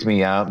freaked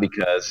me out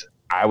because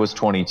I was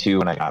 22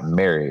 when I got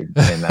married.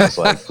 And I was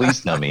like,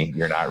 please tell me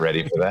you're not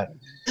ready for that.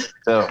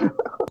 So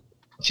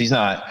she's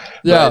not.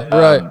 Yeah,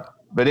 right.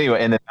 But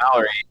anyway, and then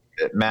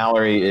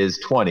Mallory is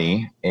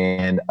 20,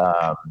 and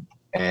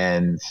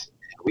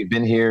we've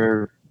been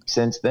here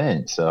since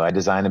then. So I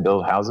design and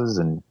build houses,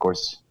 and of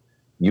course,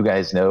 you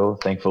guys know.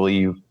 Thankfully,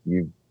 you've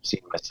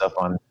seen my stuff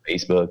on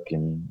Facebook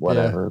and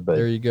whatever. Yeah, but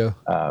there you go.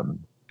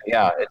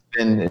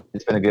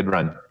 It's been a good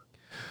run.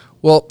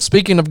 Well,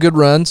 speaking of good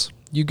runs,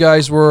 you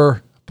guys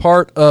were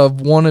part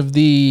of one of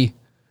the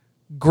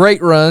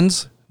great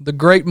runs, the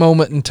great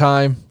moment in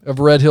time of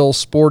Red Hill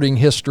sporting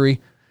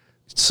history.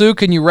 Sue,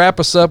 can you wrap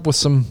us up with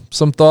some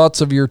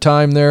thoughts of your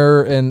time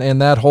there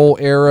and that whole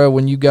era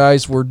when you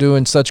guys were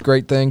doing such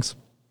great things?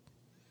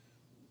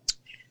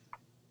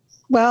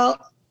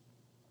 Well,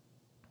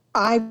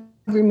 I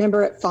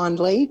remember it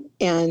fondly,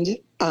 and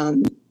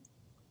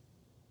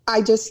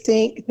I just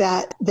think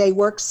that they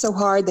worked so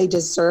hard, they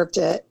deserved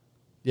it.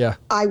 Yeah.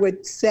 I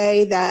would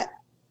say that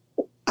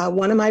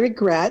one of my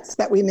regrets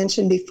that we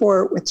mentioned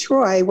before with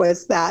Troy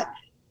was that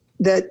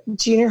the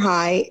junior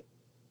high,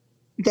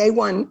 they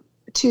won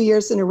 2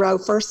 years in a row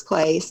first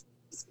place,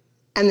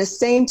 and the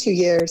same 2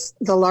 years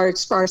the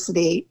large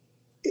varsity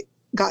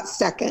got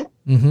second.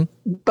 Mm-hmm.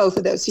 Both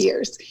of those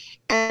years,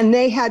 and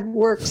they had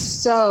worked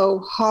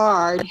so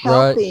hard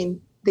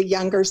helping the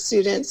younger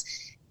students,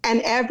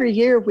 and every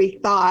year we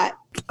thought,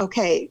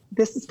 okay,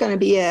 this is going to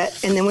be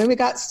it. And then when we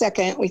got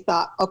second, we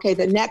thought, okay,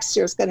 the next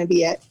year is going to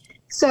be it.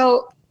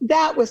 So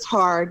that was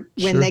hard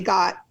when they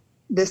got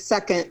the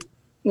second,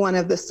 one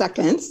of the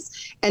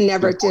seconds, and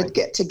never did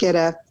get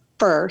a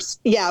first.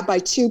 Yeah, by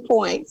 2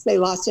 points. They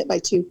lost it by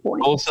 2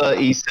 points. Tulsa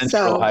East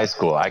Central High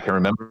School. I can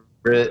remember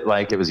it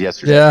like it was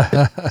yesterday.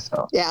 Yeah.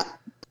 So. Yeah.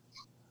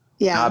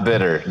 Yeah. Not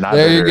bitter. Not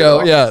there bitter you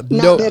go. Yeah.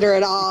 Not bitter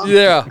at all.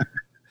 Yeah.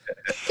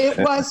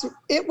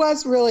 It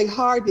was really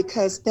hard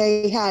because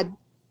they had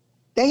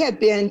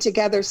been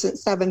together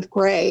since 7th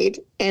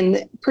grade,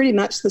 and pretty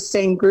much the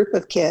same group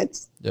of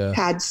kids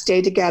had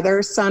stayed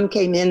together. Some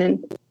came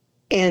in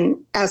and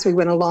as we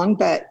went along,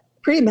 but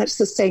pretty much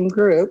the same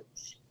group.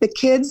 The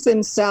kids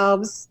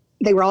themselves,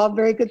 they were all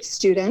very good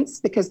students,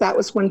 because that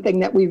was one thing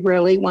that we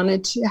really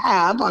wanted to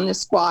have on the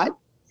squad.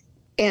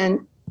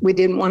 And we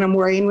didn't want them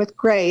worrying with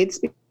grades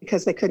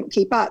because they couldn't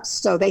keep up.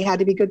 So they had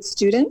to be good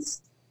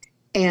students,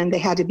 and they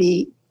had to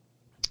be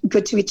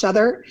good to each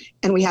other.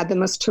 And we had the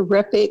most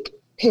terrific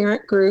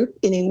parent group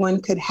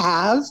anyone could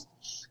have.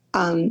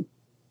 I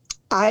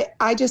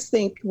just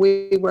think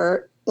we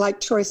were, like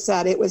Troy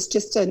said, it was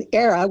just an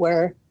era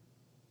where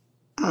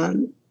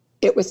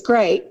it was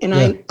great.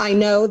 And I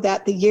know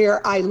that the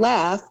year I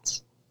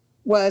left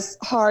was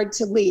hard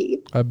to leave.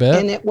 I bet.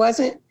 And it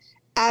wasn't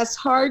as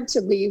hard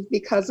to leave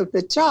because of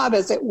the job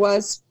as it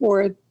was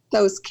for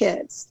those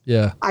kids.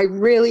 Yeah. I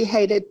really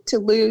hated to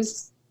leave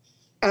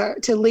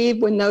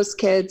when those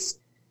kids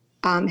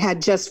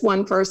had just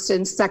won first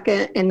and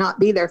second and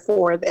not be there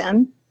for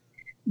them.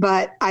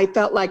 But I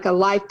felt like a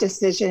life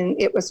decision.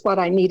 It was what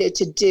I needed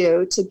to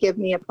do to give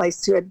me a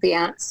place to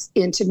advance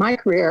into my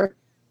career.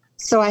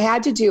 So I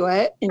had to do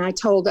it, and I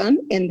told them,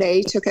 and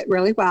they took it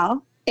really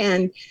well.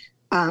 And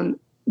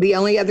the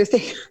only other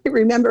thing I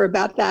remember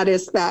about that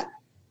is that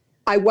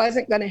I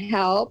wasn't going to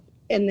help.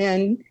 And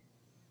then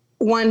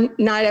one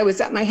night I was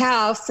at my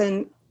house,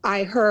 and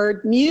I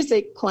heard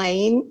music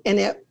playing,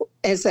 and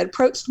as I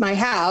approached my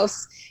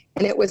house,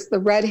 and it was the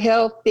Red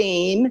Hill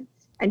theme.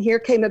 And here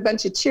came a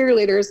bunch of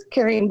cheerleaders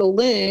carrying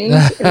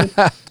balloons. And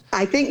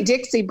I think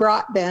Dixie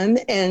brought them,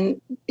 and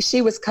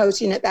she was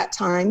coaching at that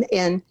time.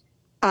 And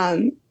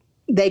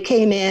they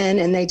came in,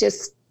 and they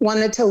just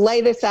wanted to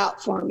lay this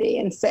out for me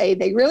and say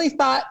they really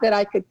thought that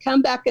I could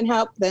come back and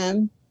help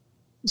them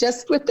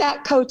just with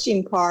that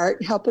coaching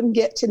part, help them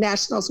get to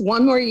nationals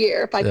one more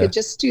year if I could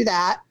just do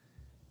that.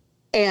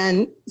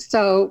 And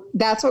so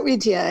that's what we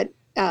did.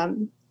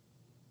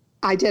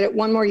 I did it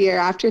one more year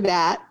after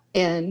that.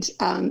 And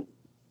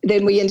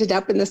then we ended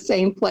up in the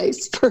same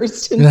place,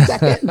 first and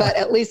second, but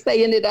at least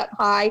they ended up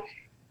high.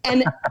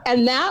 And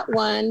that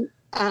one,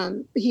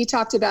 he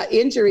talked about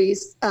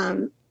injuries.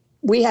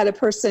 We had a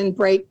person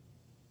break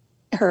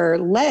her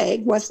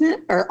leg, wasn't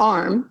it? Or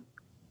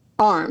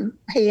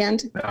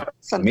hand,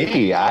 something.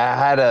 Me,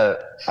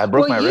 I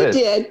broke my wrist.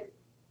 You did,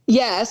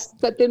 yes.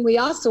 But then we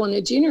also on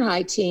the junior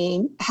high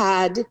team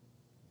had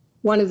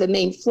one of the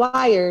main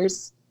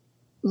flyers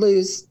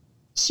lose.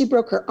 She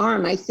broke her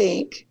arm, I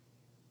think,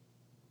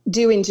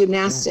 doing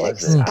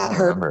gymnastics at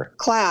her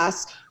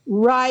class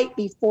right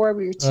before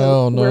we were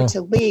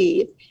to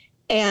leave.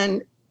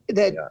 And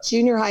the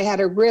junior high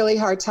had a really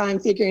hard time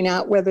figuring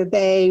out whether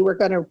they were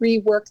going to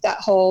rework that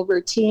whole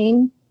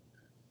routine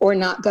or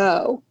not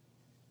go.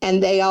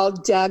 And they all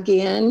dug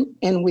in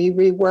and we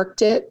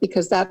reworked it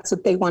because that's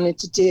what they wanted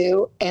to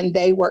do. And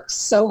they worked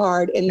so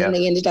hard and then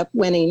they ended up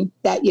winning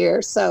that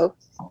year. So,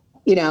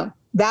 you know,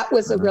 that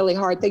was a really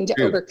hard thing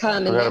to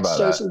overcome. And that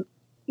shows you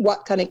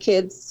what kind of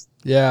kids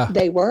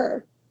they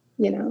were,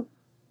 you know.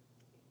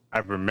 I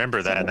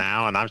remember that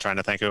now, and I'm trying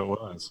to think who it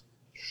was.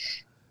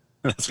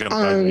 That's going to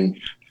bug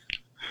me.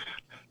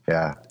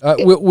 Yeah. I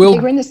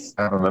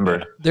don't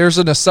remember. There's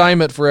an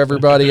assignment for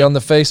everybody on the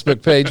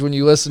Facebook page when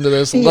you listen to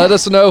this. Let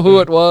us know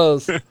who it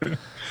was.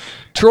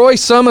 Troy,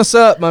 sum us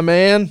up, my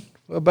man,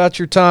 about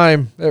your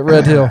time at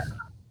Red Hill.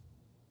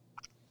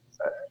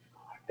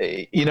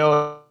 You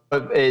know,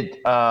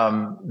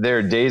 there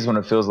are days when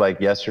it feels like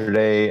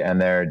yesterday,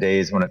 and there are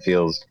days when it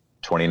feels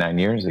 29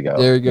 years ago.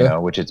 There you go. You know,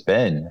 which it's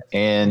been.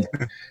 And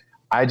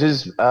I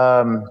just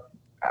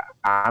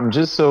I'm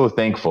just so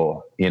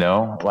thankful, you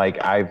know, like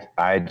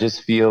I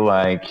just feel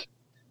like,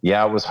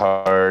 yeah, it was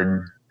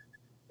hard,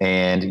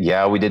 and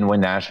yeah, we didn't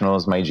win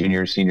nationals my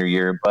senior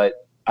year, but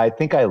I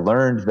think I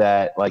learned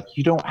that, like,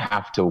 you don't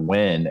have to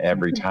win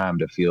every time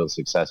to feel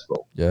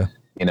successful. Yeah.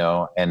 You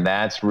know, and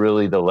that's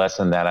really the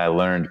lesson that I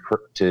learned,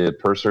 to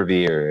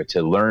persevere,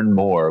 to learn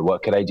more.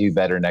 What could I do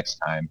better next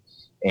time?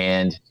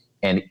 And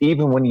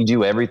even when you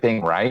do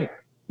everything right,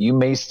 you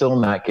may still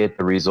not get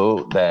the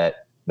result that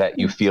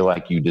you feel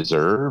like you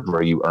deserve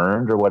or you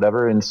earned or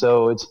whatever. And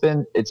so it's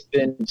been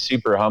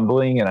super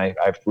humbling, and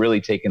I've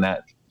really taken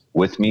that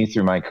with me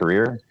through my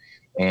career.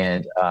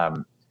 And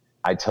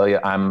I tell you,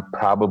 I'm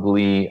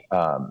probably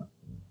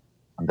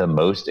the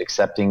most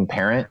accepting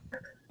parent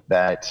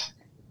that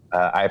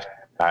I've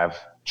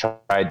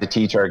tried to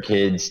teach our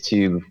kids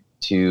to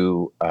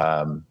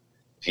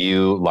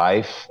view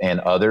life and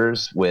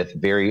others with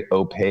very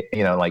opaque,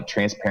 you know, like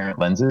transparent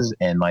lenses,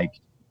 and like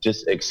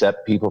just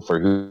accept people for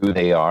who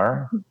they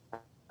are.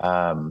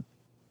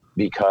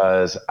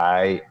 Because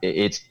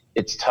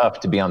it's tough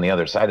to be on the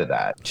other side of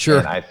that. Sure.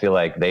 And I feel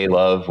like they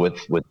love with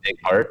big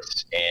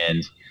hearts,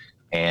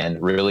 and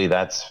really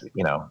that's,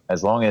 you know,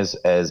 as long as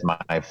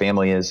my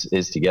family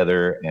is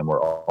together and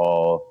we're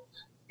all,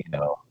 you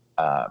know,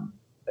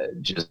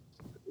 just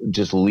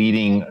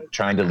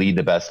trying to lead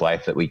the best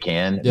life that we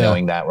can,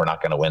 knowing that we're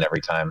not going to win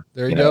every time.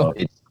 There you go.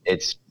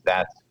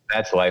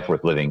 That's life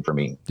worth living for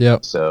me. Yeah.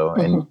 So,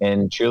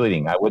 and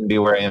cheerleading, I wouldn't be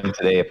where I am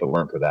today if it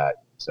weren't for that.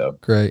 So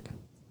great.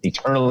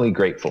 Eternally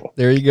grateful.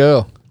 There you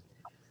go.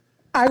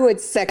 I would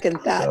second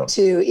that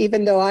too.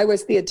 Even though I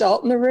was the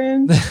adult in the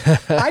room,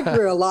 I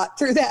grew a lot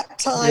through that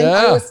time.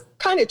 Yeah. I was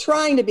kind of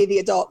trying to be the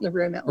adult in the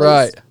room at least.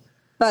 Right.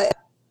 But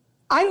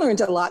I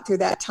learned a lot through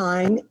that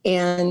time.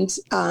 And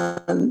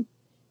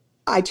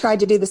I tried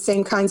to do the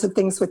same kinds of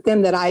things with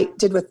them that I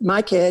did with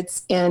my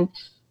kids. And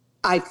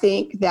I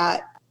think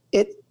that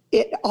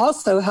it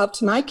also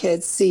helped my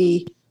kids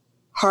see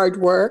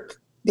hard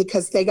work,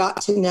 because they got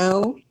to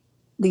know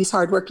these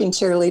hardworking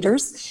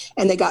cheerleaders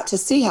and they got to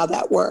see how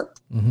that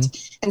worked. Mm-hmm.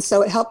 And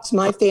so it helped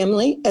my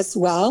family as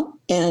well.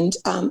 And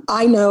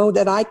I know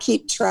that I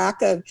keep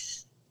track of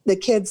the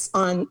kids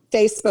on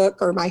Facebook,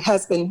 or my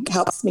husband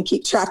helps me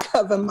keep track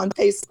of them on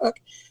Facebook,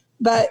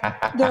 but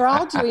they're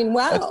all doing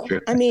well.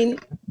 I mean,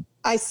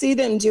 I see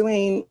them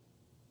doing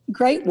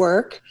great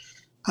work.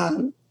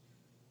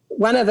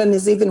 One of them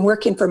is even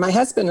working for my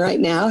husband right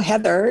now.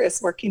 Heather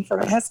is working for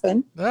my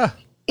husband.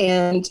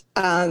 And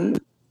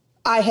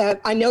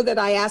I know that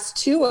I asked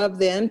two of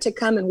them to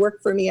come and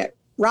work for me at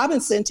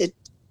Robinson to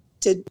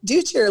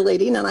do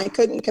cheerleading, and I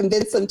couldn't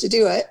convince them to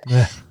do it.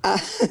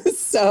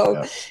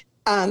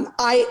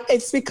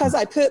 It's because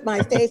I put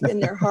my faith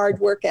in their hard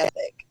work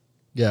ethic.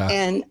 Yeah.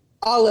 And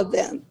all of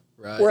them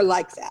were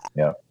like that.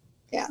 Yeah.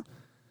 Yeah.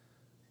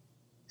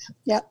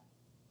 Yep.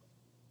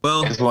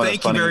 Well,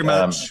 thank you very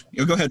much.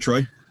 Go ahead,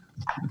 Troy.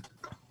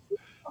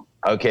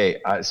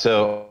 Okay,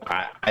 so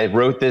I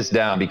wrote this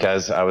down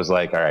because I was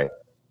like, all right,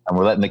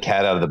 we're letting the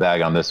cat out of the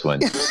bag on this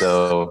one.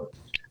 So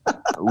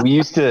we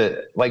used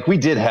to, like, we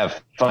did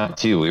have fun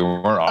too. We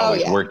weren't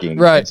always working.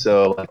 Right. And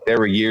so like, there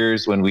were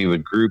years when we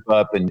would group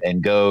up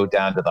and go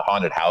down to the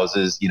haunted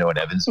houses, you know, in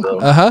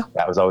Evansville. Uh-huh.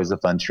 That was always a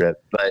fun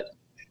trip.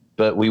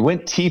 But we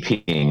went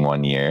TPing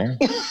one year,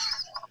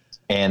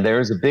 and there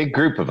was a big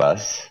group of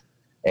us.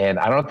 And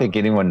I don't think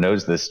anyone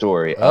knows this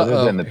story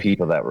other than the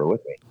people that were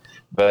with me.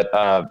 But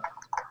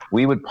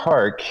we would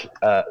park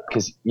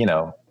because, you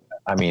know,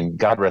 I mean,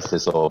 God rest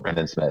his soul,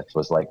 Brendan Smith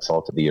was like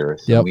salt of the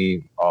earth. Yep. And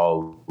we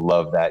all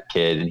loved that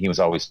kid, and he was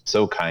always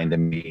so kind to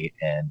me.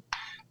 And,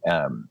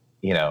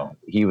 you know,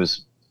 he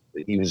was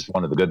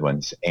one of the good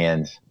ones.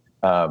 And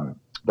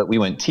but we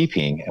went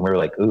TPing and we were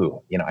like,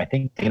 ooh, I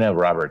think Dana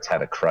Roberts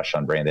had a crush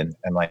on Brandon.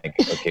 I'm like,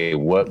 okay,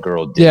 what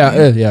girl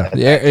did? Yeah.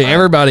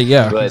 Everybody.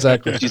 Yeah, but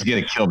exactly. She's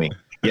going to kill me.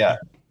 Yeah,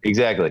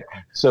 exactly.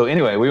 So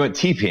anyway, we went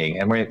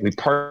TPing and we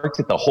parked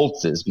at the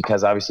Holtz's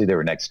because obviously they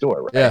were next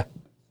door. Right? Yeah.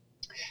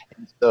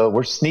 So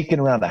we're sneaking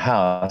around the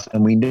house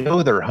and we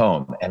know they're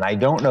home. And I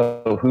don't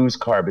know whose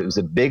car, but it was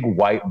a big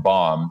white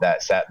bomb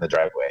that sat in the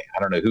driveway.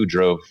 I don't know who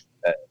drove.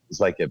 It was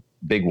like a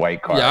big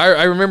white car. Yeah,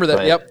 I remember that.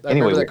 But Yep. I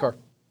remember that car.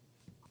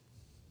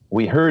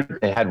 We heard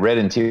it had red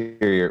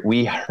interior.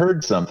 We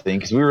heard something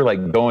because we were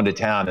like going to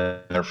town in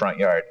their front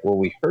yard. Well,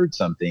 we heard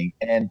something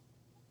and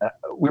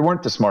we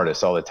weren't the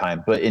smartest all the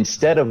time, but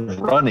instead of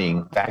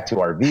running back to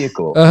our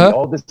vehicle, we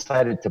all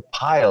decided to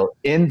pile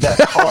in that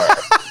car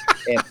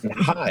and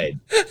hide.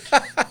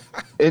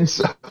 And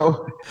so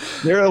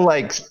there are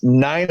like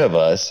 9 of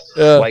us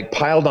like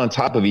piled on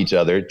top of each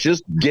other,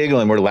 just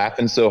giggling. We're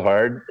laughing so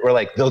hard. We're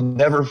like, they'll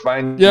never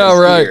find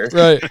us here.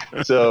 Right.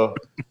 So,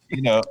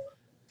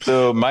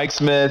 so Mike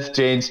Smith,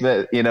 Jane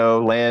Smith,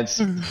 Lance,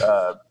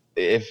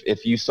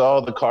 if you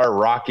saw the car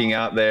rocking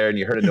out there and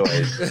you heard a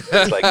noise,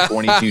 it's like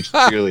 22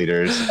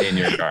 cheerleaders in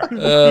your car.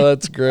 Oh,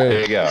 that's great.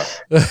 There you go.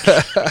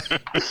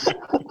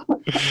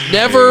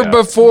 Never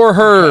before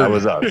heard. That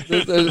was up.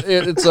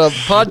 It's a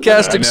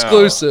podcast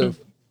exclusive.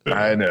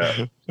 I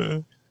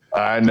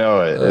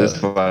know it. It's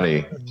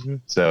funny.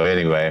 So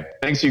anyway,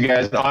 thanks you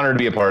guys. An honor to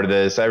be a part of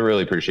this. I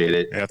really appreciate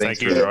it. Yeah, thank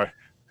you, Troy.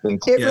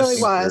 It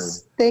really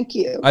was. Thank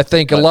you. I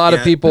think a lot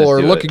of people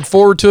are looking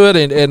forward to it,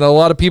 and a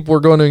lot of people are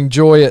going to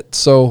enjoy it.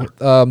 So,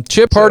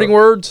 Chip, parting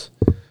words?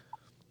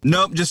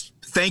 Nope, just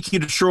thank you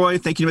to Troy.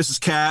 Thank you to Mrs.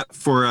 Cat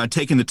for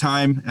taking the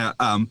time.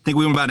 I think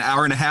we went about an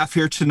hour and a half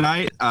here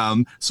tonight.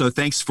 So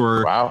thanks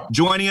for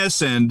joining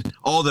us and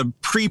all the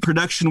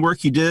pre-production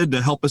work you did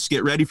to help us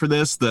get ready for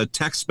this, the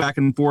text back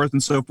and forth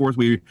and so forth.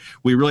 We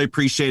really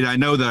appreciate it. I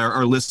know that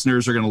our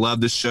listeners are going to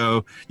love this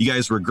show. You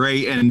guys were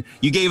great, and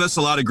you gave us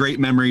a lot of great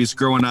memories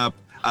growing up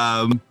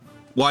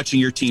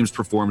watching your teams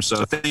perform.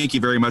 So thank you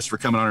very much for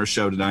coming on our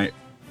show tonight.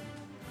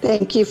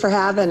 Thank you for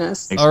having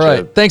us. All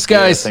right. Thanks,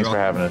 guys. Yeah, thanks for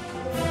having us.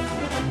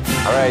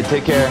 All right.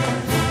 Take care.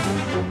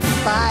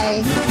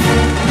 Bye.